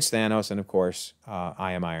against Thanos, and of course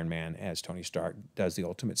I Am Iron Man as Tony Stark does the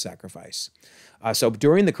ultimate sacrifice. So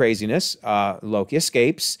during the craziness, Loki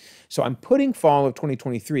escapes. So I'm putting fall of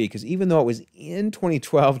 2023 because even though it was in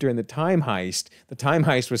 2012 during the time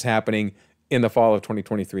heist was happening in the fall of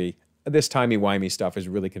 2023. This timey-wimey stuff is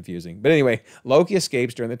really confusing. But anyway, Loki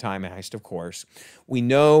escapes during the time heist, of course. We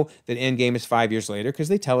know that Endgame is 5 years later because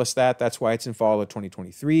they tell us that. That's why it's in fall of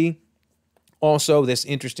 2023. Also, this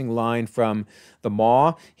interesting line from the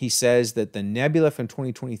Maw, he says that the nebula from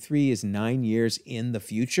 2023 is 9 years in the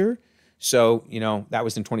future. So, that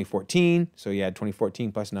was in 2014. So you add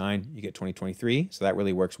 2014 plus 9, you get 2023. So that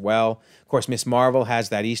really works well. Of course, Miss Marvel has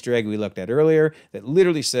that Easter egg we looked at earlier that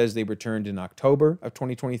literally says they returned in October of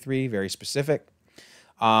 2023, very specific.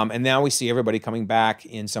 And now we see everybody coming back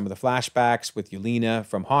in some of the flashbacks with Yelena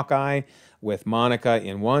from Hawkeye, with Monica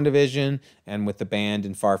in WandaVision, and with the band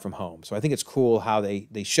in Far From Home. So I think it's cool how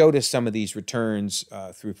they showed us some of these returns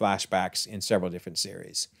through flashbacks in several different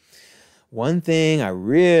series. One thing I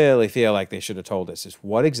really feel like they should have told us is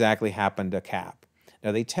what exactly happened to Cap.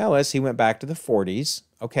 Now, they tell us he went back to the 40s.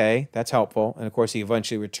 Okay, that's helpful. And, of course, he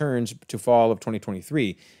eventually returns to fall of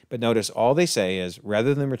 2023. But notice all they say is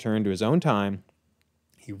rather than return to his own time,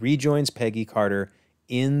 he rejoins Peggy Carter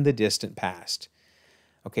in the distant past.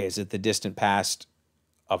 Okay, is it the distant past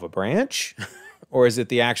of a branch? Or is it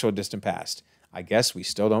the actual distant past? I guess we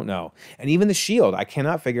still don't know. And even the shield, I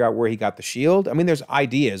cannot figure out where he got the shield. I mean, there's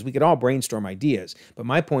ideas. We could all brainstorm ideas. But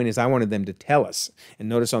my point is I wanted them to tell us. And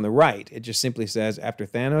notice on the right, it just simply says, after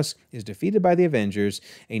Thanos is defeated by the Avengers,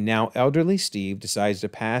 a now elderly Steve decides to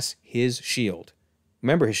pass his shield.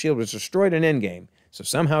 Remember, his shield was destroyed in Endgame, so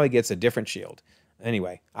somehow he gets a different shield.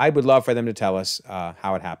 Anyway, I would love for them to tell us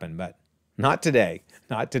how it happened, but not today.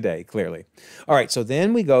 Not today, clearly. All right, so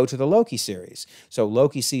then we go to the Loki series. So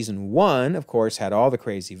Loki season 1, of course, had all the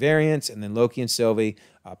crazy variants, and then Loki and Sylvie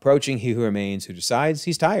approaching He Who Remains, who decides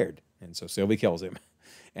he's tired, and so Sylvie kills him.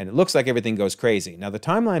 And it looks like everything goes crazy. Now, the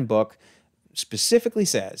Timeline book specifically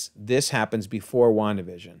says this happens before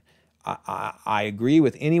WandaVision. I agree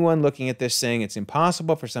with anyone looking at this saying it's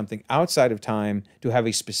impossible for something outside of time to have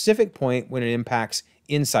a specific point when it impacts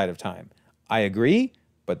inside of time. I agree,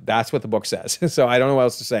 but that's what the book says. So I don't know what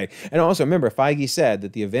else to say. And also remember, Feige said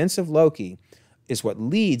that the events of Loki is what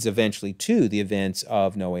leads eventually to the events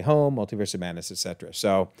of No Way Home, Multiverse of Madness, etc.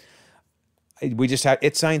 So we just have,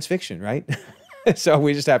 it's science fiction, right? So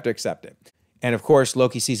we just have to accept it. And of course,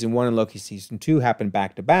 Loki season 1 and Loki season 2 happen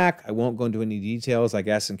back to back. I won't go into any details, I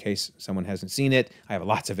guess, in case someone hasn't seen it. I have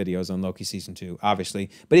lots of videos on Loki season 2,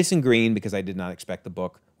 obviously, but it's in green because I did not expect the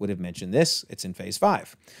book would have mentioned this. It's in phase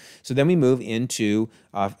 5. So then we move into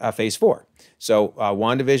phase 4. So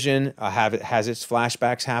WandaVision has its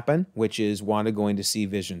flashbacks happen, which is Wanda going to see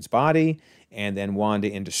Vision's body, and then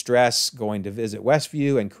Wanda in distress going to visit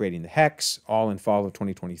Westview and creating the Hex, all in fall of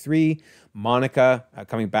 2023. Monica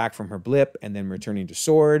coming back from her blip and then returning to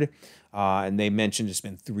Sword. And they mentioned it's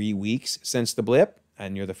been 3 weeks since the blip,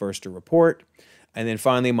 and you're the first to report. And then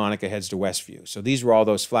finally, Monica heads to Westview. So these were all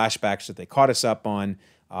those flashbacks that they caught us up on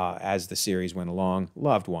as the series went along.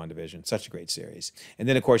 Loved WandaVision. Such a great series. And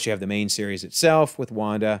then, of course, you have the main series itself with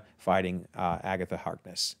Wanda fighting Agatha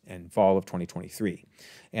Harkness in fall of 2023.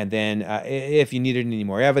 And then if you needed any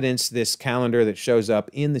more evidence, this calendar that shows up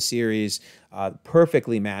in the series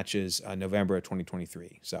perfectly matches November of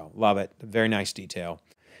 2023. So love it. Very nice detail.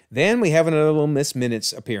 Then we have another little Miss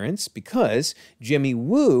Minutes appearance because Jimmy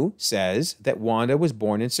Woo says that Wanda was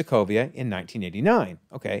born in Sokovia in 1989.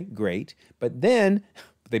 Okay, great. But then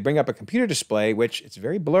they bring up a computer display, which it's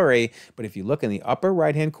very blurry, but if you look in the upper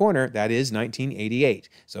right-hand corner, that is 1988.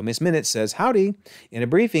 So Miss Minutes says, howdy. In a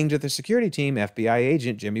briefing to the security team, FBI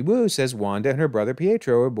agent Jimmy Woo says Wanda and her brother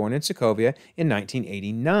Pietro were born in Sokovia in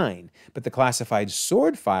 1989. But the classified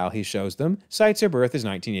Sword file he shows them cites her birth as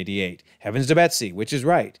 1988. Heavens to Betsy, which is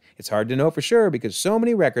right. It's hard to know for sure because so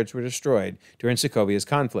many records were destroyed during Sokovia's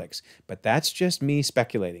conflicts. But that's just me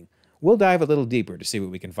speculating. We'll dive a little deeper to see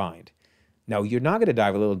what we can find. No, you're not going to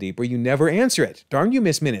dive a little deeper. You never answer it. Darn you,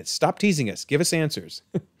 Miss Minutes. Stop teasing us. Give us answers.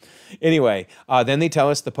 Anyway, then they tell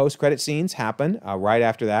us the post-credit scenes happen right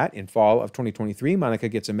after that. In fall of 2023, Monica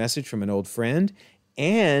gets a message from an old friend,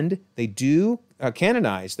 and they do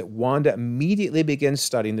canonize that Wanda immediately begins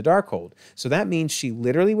studying the Darkhold. So that means she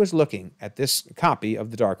literally was looking at this copy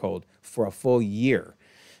of the Darkhold for a full year.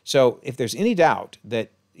 So if there's any doubt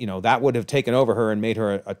that that would have taken over her and made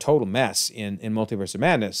her a total mess in Multiverse of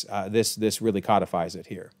Madness, this really codifies it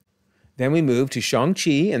here. Then we move to Shang-Chi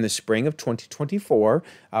in the spring of 2024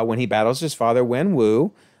 when he battles his father, Wen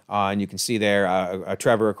Wu. And you can see there,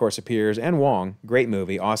 Trevor, of course, appears, and Wong. Great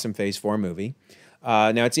movie, awesome Phase 4 movie.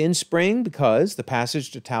 Now, it's in spring because the passage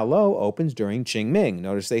to Ta Lo opens during Qingming.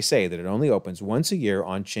 Notice they say that it only opens once a year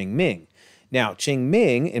on Qingming. Now,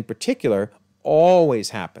 Qingming, in particular,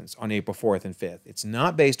 always happens on April 4th and 5th. It's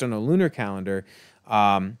not based on a lunar calendar,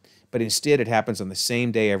 but instead it happens on the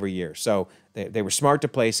same day every year. So they were smart to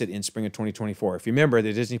place it in spring of 2024. If you remember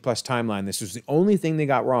the Disney Plus timeline, this was the only thing they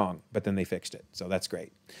got wrong, but then they fixed it. So that's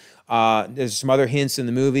great. There's some other hints in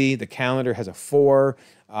the movie. The calendar has a 4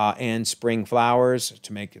 and spring flowers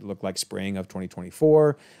to make it look like spring of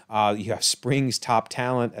 2024. You have Spring's Top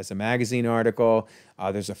Talent as a magazine article.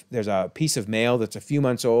 There's a piece of mail that's a few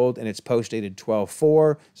months old, and it's post-dated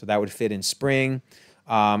 12/4, so that would fit in spring.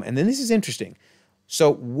 And then this is interesting.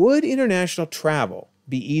 So would international travel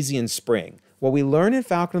be easy in spring? Well, we learn in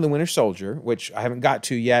Falcon and the Winter Soldier, which I haven't got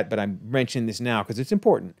to yet, but I'm mentioning this now because it's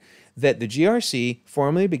important, that the GRC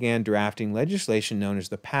formally began drafting legislation known as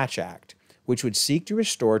the Patch Act, which would seek to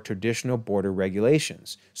restore traditional border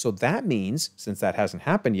regulations. So that means, since that hasn't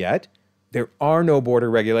happened yet, there are no border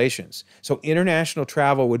regulations. So international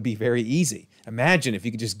travel would be very easy. Imagine if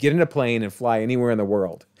you could just get in a plane and fly anywhere in the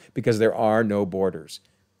world because there are no borders.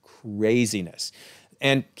 Craziness.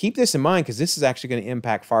 And keep this in mind because this is actually going to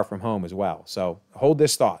impact Far From Home as well. So hold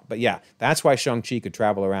this thought. But yeah, that's why Shang-Chi could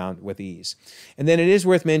travel around with ease. And then it is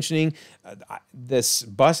worth mentioning this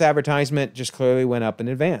bus advertisement just clearly went up in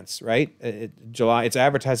advance, right? July, it's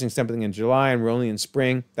advertising something in July and we're only in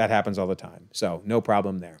spring. That happens all the time. So no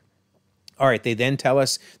problem there. All right, they then tell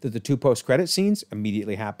us that the 2 post-credit scenes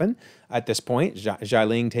immediately happen. At this point,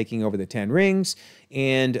 Xialing taking over the 10 rings,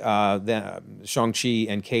 and Shang-Chi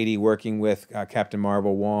and Katie working with Captain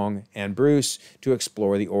Marvel, Wong, and Bruce to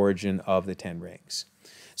explore the origin of the 10 rings.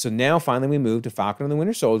 So now finally we move to Falcon and the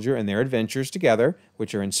Winter Soldier and their adventures together,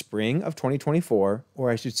 which are in spring of 2024, or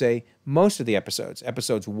I should say most of the episodes.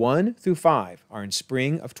 Episodes 1 through 5 are in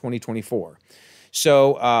spring of 2024.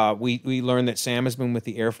 So we learned that Sam has been with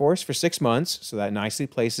the Air Force for 6 months, so that nicely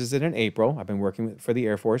places it in April. I've been working for the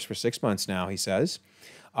Air Force for 6 months now, he says.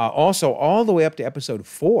 Also, all the way up to episode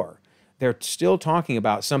 4, they're still talking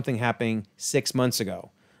about something happening 6 months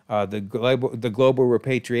ago. The Global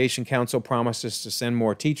Repatriation Council promised us to send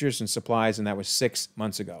more teachers and supplies, and that was 6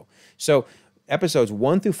 months ago. So episodes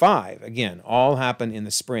 1 through 5, again, all happen in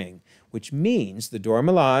the spring, which means the Dora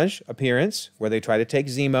Milaje appearance, where they try to take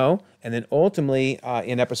Zemo, and then ultimately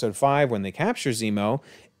in episode 5, when they capture Zemo,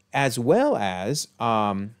 as well as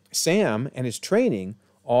Sam and his training,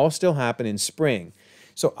 all still happen in spring.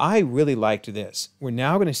 So I really liked this. We're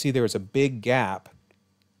now going to see there is a big gap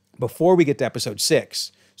before we get to episode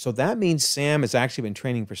 6. So that means Sam has actually been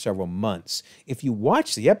training for several months. If you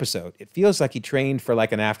watch the episode, it feels like he trained for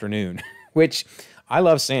like an afternoon, which I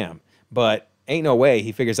love Sam, but ain't no way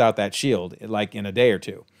he figures out that shield like in a day or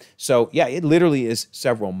two. So yeah, it literally is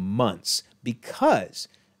several months because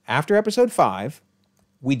after episode 5,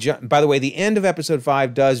 we jump. By the way, the end of episode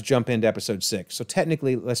 5 does jump into episode 6. So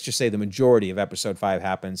technically, let's just say the majority of episode 5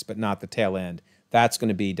 happens, but not the tail end. That's going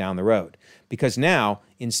to be down the road. Because now,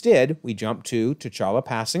 instead, we jump to T'Challa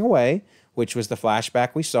passing away, which was the flashback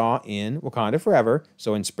we saw in Wakanda Forever.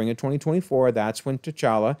 So in spring of 2024, that's when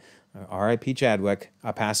T'Challa, R.I.P. Chadwick,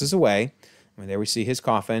 passes away. And there we see his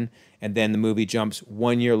coffin. And then the movie jumps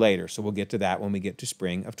 1 year later. So we'll get to that when we get to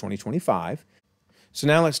spring of 2025. So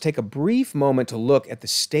now let's take a brief moment to look at the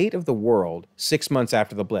state of the world 6 months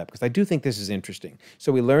after the blip, because I do think this is interesting.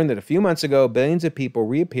 So we learned that a few months ago, billions of people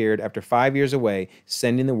reappeared after 5 years away,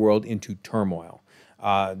 sending the world into turmoil.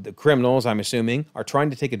 The criminals, I'm assuming, are trying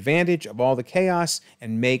to take advantage of all the chaos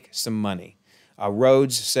and make some money.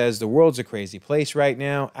 Rhodes says the world's a crazy place right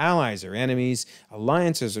now. Allies are enemies.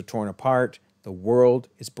 Alliances are torn apart. The world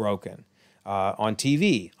is broken. On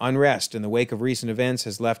TV, unrest in the wake of recent events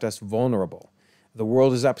has left us vulnerable. The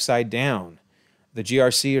world is upside down. The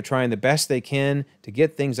GRC are trying the best they can to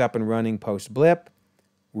get things up and running post-blip,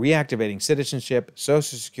 reactivating citizenship,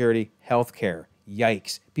 Social Security, healthcare.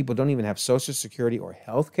 Yikes. People don't even have Social Security or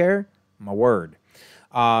healthcare? My word.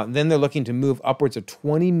 Then they're looking to move upwards of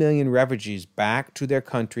 20 million refugees back to their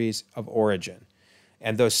countries of origin.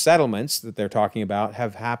 And those settlements that they're talking about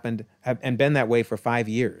have happened and been that way for 5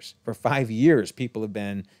 years. For 5 years, people have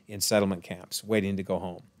been in settlement camps waiting to go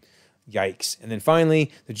home. Yikes. And then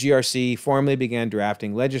finally, the GRC formally began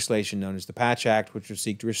drafting legislation known as the Patch Act, which would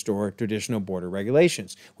seek to restore traditional border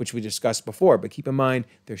regulations, which we discussed before. But keep in mind,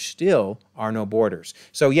 there still are no borders.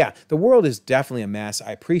 So yeah, the world is definitely a mess.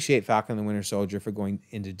 I appreciate Falcon and the Winter Soldier for going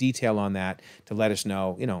into detail on that to let us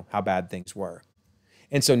know, how bad things were.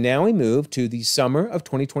 And so now we move to the summer of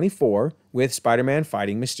 2024 with Spider-Man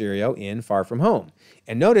fighting Mysterio in Far From Home.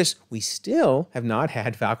 And notice, we still have not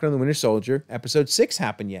had Falcon and the Winter Soldier Episode 6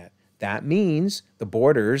 happen yet. That means the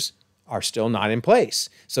borders are still not in place.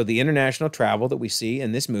 So the international travel that we see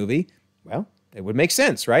in this movie, well, it would make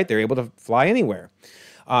sense, right? They're able to fly anywhere.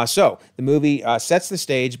 So the movie sets the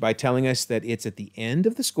stage by telling us that it's at the end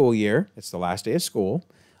of the school year. It's the last day of school.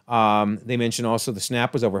 They mention also the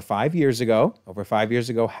snap was over 5 years ago. Over 5 years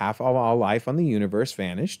ago, half of all life on the universe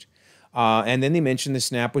vanished. And then they mentioned the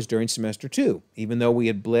snap was during semester 2, even though we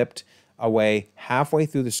had blipped away halfway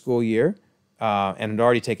through the school year. And had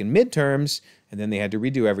already taken midterms, and then they had to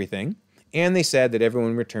redo everything. And they said that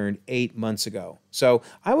everyone returned 8 months ago. So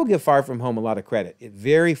I will give Far From Home a lot of credit. It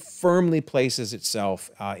very firmly places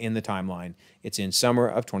itself in the timeline. It's in summer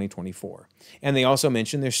of 2024. And they also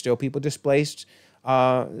mentioned there's still people displaced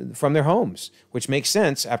from their homes, which makes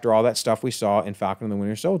sense after all that stuff we saw in Falcon and the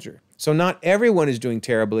Winter Soldier. So not everyone is doing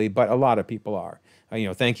terribly, but a lot of people are.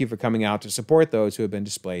 Thank you for coming out to support those who have been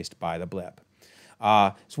displaced by the blip.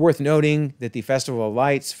 It's worth noting that the Festival of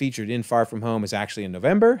Lights featured in Far From Home is actually in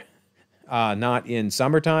November, not in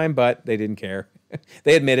summertime, but they didn't care.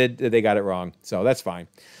 They admitted that they got it wrong, so that's fine.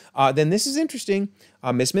 Then this is interesting.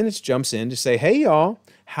 Miss Minutes jumps in to say, hey, y'all,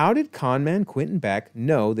 How did conman Quentin Beck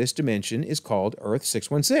know this dimension is called Earth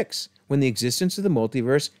 616 when the existence of the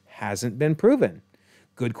multiverse hasn't been proven?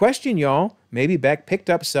 Good question, y'all. Maybe Beck picked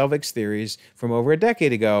up Selvig's theories from over a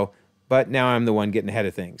decade ago, but now I'm the one getting ahead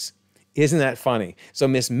of things. Isn't that funny? So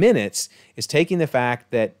Miss Minutes is taking the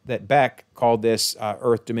fact that Beck called this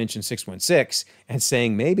Earth Dimension 616 and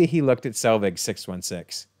saying maybe he looked at Selvig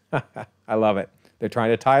 616. I love it. They're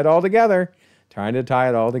trying to tie it all together.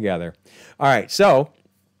 All right, so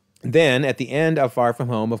then at the end of Far From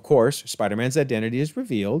Home, of course, Spider-Man's identity is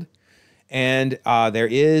revealed. And there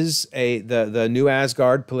is the New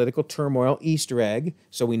Asgard political turmoil Easter egg.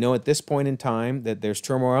 So we know at this point in time that there's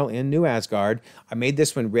turmoil in New Asgard. I made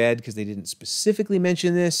this one red because they didn't specifically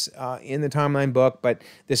mention this in the timeline book, but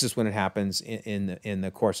this is when it happens in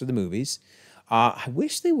the course of the movies. I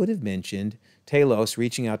wish they would have mentioned Talos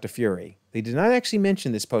reaching out to Fury. They did not actually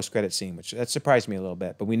mention this post-credit scene, which that surprised me a little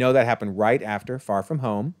bit. But we know that happened right after Far From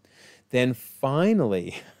Home. Then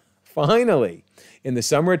finally, in the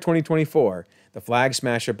summer of 2024, the Flag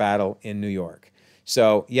Smasher battle in New York.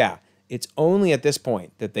 So, yeah, it's only at this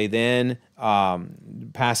point that they then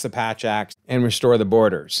pass the Patch Act and restore the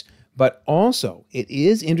borders. But also, it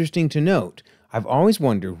is interesting to note, I've always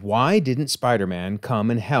wondered, why didn't Spider-Man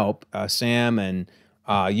come and help Sam and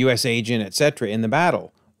U.S. Agent, etc. in the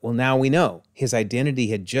battle? Well, now we know. His identity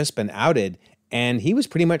had just been outed, and he was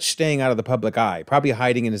pretty much staying out of the public eye, probably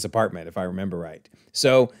hiding in his apartment, if I remember right.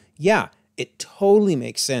 So, yeah, it totally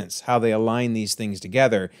makes sense how they align these things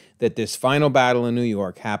together, that this final battle in New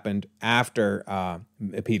York happened after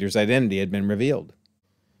Peter's identity had been revealed.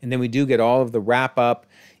 And then we do get all of the wrap-up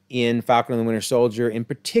in Falcon and the Winter Soldier, in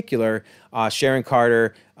particular, Sharon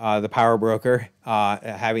Carter, the power broker,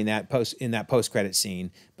 having that post-credit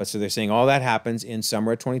scene. But so they're saying all that happens in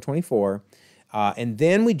summer of 2024. And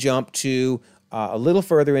then we jump to a little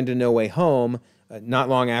further into No Way Home, not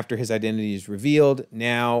long after his identity is revealed.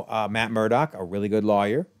 Now, Matt Murdock, a really good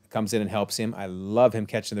lawyer, comes in and helps him. I love him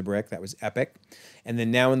catching the brick. That was epic. And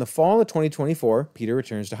then now in the fall of 2024, Peter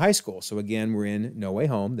returns to high school. So again, we're in No Way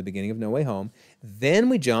Home, the beginning of No Way Home. Then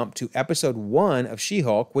we jump to episode 1 of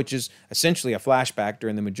She-Hulk, which is essentially a flashback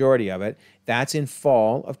during the majority of it. That's in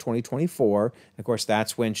fall of 2024. And of course,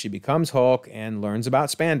 that's when she becomes Hulk and learns about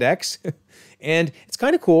spandex. And it's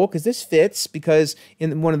kind of cool because this fits, because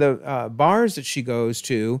in one of the bars that she goes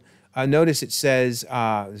to, notice it says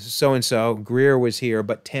so-and-so, Greer was here,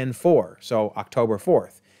 but 10/4, so October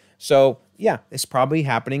 4th. So yeah, it's probably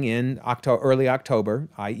happening in early October,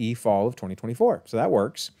 i.e. fall of 2024. So that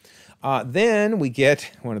works. Then we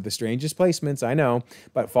get one of the strangest placements, I know,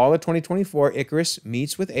 but fall of 2024, Icarus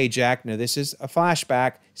meets with Ajax. Now this is a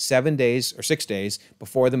flashback 6 days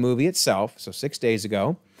before the movie itself, so 6 days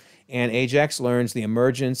ago. And Ajax learns the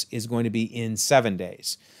emergence is going to be in 7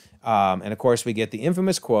 days. And of course, we get the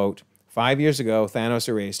infamous quote, 5 years ago, Thanos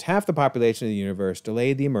erased half the population of the universe,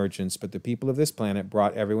 delayed the emergence, but the people of this planet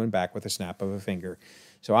brought everyone back with a snap of a finger.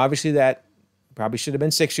 So obviously that probably should have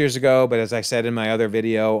been 6 years ago, but as I said in my other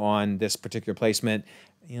video on this particular placement,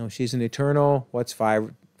 you know, she's an eternal. What's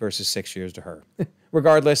 5 versus 6 years to her?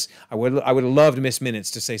 Regardless, I would have loved Miss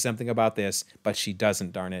Minutes to say something about this, but she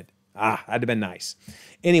doesn't, darn it. That'd have been nice.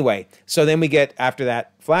 Anyway, so then we get, after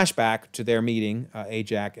that flashback to their meeting,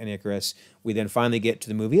 Ajax and Icarus, we then finally get to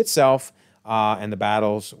the movie itself and the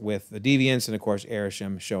battles with the Deviants and, of course,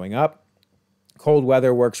 Arishem showing up. Cold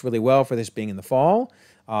weather works really well for this being in the fall.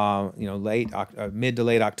 Mid to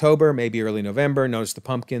late October, maybe early November. Notice the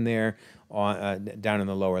pumpkin there down in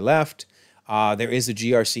the lower left. There is a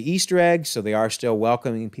GRC Easter egg, so they are still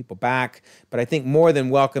welcoming people back. But I think more than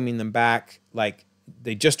welcoming them back, like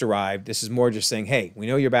they just arrived, this is more just saying, hey, we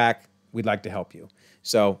know you're back. We'd like to help you.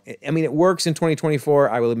 So, I mean, it works in 2024.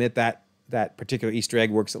 I will admit that that particular Easter egg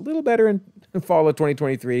works a little better in fall of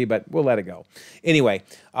 2023, but we'll let it go. Anyway,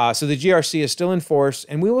 so the GRC is still in force,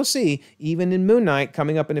 and we will see, even in Moon Knight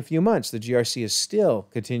coming up in a few months, the GRC is still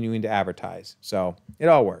continuing to advertise. So it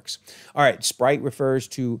all works. All right, Sprite refers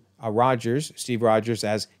to Steve Rogers,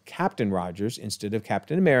 as Captain Rogers instead of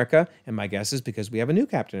Captain America, and my guess is because we have a new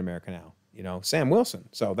Captain America now, Sam Wilson.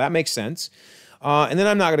 So that makes sense. And then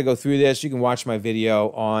I'm not going to go through this. You can watch my video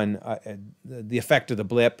on the effect of the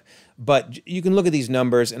blip. But you can look at these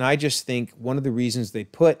numbers, and I just think one of the reasons they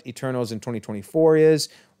put Eternals in 2024 is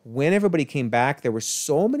when everybody came back, there were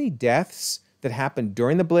so many deaths that happened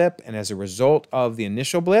during the blip and as a result of the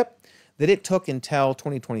initial blip that it took until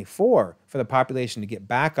 2024 for the population to get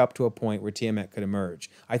back up to a point where Tiamat could emerge.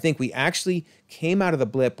 I think we actually came out of the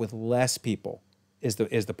blip with less people is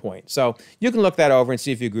the point. So you can look that over and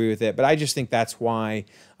see if you agree with it. But I just think that's why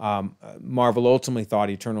Marvel ultimately thought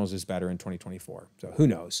Eternals is better in 2024. So who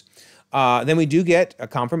knows? Then we do get a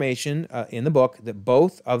confirmation in the book that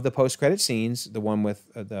both of the post-credit scenes, the one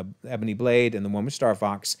with the Ebony Blade and the one with Star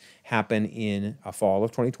Fox, happen in fall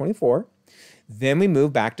of 2024. Then we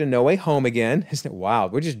move back to No Way Home again. Isn't it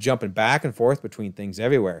wild? We're just jumping back and forth between things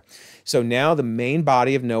everywhere. So now the main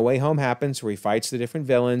body of No Way Home happens where he fights the different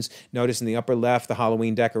villains. Notice in the upper left, the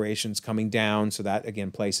Halloween decorations coming down. So that,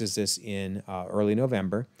 again, places this in early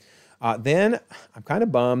November. Then I'm kind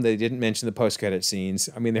of bummed they didn't mention the post-credit scenes.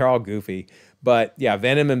 I mean, they're all goofy. But yeah,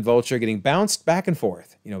 Venom and Vulture getting bounced back and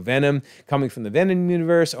forth. You know, Venom coming from the Venom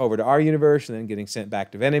universe over to our universe and then getting sent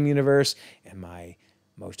back to Venom universe. And my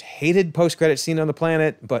most hated post-credit scene on the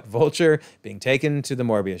planet, but Vulture being taken to the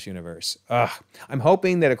Morbius universe. Ugh. I'm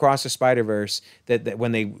hoping that across the Spider-Verse, that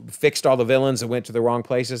when they fixed all the villains that went to the wrong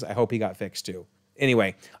places, I hope he got fixed too.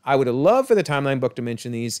 Anyway, I would have loved for the Timeline book to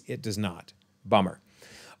mention these. It does not. Bummer.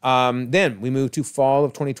 Then we move to fall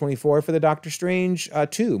of 2024 for the Doctor Strange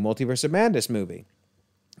 2 Multiverse of Madness movie.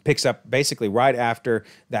 Picks up basically right after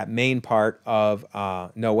that main part of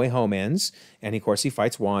No Way Home ends. And of course, he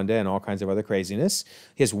fights Wanda and all kinds of other craziness.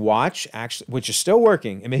 His watch, actually, which is still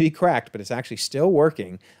working, it may be cracked, but it's actually still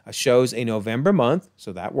working, shows a November month.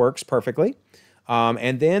 So that works perfectly.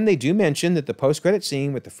 And then they do mention that the post-credit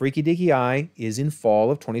scene with the freaky deaky eye is in fall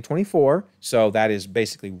of 2024. So that is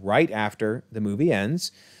basically right after the movie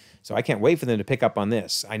ends. So I can't wait for them to pick up on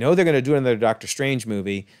this. I know they're going to do another Doctor Strange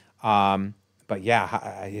movie. But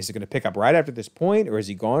yeah, is it going to pick up right after this point, or is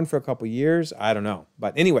he gone for a couple years? I don't know.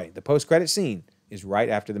 But anyway, the post-credit scene is right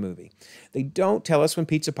after the movie. They don't tell us when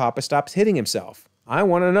Pizza Papa stops hitting himself. I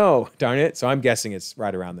want to know, darn it. So I'm guessing it's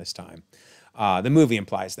right around this time. The movie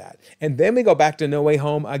implies that. And then we go back to No Way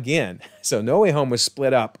Home again. So No Way Home was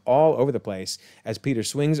split up all over the place as Peter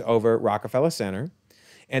swings over Rockefeller Center.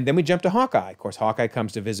 And then we jump to Hawkeye. Of course, Hawkeye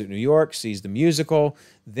comes to visit New York, sees the musical.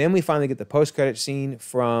 Then we finally get the post-credit scene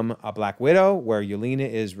from Black Widow, where Yelena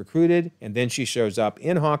is recruited, and then she shows up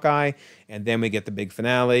in Hawkeye. And then we get the big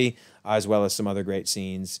finale, as well as some other great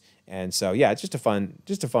scenes. And so, yeah, it's just a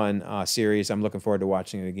fun series. I'm looking forward to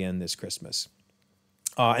watching it again this Christmas.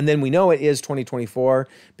 And then we know it is 2024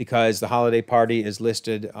 because the holiday party is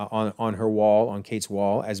listed on her wall, on Kate's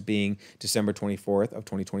wall, as being December 24th of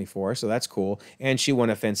 2024. So that's cool. And she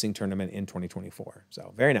won a fencing tournament in 2024.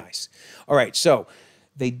 So very nice. All right. So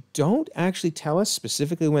they don't actually tell us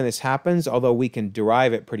specifically when this happens, although we can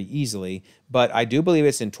derive it pretty easily. But I do believe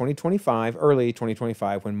it's in 2025, early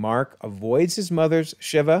 2025, when Mark avoids his mother's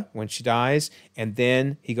Shiva when she dies. And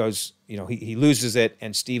then he goes, he loses it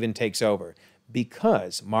and Steven takes over.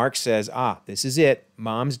 Because Mark says, this is it,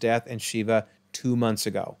 Mom's death and Shiva 2 months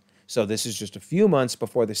ago. So this is just a few months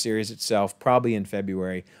before the series itself, probably in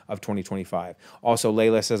February of 2025. Also,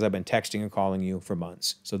 Layla says, I've been texting and calling you for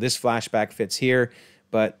months. So this flashback fits here,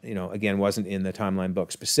 but, again, wasn't in the Timeline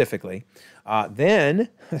book specifically.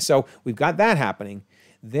 So we've got that happening.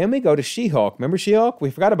 Then we go to She-Hulk. Remember She-Hulk? We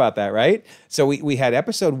forgot about that, right? So we had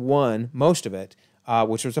episode 1, most of it,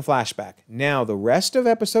 which was a flashback. Now, the rest of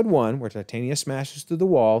episode 1, where Titania smashes through the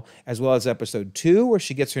wall, as well as episode 2, where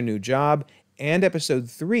she gets her new job, and episode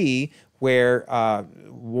 3, where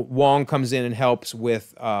Wong comes in and helps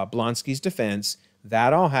with Blonsky's defense,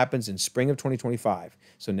 that all happens in spring of 2025.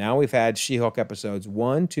 So now we've had She-Hulk episodes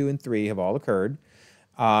 1, 2, and 3 have all occurred.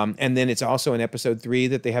 And then it's also in episode 3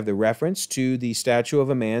 that they have the reference to the statue of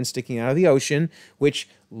a man sticking out of the ocean, which,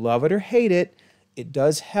 love it or hate it, it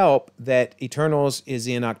does help that Eternals is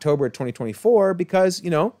in October 2024 because,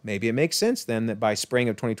 maybe it makes sense then that by spring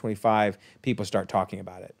of 2025, people start talking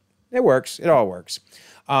about it. It works. It all works.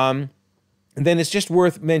 And then it's just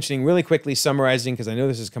worth mentioning really quickly, summarizing, because I know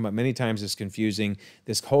this has come up many times, it's confusing,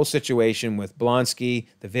 this whole situation with Blonsky,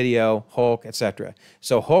 the video, Hulk, etc.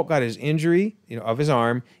 So Hulk got his injury, of his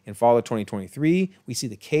arm in fall of 2023. We see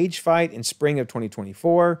the cage fight in spring of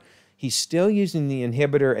 2024. He's still using the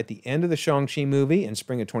inhibitor at the end of the Shang-Chi movie in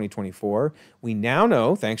spring of 2024. We now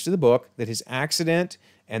know, thanks to the book, that his accident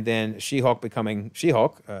and then She-Hulk becoming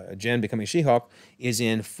She-Hulk, Jen becoming She-Hulk, is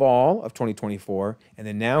in fall of 2024. And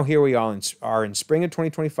then now here we are in spring of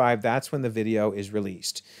 2025. That's when the video is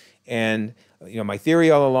released. And, my theory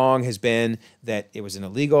all along has been that it was an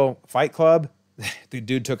illegal fight club. The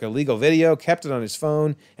dude took a legal video, kept it on his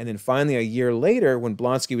phone, and then finally a year later, when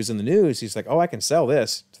Blonsky was in the news, he's like, I can sell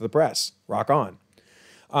this to the press. Rock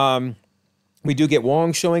on. We do get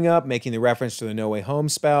Wong showing up, making the reference to the No Way Home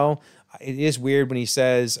spell. It is weird when he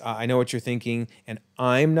says, I know what you're thinking, and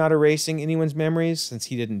I'm not erasing anyone's memories since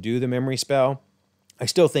he didn't do the memory spell. I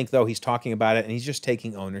still think, though, he's talking about it and he's just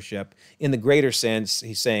taking ownership. In the greater sense,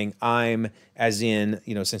 he's saying, I'm, as in,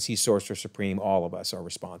 since he's Sorcerer Supreme, all of us are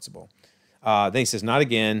responsible. Then he says, not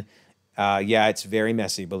again. Yeah, it's very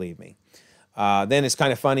messy, believe me. Then it's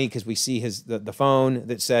kind of funny because we see the phone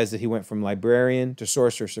that says that he went from librarian to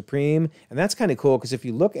Sorcerer Supreme. And that's kind of cool because if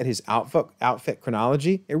you look at his outfit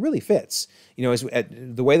chronology, it really fits.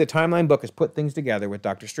 The way the timeline book has put things together with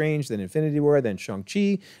Doctor Strange, then Infinity War, then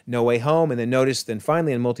Shang-Chi, No Way Home, and then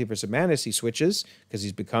finally in Multiverse of Madness, he switches because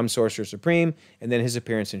he's become Sorcerer Supreme, and then his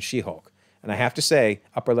appearance in She-Hulk. And I have to say,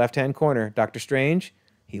 upper left-hand corner, Doctor Strange,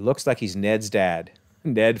 he looks like he's Ned's dad.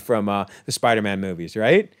 Ned from the Spider-Man movies,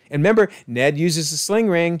 right? And remember, Ned uses the sling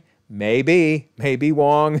ring. Maybe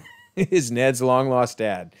Wong is Ned's long-lost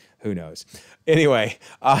dad. Who knows? Anyway,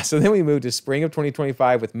 so then we move to spring of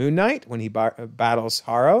 2025 with Moon Knight when he battles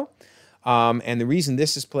Harrow. And the reason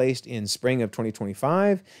this is placed in spring of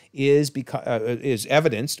 2025 is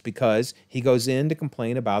evidenced because he goes in to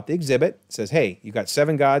complain about the exhibit. Says, hey, you got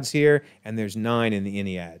 7 gods here, and there's 9 in the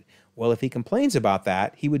Ennead. Well, if he complains about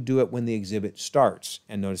that, he would do it when the exhibit starts.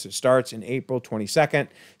 And notice it starts in April 22nd.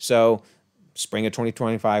 So spring of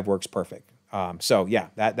 2025 works perfect. So yeah,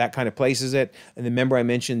 that kind of places it. And then remember I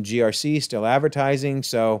mentioned GRC still advertising.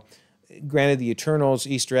 So granted, the Eternals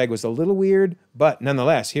Easter egg was a little weird, but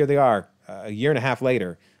nonetheless, here they are a year and a half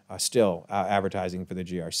later, still advertising for the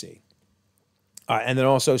GRC. And then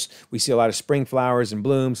also we see a lot of spring flowers and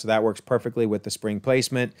blooms, so that works perfectly with the spring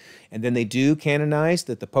placement. And then they do canonize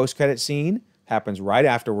that the post-credit scene happens right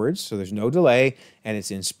afterwards, so there's no delay, and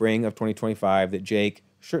it's in spring of 2025 that Jake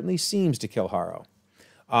certainly seems to kill Harrow.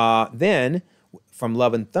 Then, from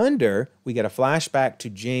Love and Thunder, we get a flashback to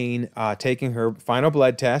Jane taking her final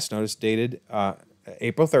blood test, notice dated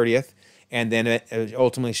April 30th, and then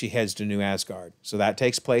ultimately she heads to New Asgard. So that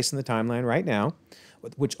takes place in the timeline right now,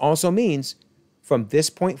 which also means from this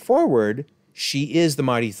point forward, she is the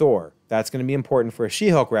Mighty Thor. That's going to be important for a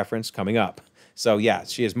She-Hulk reference coming up. So yeah,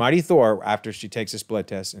 she is Mighty Thor after she takes this blood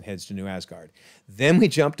test and heads to New Asgard. Then we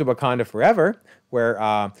jump to Wakanda Forever, where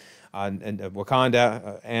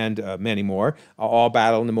Wakanda and many more all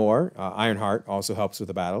battle Namor. Ironheart also helps with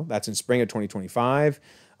the battle. That's in spring of 2025.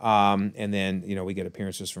 And then, we get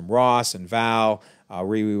appearances from Ross and Val,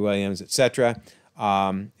 Riri Williams, etc.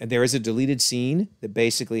 And there is a deleted scene that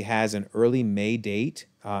basically has an early May date.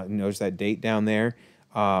 Notice that date down there,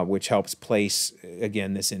 which helps place,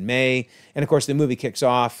 again, this in May. And, of course, the movie kicks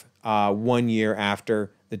off 1 year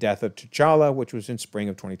after the death of T'Challa, which was in spring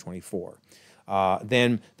of 2024.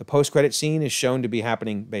 Then the post-credit scene is shown to be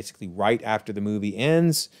happening basically right after the movie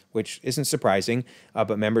ends, which isn't surprising. But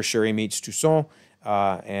remember, Shuri meets Toussaint.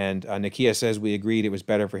 And Nakia says we agreed it was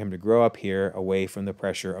better for him to grow up here away from the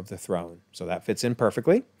pressure of the throne. So that fits in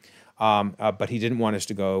perfectly. But he didn't want us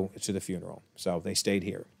to go to the funeral. So they stayed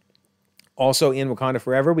here. Also in Wakanda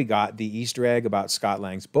Forever, we got the Easter egg about Scott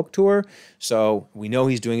Lang's book tour. So we know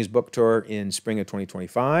he's doing his book tour in spring of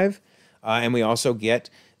 2025. And we also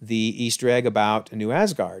get the Easter egg about New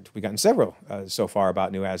Asgard. We've gotten several so far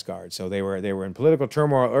about New Asgard. So they were in political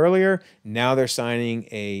turmoil earlier. Now they're signing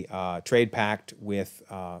a trade pact with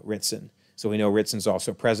Ritson. So we know Ritson's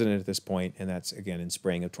also president at this point, and that's, again, in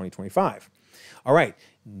spring of 2025. All right,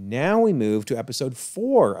 now we move to episode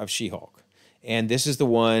 4 of She-Hulk. And this is the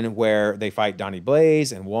one where they fight Donnie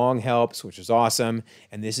Blaze and Wong helps, which is awesome.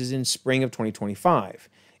 And this is in spring of 2025.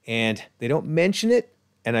 And they don't mention it,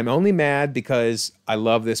 and I'm only mad because I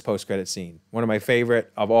love this post-credit scene. One of my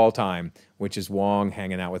favorite of all time, which is Wong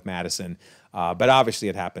hanging out with Madison. But obviously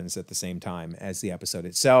it happens at the same time as the episode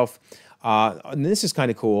itself. And this is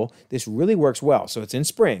kind of cool. This really works well. So it's in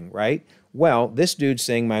spring, right? Well, this dude's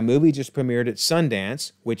saying my movie just premiered at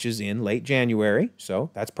Sundance, which is in late January.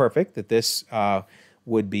 So that's perfect that this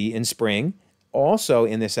would be in spring. Also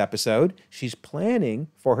in this episode, she's planning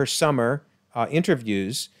for her summer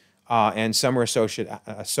interviews and summer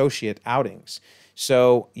associate outings.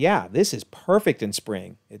 So yeah, this is perfect in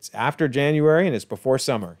spring. It's after January and it's before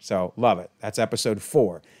summer. So love it. That's episode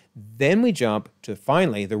 4. Then we jump to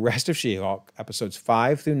finally the rest of She-Hulk, episodes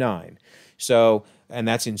 5 through 9. So, and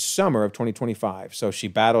that's in summer of 2025. So she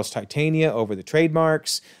battles Titania over the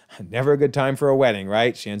trademarks. Never a good time for a wedding,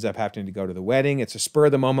 right? She ends up having to go to the wedding. It's a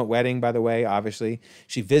spur-of-the-moment wedding, by the way, obviously.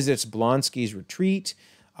 She visits Blonsky's retreat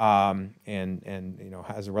and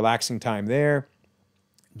has a relaxing time there.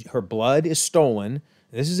 Her blood is stolen.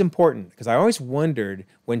 This is important because I always wondered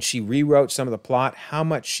when she rewrote some of the plot how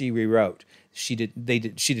much she rewrote. She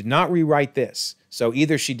did not rewrite this. So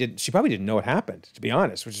either she probably didn't know what happened, to be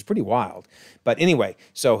honest, which is pretty wild. But anyway,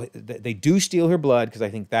 so they do steal her blood because I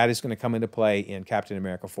think that is going to come into play in Captain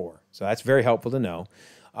America 4. So that's very helpful to know.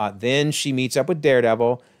 Then she meets up with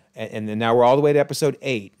Daredevil, and then now we're all the way to episode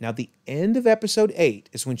 8. Now, the end of episode 8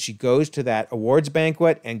 is when she goes to that awards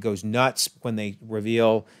banquet and goes nuts when they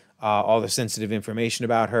reveal all the sensitive information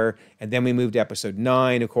about her. And then we move to episode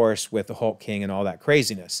 9, of course, with the Hulk King and all that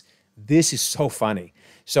craziness. This is so funny.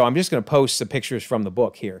 So I'm just going to post some pictures from the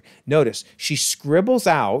book here. Notice, she scribbles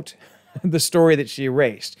out the story that she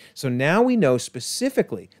erased. So now we know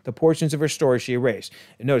specifically the portions of her story she erased.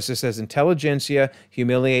 And notice this says, Intelligentsia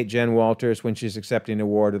humiliate Jen Walters when she's accepting an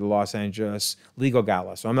award at the Los Angeles Legal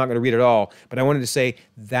Gala. So I'm not going to read it all, but I wanted to say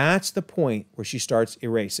that's the point where she starts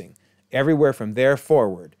erasing. Everywhere from there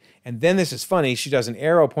forward. And then this is funny, she does an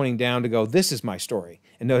arrow pointing down to go, this is my story.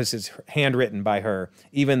 And notice it's handwritten by her.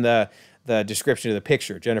 Even the description of the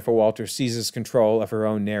picture, Jennifer Walters seizes control of her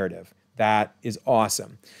own narrative. That is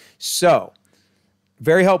awesome. So,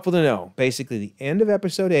 very helpful to know. Basically, the end of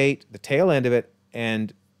episode 8, the tail end of it,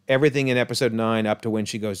 and everything in episode 9 up to when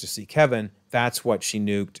she goes to see Kevin, that's what she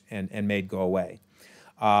nuked and made go away.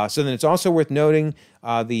 So then it's also worth noting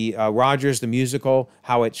the Rogers, the musical,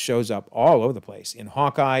 how it shows up all over the place. In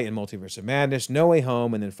Hawkeye, in Multiverse of Madness, No Way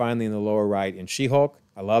Home, and then finally in the lower right in She-Hulk.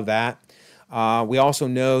 I love that. We also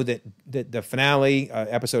know that the finale,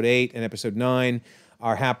 episode 8 and episode 9,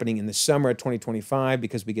 are happening in the summer of 2025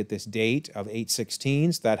 because we get this date of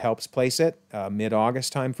 8/16. That helps place it,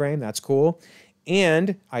 mid-August timeframe. That's cool.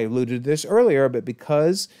 And I alluded to this earlier, but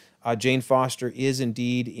because Jane Foster is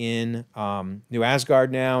indeed in New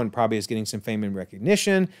Asgard now and probably is getting some fame and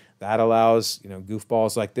recognition, that allows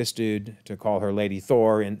goofballs like this dude to call her Lady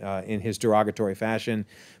Thor in his derogatory fashion.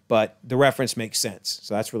 But the reference makes sense,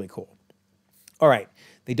 so that's really cool. All right,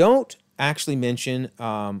 they don't actually mention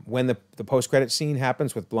when the post-credit scene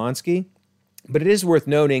happens with Blonsky, but it is worth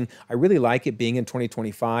noting, I really like it being in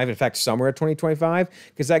 2025, in fact, summer of 2025,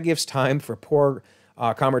 because that gives time for poor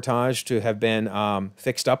Kamar-Taj to have been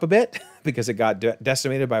fixed up a bit because it got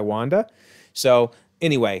decimated by Wanda. So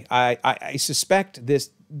anyway, I suspect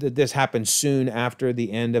this happened soon after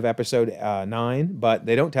the end of episode 9, but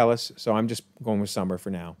they don't tell us, so I'm just going with summer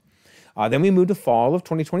for now. Then we move to fall of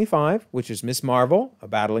 2025, which is Miss Marvel,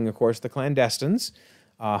 battling, of course, the Clandestines.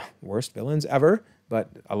 Worst villains ever, but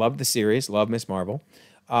I love the series, love Miss Marvel.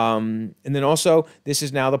 And then also, this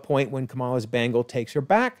is now the point when Kamala's bangle takes her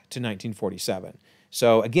back to 1947.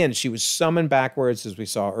 So again, she was summoned backwards, as we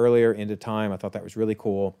saw earlier, into time. I thought that was really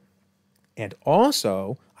cool. And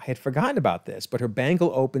also, I had forgotten about this, but her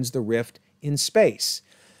bangle opens the rift in space.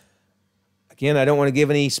 Again, I don't want to give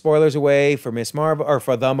any spoilers away for Miss Marvel or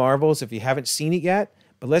for The Marvels if you haven't seen it yet,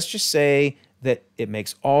 but let's just say that it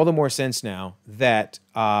makes all the more sense now that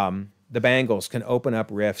the bangles can open up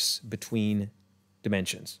rifts between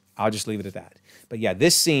dimensions. I'll just leave it at that. But yeah,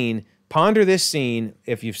 this scene, ponder this scene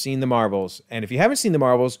if you've seen The Marvels, and if you haven't seen The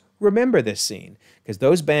Marvels, remember this scene, because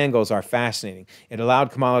those bangles are fascinating. It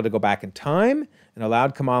allowed Kamala to go back in time and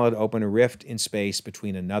allowed Kamala to open a rift in space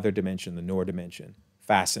between another dimension, the Noor dimension.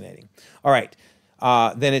 Fascinating. All right.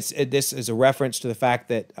 Then this is a reference to the fact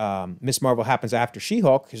that Miss Marvel happens after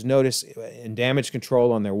She-Hulk, because notice in Damage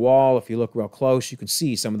Control on their wall, if you look real close, you can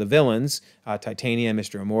see some of the villains, Titania,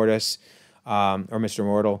 Mr. Immortus, or Mr.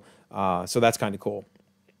 Immortal. So that's kind of cool.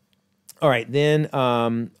 All right, then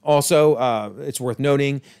also it's worth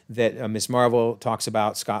noting that Miss Marvel talks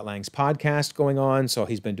about Scott Lang's podcast going on. So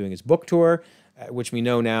he's been doing his book tour, which we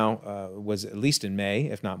know now was at least in May,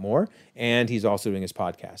 if not more. And he's also doing his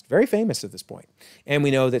podcast. Very famous at this point. And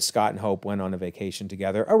we know that Scott and Hope went on a vacation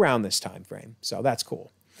together around this time frame. So that's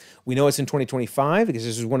cool. We know it's in 2025 because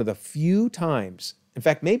this is one of the few times, in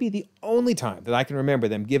fact, maybe the only time that I can remember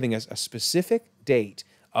them giving us a specific date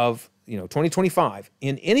of 2025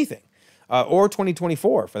 in anything. Or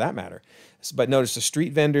 2024 for that matter. But notice the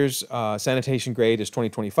street vendor's sanitation grade is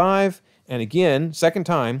 2025. And again, second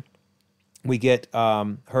time, we get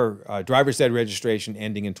her driver's ed registration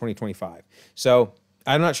ending in 2025. So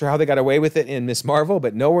I'm not sure how they got away with it in Miss Marvel,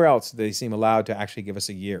 but nowhere else do they seem allowed to actually give us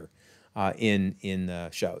a year in the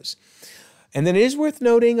shows. And then it is worth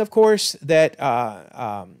noting, of course, that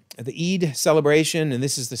the Eid celebration, and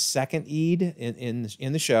this is the second Eid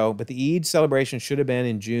in the show, but the Eid celebration should have been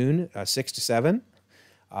in June 6 to 7.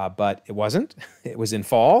 But it wasn't. It was in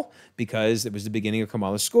fall because it was the beginning of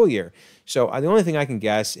Kamala's school year. So the only thing I can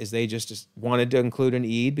guess is they just wanted to include an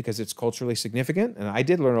Eid because it's culturally significant. And I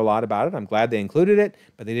did learn a lot about it. I'm glad they included it,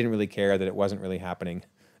 but they didn't really care that it wasn't really happening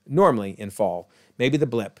normally in fall. Maybe the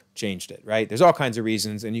blip changed it, right? There's all kinds of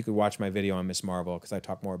reasons, and you could watch my video on Miss Marvel because I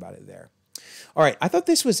talk more about it there. All right, I thought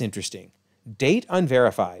this was interesting. Date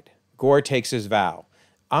unverified. Gore takes his vow.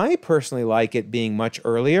 I personally like it being much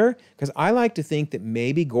earlier because I like to think that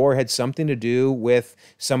maybe Gore had something to do with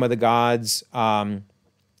some of the gods'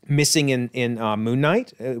 missing in Moon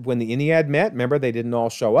Knight when the Ennead met. Remember, they didn't all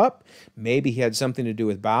show up. Maybe he had something to do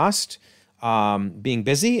with Bast being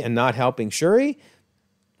busy and not helping Shuri.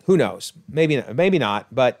 Who knows? Maybe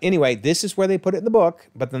not. But anyway, this is where they put it in the book.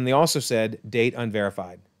 But then they also said date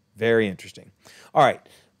unverified. Very interesting. All right.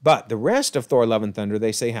 But the rest of Thor Love and Thunder,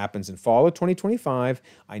 they say, happens in fall of 2025.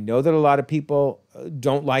 I know that a lot of people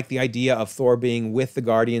don't like the idea of Thor being with the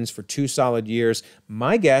Guardians for 2 solid years.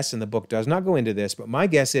 My guess, and the book does not go into this, but my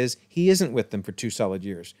guess is he isn't with them for 2 solid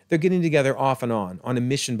years. They're getting together off and on a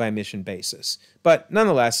mission-by-mission basis. But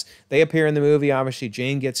nonetheless, they appear in the movie. Obviously,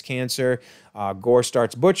 Jane gets cancer. Gore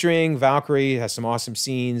starts butchering. Valkyrie has some awesome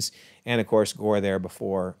scenes. And, of course, Gore there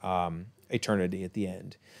before Eternity at the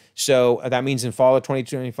end. So that means in fall of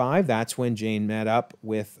 2025, that's when Jane met up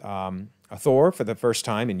with Thor for the first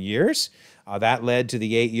time in years. That led to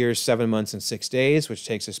the 8 years, 7 months, and 6 days, which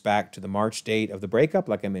takes us back to the March date of the breakup,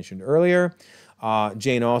 like I mentioned earlier.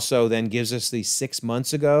 Jane also then gives us the 6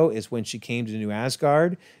 months ago is when she came to New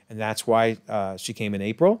Asgard, and that's why she came in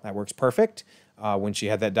April. That works perfect. When she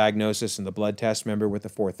had that diagnosis and the blood test, remember, with the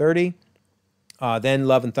 430. Then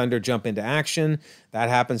Love and Thunder jump into action. That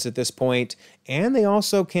happens at this point. And they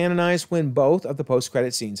also canonize when both of the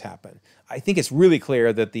post-credit scenes happen. I think it's really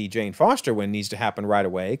clear that the Jane Foster one needs to happen right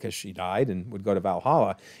away because she died and would go to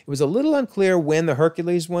Valhalla. It was a little unclear when the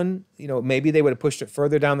Hercules one, maybe they would have pushed it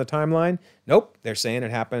further down the timeline. Nope, they're saying it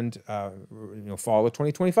happened, fall of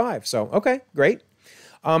 2025. So, okay, great.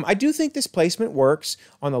 I do think this placement works.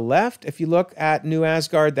 On the left, if you look at New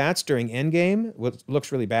Asgard, that's during Endgame. It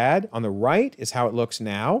looks really bad. On the right is how it looks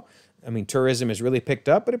now. I mean, tourism has really picked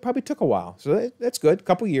up, but it probably took a while. So that's good. A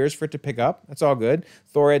couple years for it to pick up. That's all good.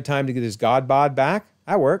 Thor had time to get his god bod back.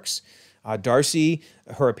 That works. Darcy,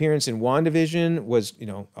 her appearance in WandaVision was,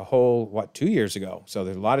 a whole, 2 years ago. So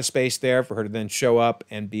there's a lot of space there for her to then show up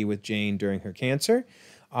and be with Jane during her cancer.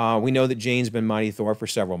 We know that Jane's been Mighty Thor for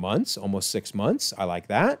several months, almost 6 months. I like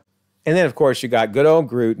that. And then, of course, you got good old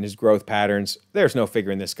Groot and his growth patterns. There's no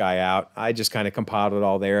figuring this guy out. I just kind of compiled it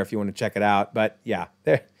all there if you want to check it out. But yeah,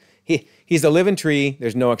 he's a living tree.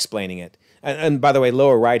 There's no explaining it. And by the way,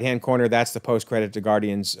 lower right-hand corner, that's the post-credit to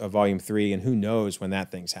Guardians of Volume 3, and who knows when that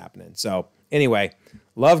thing's happening. So anyway,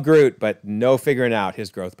 love Groot, but no figuring out his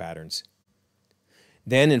growth patterns.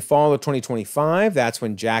 Then in fall of 2025, that's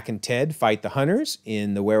when Jack and Ted fight the Hunters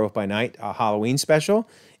in the Werewolf by Night Halloween special.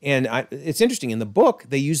 And it's interesting, in the book,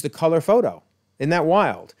 they use the color photo. Isn't that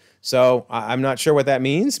wild? So I'm not sure what that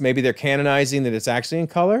means. Maybe they're canonizing that it's actually in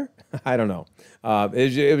color. I don't know.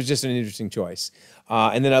 It was just an interesting choice.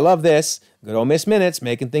 And then I love this. Good old Miss Minutes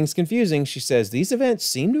making things confusing. She says, these events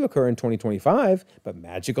seem to occur in 2025, but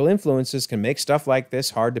magical influences can make stuff like this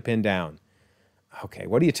hard to pin down. Okay,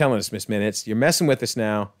 what are you telling us, Miss Minutes? You're messing with us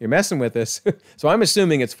now. You're messing with us. So I'm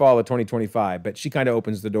assuming it's fall of 2025, but she kind of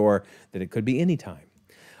opens the door that it could be any time.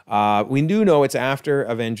 We do know it's after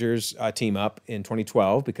Avengers team up in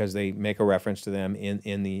 2012 because they make a reference to them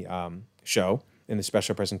in the show, in the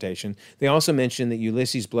special presentation. They also mention that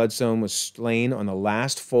Ulysses Bloodstone was slain on the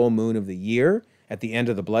last full moon of the year at the end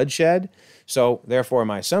of the bloodshed. So therefore,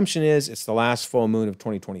 my assumption is it's the last full moon of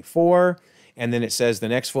 2024. And then it says the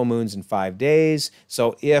next full moon's in 5 days.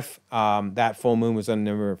 So if that full moon was on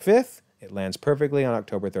November 5th, it lands perfectly on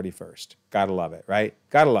October 31st. Gotta love it, right?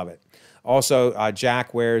 Gotta love it. Also,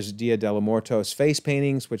 Jack wears Dia de los Muertos face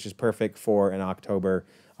paintings, which is perfect for an October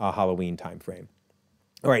Halloween time frame.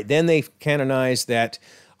 All right, then they canonized that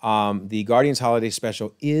the Guardians Holiday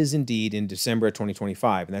Special is indeed in December of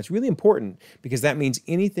 2025. And that's really important because that means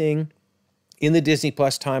anything in the Disney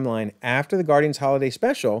Plus timeline after the Guardians Holiday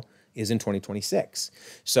Special is in 2026.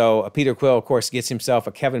 So Peter Quill, of course, gets himself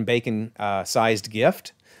a Kevin Bacon-sized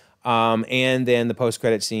gift. And then the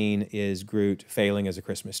post-credit scene is Groot failing as a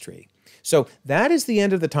Christmas tree. So that is the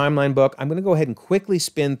end of the timeline book. I'm going to go ahead and quickly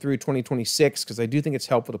spin through 2026 because I do think it's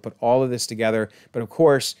helpful to put all of this together. But of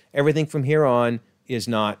course, everything from here on is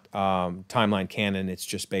not timeline canon. It's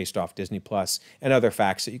just based off Disney Plus and other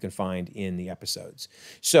facts that you can find in the episodes.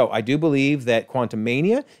 So I do believe that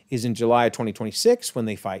Quantumania is in July of 2026 when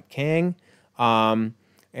they fight Kang. And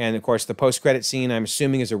of course, the post-credit scene, I'm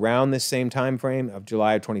assuming, is around this same time frame of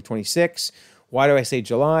July of 2026. Why do I say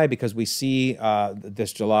July? Because we see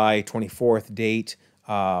this July 24th date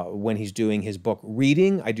when he's doing his book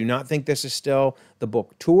reading. I do not think this is still the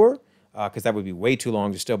book tour, because that would be way too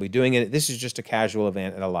long to still be doing it. This is just a casual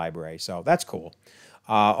event at a library, so that's cool.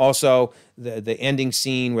 Also, the ending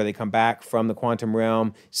scene where they come back from the quantum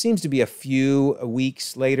realm seems to be a few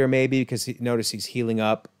weeks later, maybe, because notice he's healing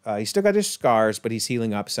up. He's still got his scars, but he's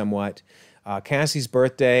healing up somewhat. Cassie's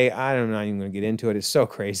birthday, I'm not even going to get into it. It's so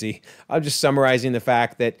crazy. I'm just summarizing the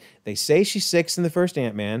fact that they say she's 6 in the first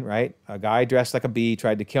Ant-Man, right? A guy dressed like a bee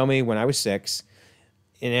tried to kill me when I was 6.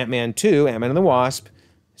 In Ant-Man 2, Ant-Man and the Wasp,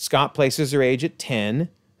 Scott places her age at 10.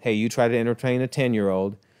 Hey, you try to entertain a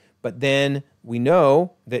 10-year-old. But then we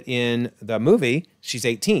know that in the movie, she's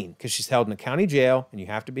 18 because she's held in a county jail, and you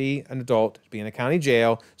have to be an adult to be in a county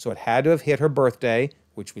jail. So it had to have hit her birthday,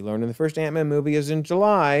 which we learned in the first Ant-Man movie is in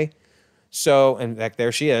July. So, in fact,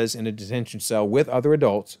 there she is in a detention cell with other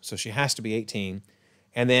adults. So she has to be 18.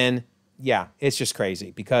 And then, yeah, it's just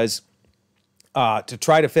crazy because to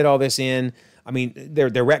try to fit all this in, I mean,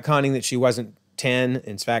 they're retconning that she wasn't 10.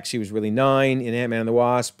 In fact, she was really 9 in Ant-Man and the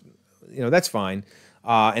Wasp. You know, that's fine.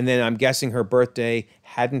 And then I'm guessing her birthday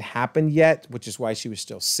hadn't happened yet, which is why she was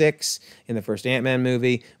still 6 in the first Ant-Man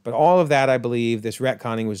movie. But all of that, I believe, this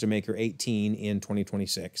retconning was to make her 18 in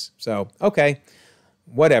 2026. So, okay,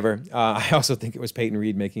 whatever. I also think it was Peyton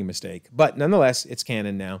Reed making a mistake. But nonetheless, it's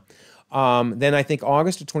canon now. Then I think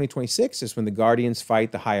August of 2026 is when the Guardians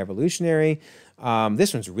fight the High Evolutionary.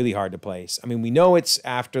 This one's really hard to place. I mean, we know it's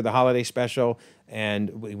after the holiday special, and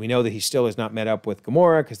we know that he still has not met up with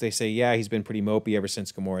Gamora because they say, yeah, he's been pretty mopey ever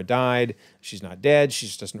since Gamora died. She's not dead. She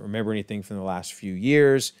just doesn't remember anything from the last few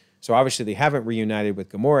years. So obviously they haven't reunited with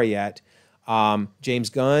Gamora yet. James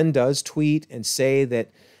Gunn does tweet and say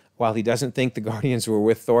that while he doesn't think the Guardians were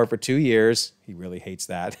with Thor for 2 years, he really hates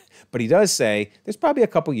that, but he does say there's probably a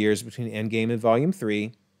couple years between Endgame and Volume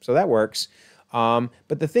 3, so that works. But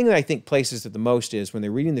the thing that I think places it the most is when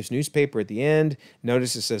they're reading this newspaper at the end,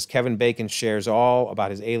 notice it says Kevin Bacon shares all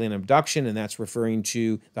about his alien abduction, and that's referring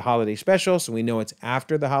to the holiday special, so we know it's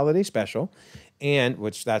after the holiday special, and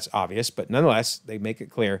which that's obvious, but nonetheless, they make it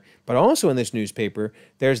clear. But also in this newspaper,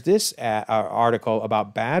 there's this article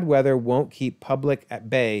about bad weather won't keep public at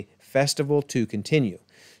bay, festival to continue.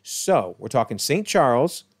 So we're talking St.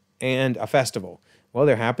 Charles and a festival. Well,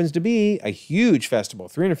 there happens to be a huge festival,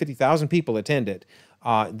 350,000 people attend it,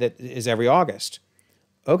 that is every August.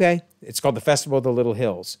 Okay, it's called the Festival of the Little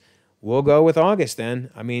Hills. We'll go with August then.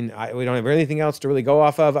 I mean, we don't have anything else to really go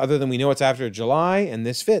off of other than we know it's after July, and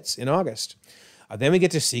this fits in August. Then we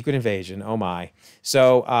get to Secret Invasion. Oh, my.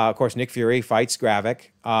 So, of course, Nick Fury fights Gravik.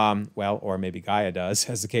 Well, or maybe Gaia does,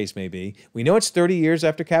 as the case may be. We know it's 30 years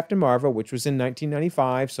after Captain Marvel, which was in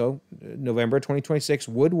 1995, so November 2026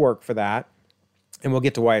 would work for that. And we'll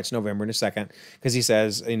get to why it's November in a second, because he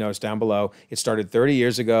says, you know, it's down below, it started 30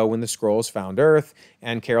 years ago when the Skrulls found Earth,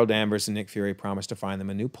 and Carol Danvers and Nick Fury promised to find them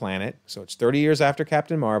a new planet. So it's 30 years after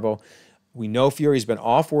Captain Marvel. We know Fury's been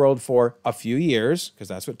off-world for a few years, because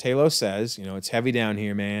that's what Talos says. You know, it's heavy down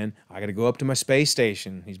here, man. I got to go up to my space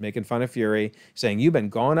station. He's making fun of Fury, saying, you've been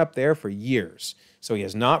gone up there for years. So he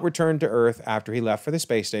has not returned to Earth after he left for the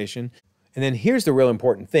space station. And then here's the real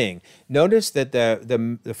important thing. Notice that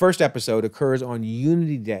the first episode occurs on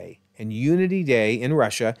Unity Day. And Unity Day in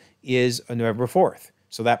Russia is November 4th.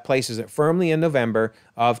 So that places it firmly in November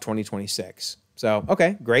of 2026. So,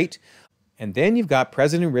 okay, great. And then you've got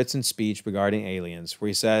President Ritzen's speech regarding aliens, where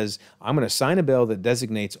he says, I'm going to sign a bill that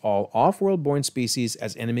designates all off-world born species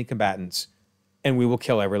as enemy combatants, and we will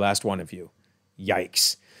kill every last one of you.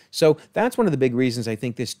 Yikes. So that's one of the big reasons I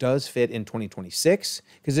think this does fit in 2026,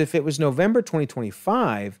 because if it was November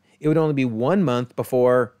 2025, it would only be 1 month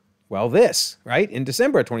before, well, this, right? In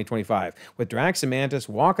December of 2025, with Drax and Mantis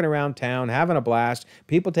walking around town, having a blast,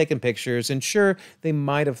 people taking pictures, and sure, they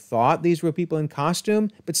might have thought these were people in costume,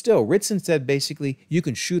 but still, Ritson said basically, you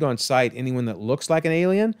can shoot on sight anyone that looks like an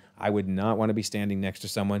alien. I would not want to be standing next to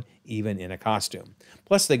someone, even in a costume.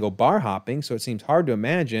 Plus, they go bar hopping, so it seems hard to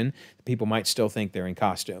imagine that people might still think they're in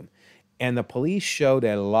costume. And the police showed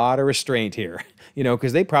a lot of restraint here, you know,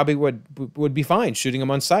 because they probably would be fine shooting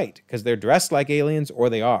them on sight because they're dressed like aliens or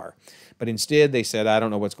they are. But instead, they said, I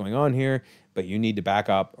don't know what's going on here, but you need to back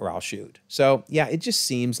up or I'll shoot. So, yeah, it just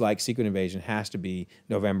seems like Secret Invasion has to be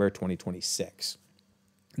November 2026.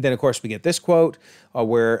 Then, of course, we get this quote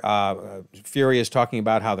where Fury is talking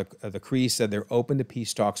about how the Kree said they're open to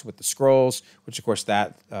peace talks with the Skrulls, which, of course,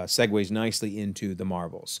 that segues nicely into the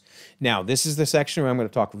Marvels. Now, this is the section where I'm going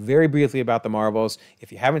to talk very briefly about the Marvels.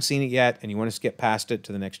 If you haven't seen it yet and you want to skip past it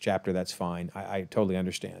to the next chapter, that's fine. I totally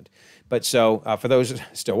understand. But so, for those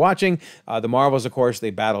still watching, the Marvels, of course, they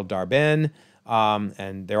battled Dar-Ben,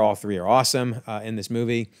 and they're all three are awesome in this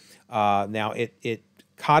movie. Now, it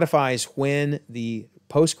codifies when the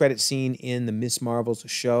post-credit scene in the Miss Marvel's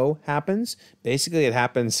show happens. Basically, it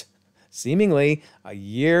happens seemingly a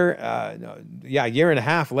year and a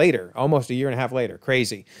half later, almost a year and a half later.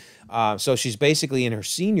 Crazy. So she's basically in her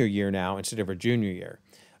senior year now instead of her junior year.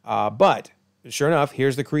 But sure enough,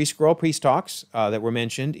 here's the Kree Skrull Peace Talks that were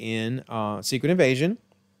mentioned in Secret Invasion.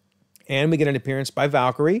 And we get an appearance by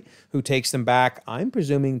Valkyrie, who takes them back, I'm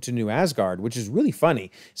presuming, to New Asgard, which is really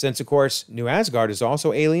funny, since, of course, New Asgard is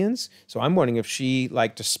also aliens. So I'm wondering if she,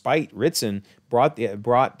 like, to spite Ritson, brought the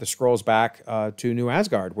Skrulls back to New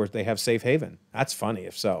Asgard, where they have safe haven. That's funny,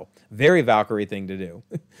 if so. Very Valkyrie thing to do.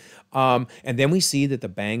 And then we see that the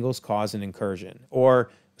Bangles cause an incursion,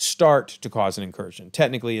 or start to cause an incursion.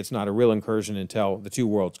 Technically, it's not a real incursion until the two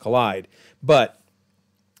worlds collide, but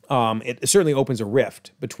it certainly opens a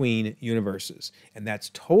rift between universes, and that's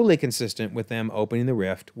totally consistent with them opening the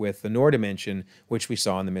rift with the Noor dimension, which we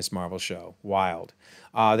saw in the Miss Marvel show. Wild.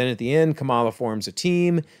 Then at the end, Kamala forms a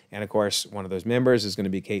team, and of course, one of those members is going to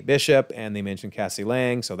be Kate Bishop, and they mentioned Cassie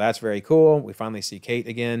Lang, so that's very cool. We finally see Kate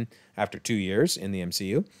again after 2 years in the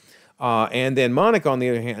MCU. And then Monica, on the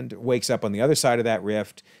other hand, wakes up on the other side of that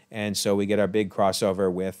rift, and so we get our big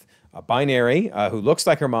crossover with Binary, who looks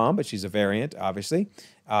like her mom, but she's a variant, obviously.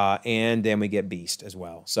 And then we get Beast as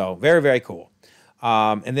well. So very, very cool.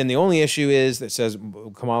 And then the only issue is that says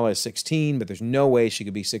Kamala is 16, but there's no way she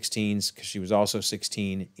could be 16 because she was also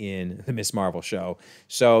 16 in the Miss Marvel show.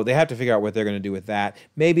 So they have to figure out what they're going to do with that.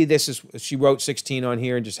 Maybe she wrote 16 on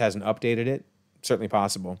here and just hasn't updated it. Certainly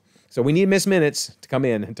possible. So we need Miss Minutes to come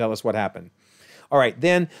in and tell us what happened. All right,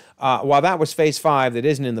 then, while that was Phase 5 that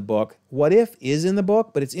isn't in the book, What If is in the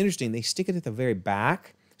book, but it's interesting. They stick it at the very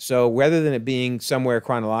back. So rather than it being somewhere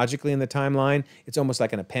chronologically in the timeline, it's almost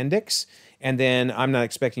like an appendix. And then I'm not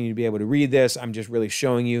expecting you to be able to read this. I'm just really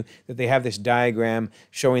showing you that they have this diagram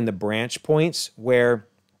showing the branch points where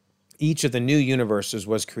each of the new universes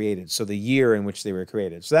was created, so the year in which they were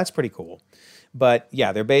created. So that's pretty cool. But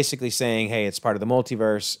yeah, they're basically saying, hey, it's part of the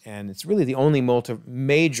multiverse, and it's really the only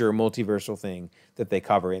major multiversal thing that they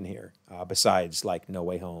cover in here, besides like No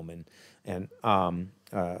Way Home and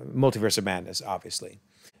Multiverse of Madness, obviously.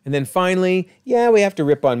 And then finally, yeah, we have to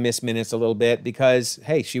rip on Miss Minutes a little bit because,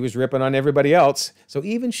 hey, she was ripping on everybody else. So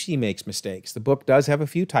even she makes mistakes. The book does have a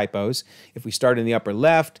few typos. If we start in the upper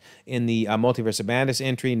left, in the Multiverse of Madness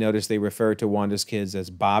entry, notice they refer to Wanda's kids as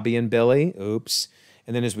Bobby and Billy. Oops.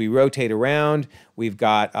 And then as we rotate around, we've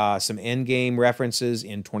got some Endgame references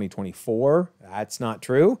in 2024. That's not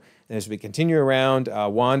true. And as we continue around,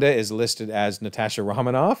 Wanda is listed as Natasha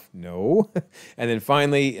Romanoff. No. And then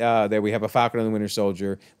finally, there we have a Falcon and the Winter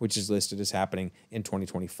Soldier, which is listed as happening in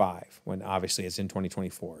 2025, when obviously it's in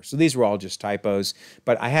 2024. So these were all just typos,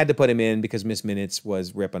 but I had to put them in because Miss Minutes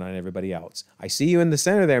was ripping on everybody else. I see you in the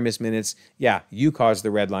center there, Miss Minutes. Yeah, you caused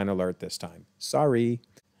the red line alert this time. Sorry.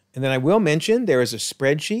 And then I will mention there is a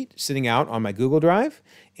spreadsheet sitting out on my Google Drive,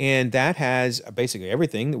 and that has basically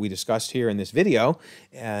everything that we discussed here in this video,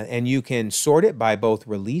 and you can sort it by both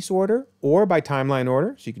release order or by timeline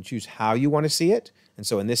order, so you can choose how you want to see it. And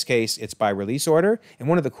so in this case, it's by release order. And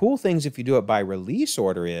one of the cool things if you do it by release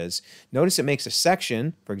order is, notice it makes a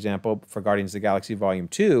section, for example, for Guardians of the Galaxy Volume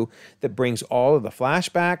 2, that brings all of the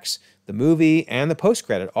flashbacks, the movie, and the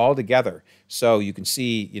post-credit all together. So you can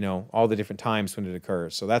see, you know, all the different times when it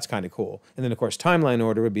occurs. So that's kind of cool. And then, of course, timeline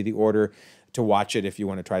order would be the order to watch it if you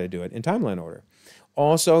want to try to do it in timeline order.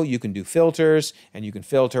 Also, you can do filters, and you can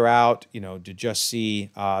filter out, you know, to just see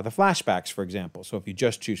the flashbacks, for example. So if you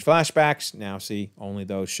just choose flashbacks, now see, only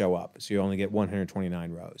those show up. So you only get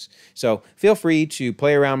 129 rows. So feel free to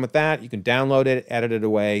play around with that. You can download it, edit it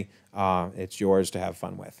away. It's yours to have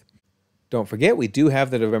fun with. Don't forget, we do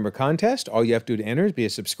have the November contest. All you have to do to enter is be a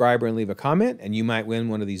subscriber and leave a comment, and you might win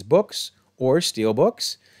one of these books or steel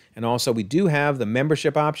books. And also, we do have the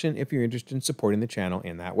membership option if you're interested in supporting the channel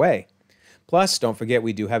in that way. Plus, don't forget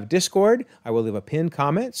we do have Discord. I will leave a pinned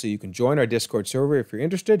comment so you can join our Discord server if you're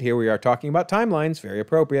interested. Here we are talking about timelines, very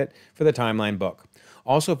appropriate for the timeline book.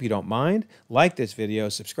 Also, if you don't mind, like this video,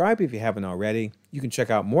 subscribe if you haven't already. You can check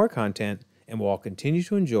out more content, and we'll all continue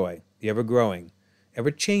to enjoy the ever-growing,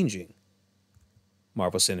 ever-changing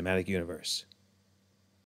Marvel Cinematic Universe.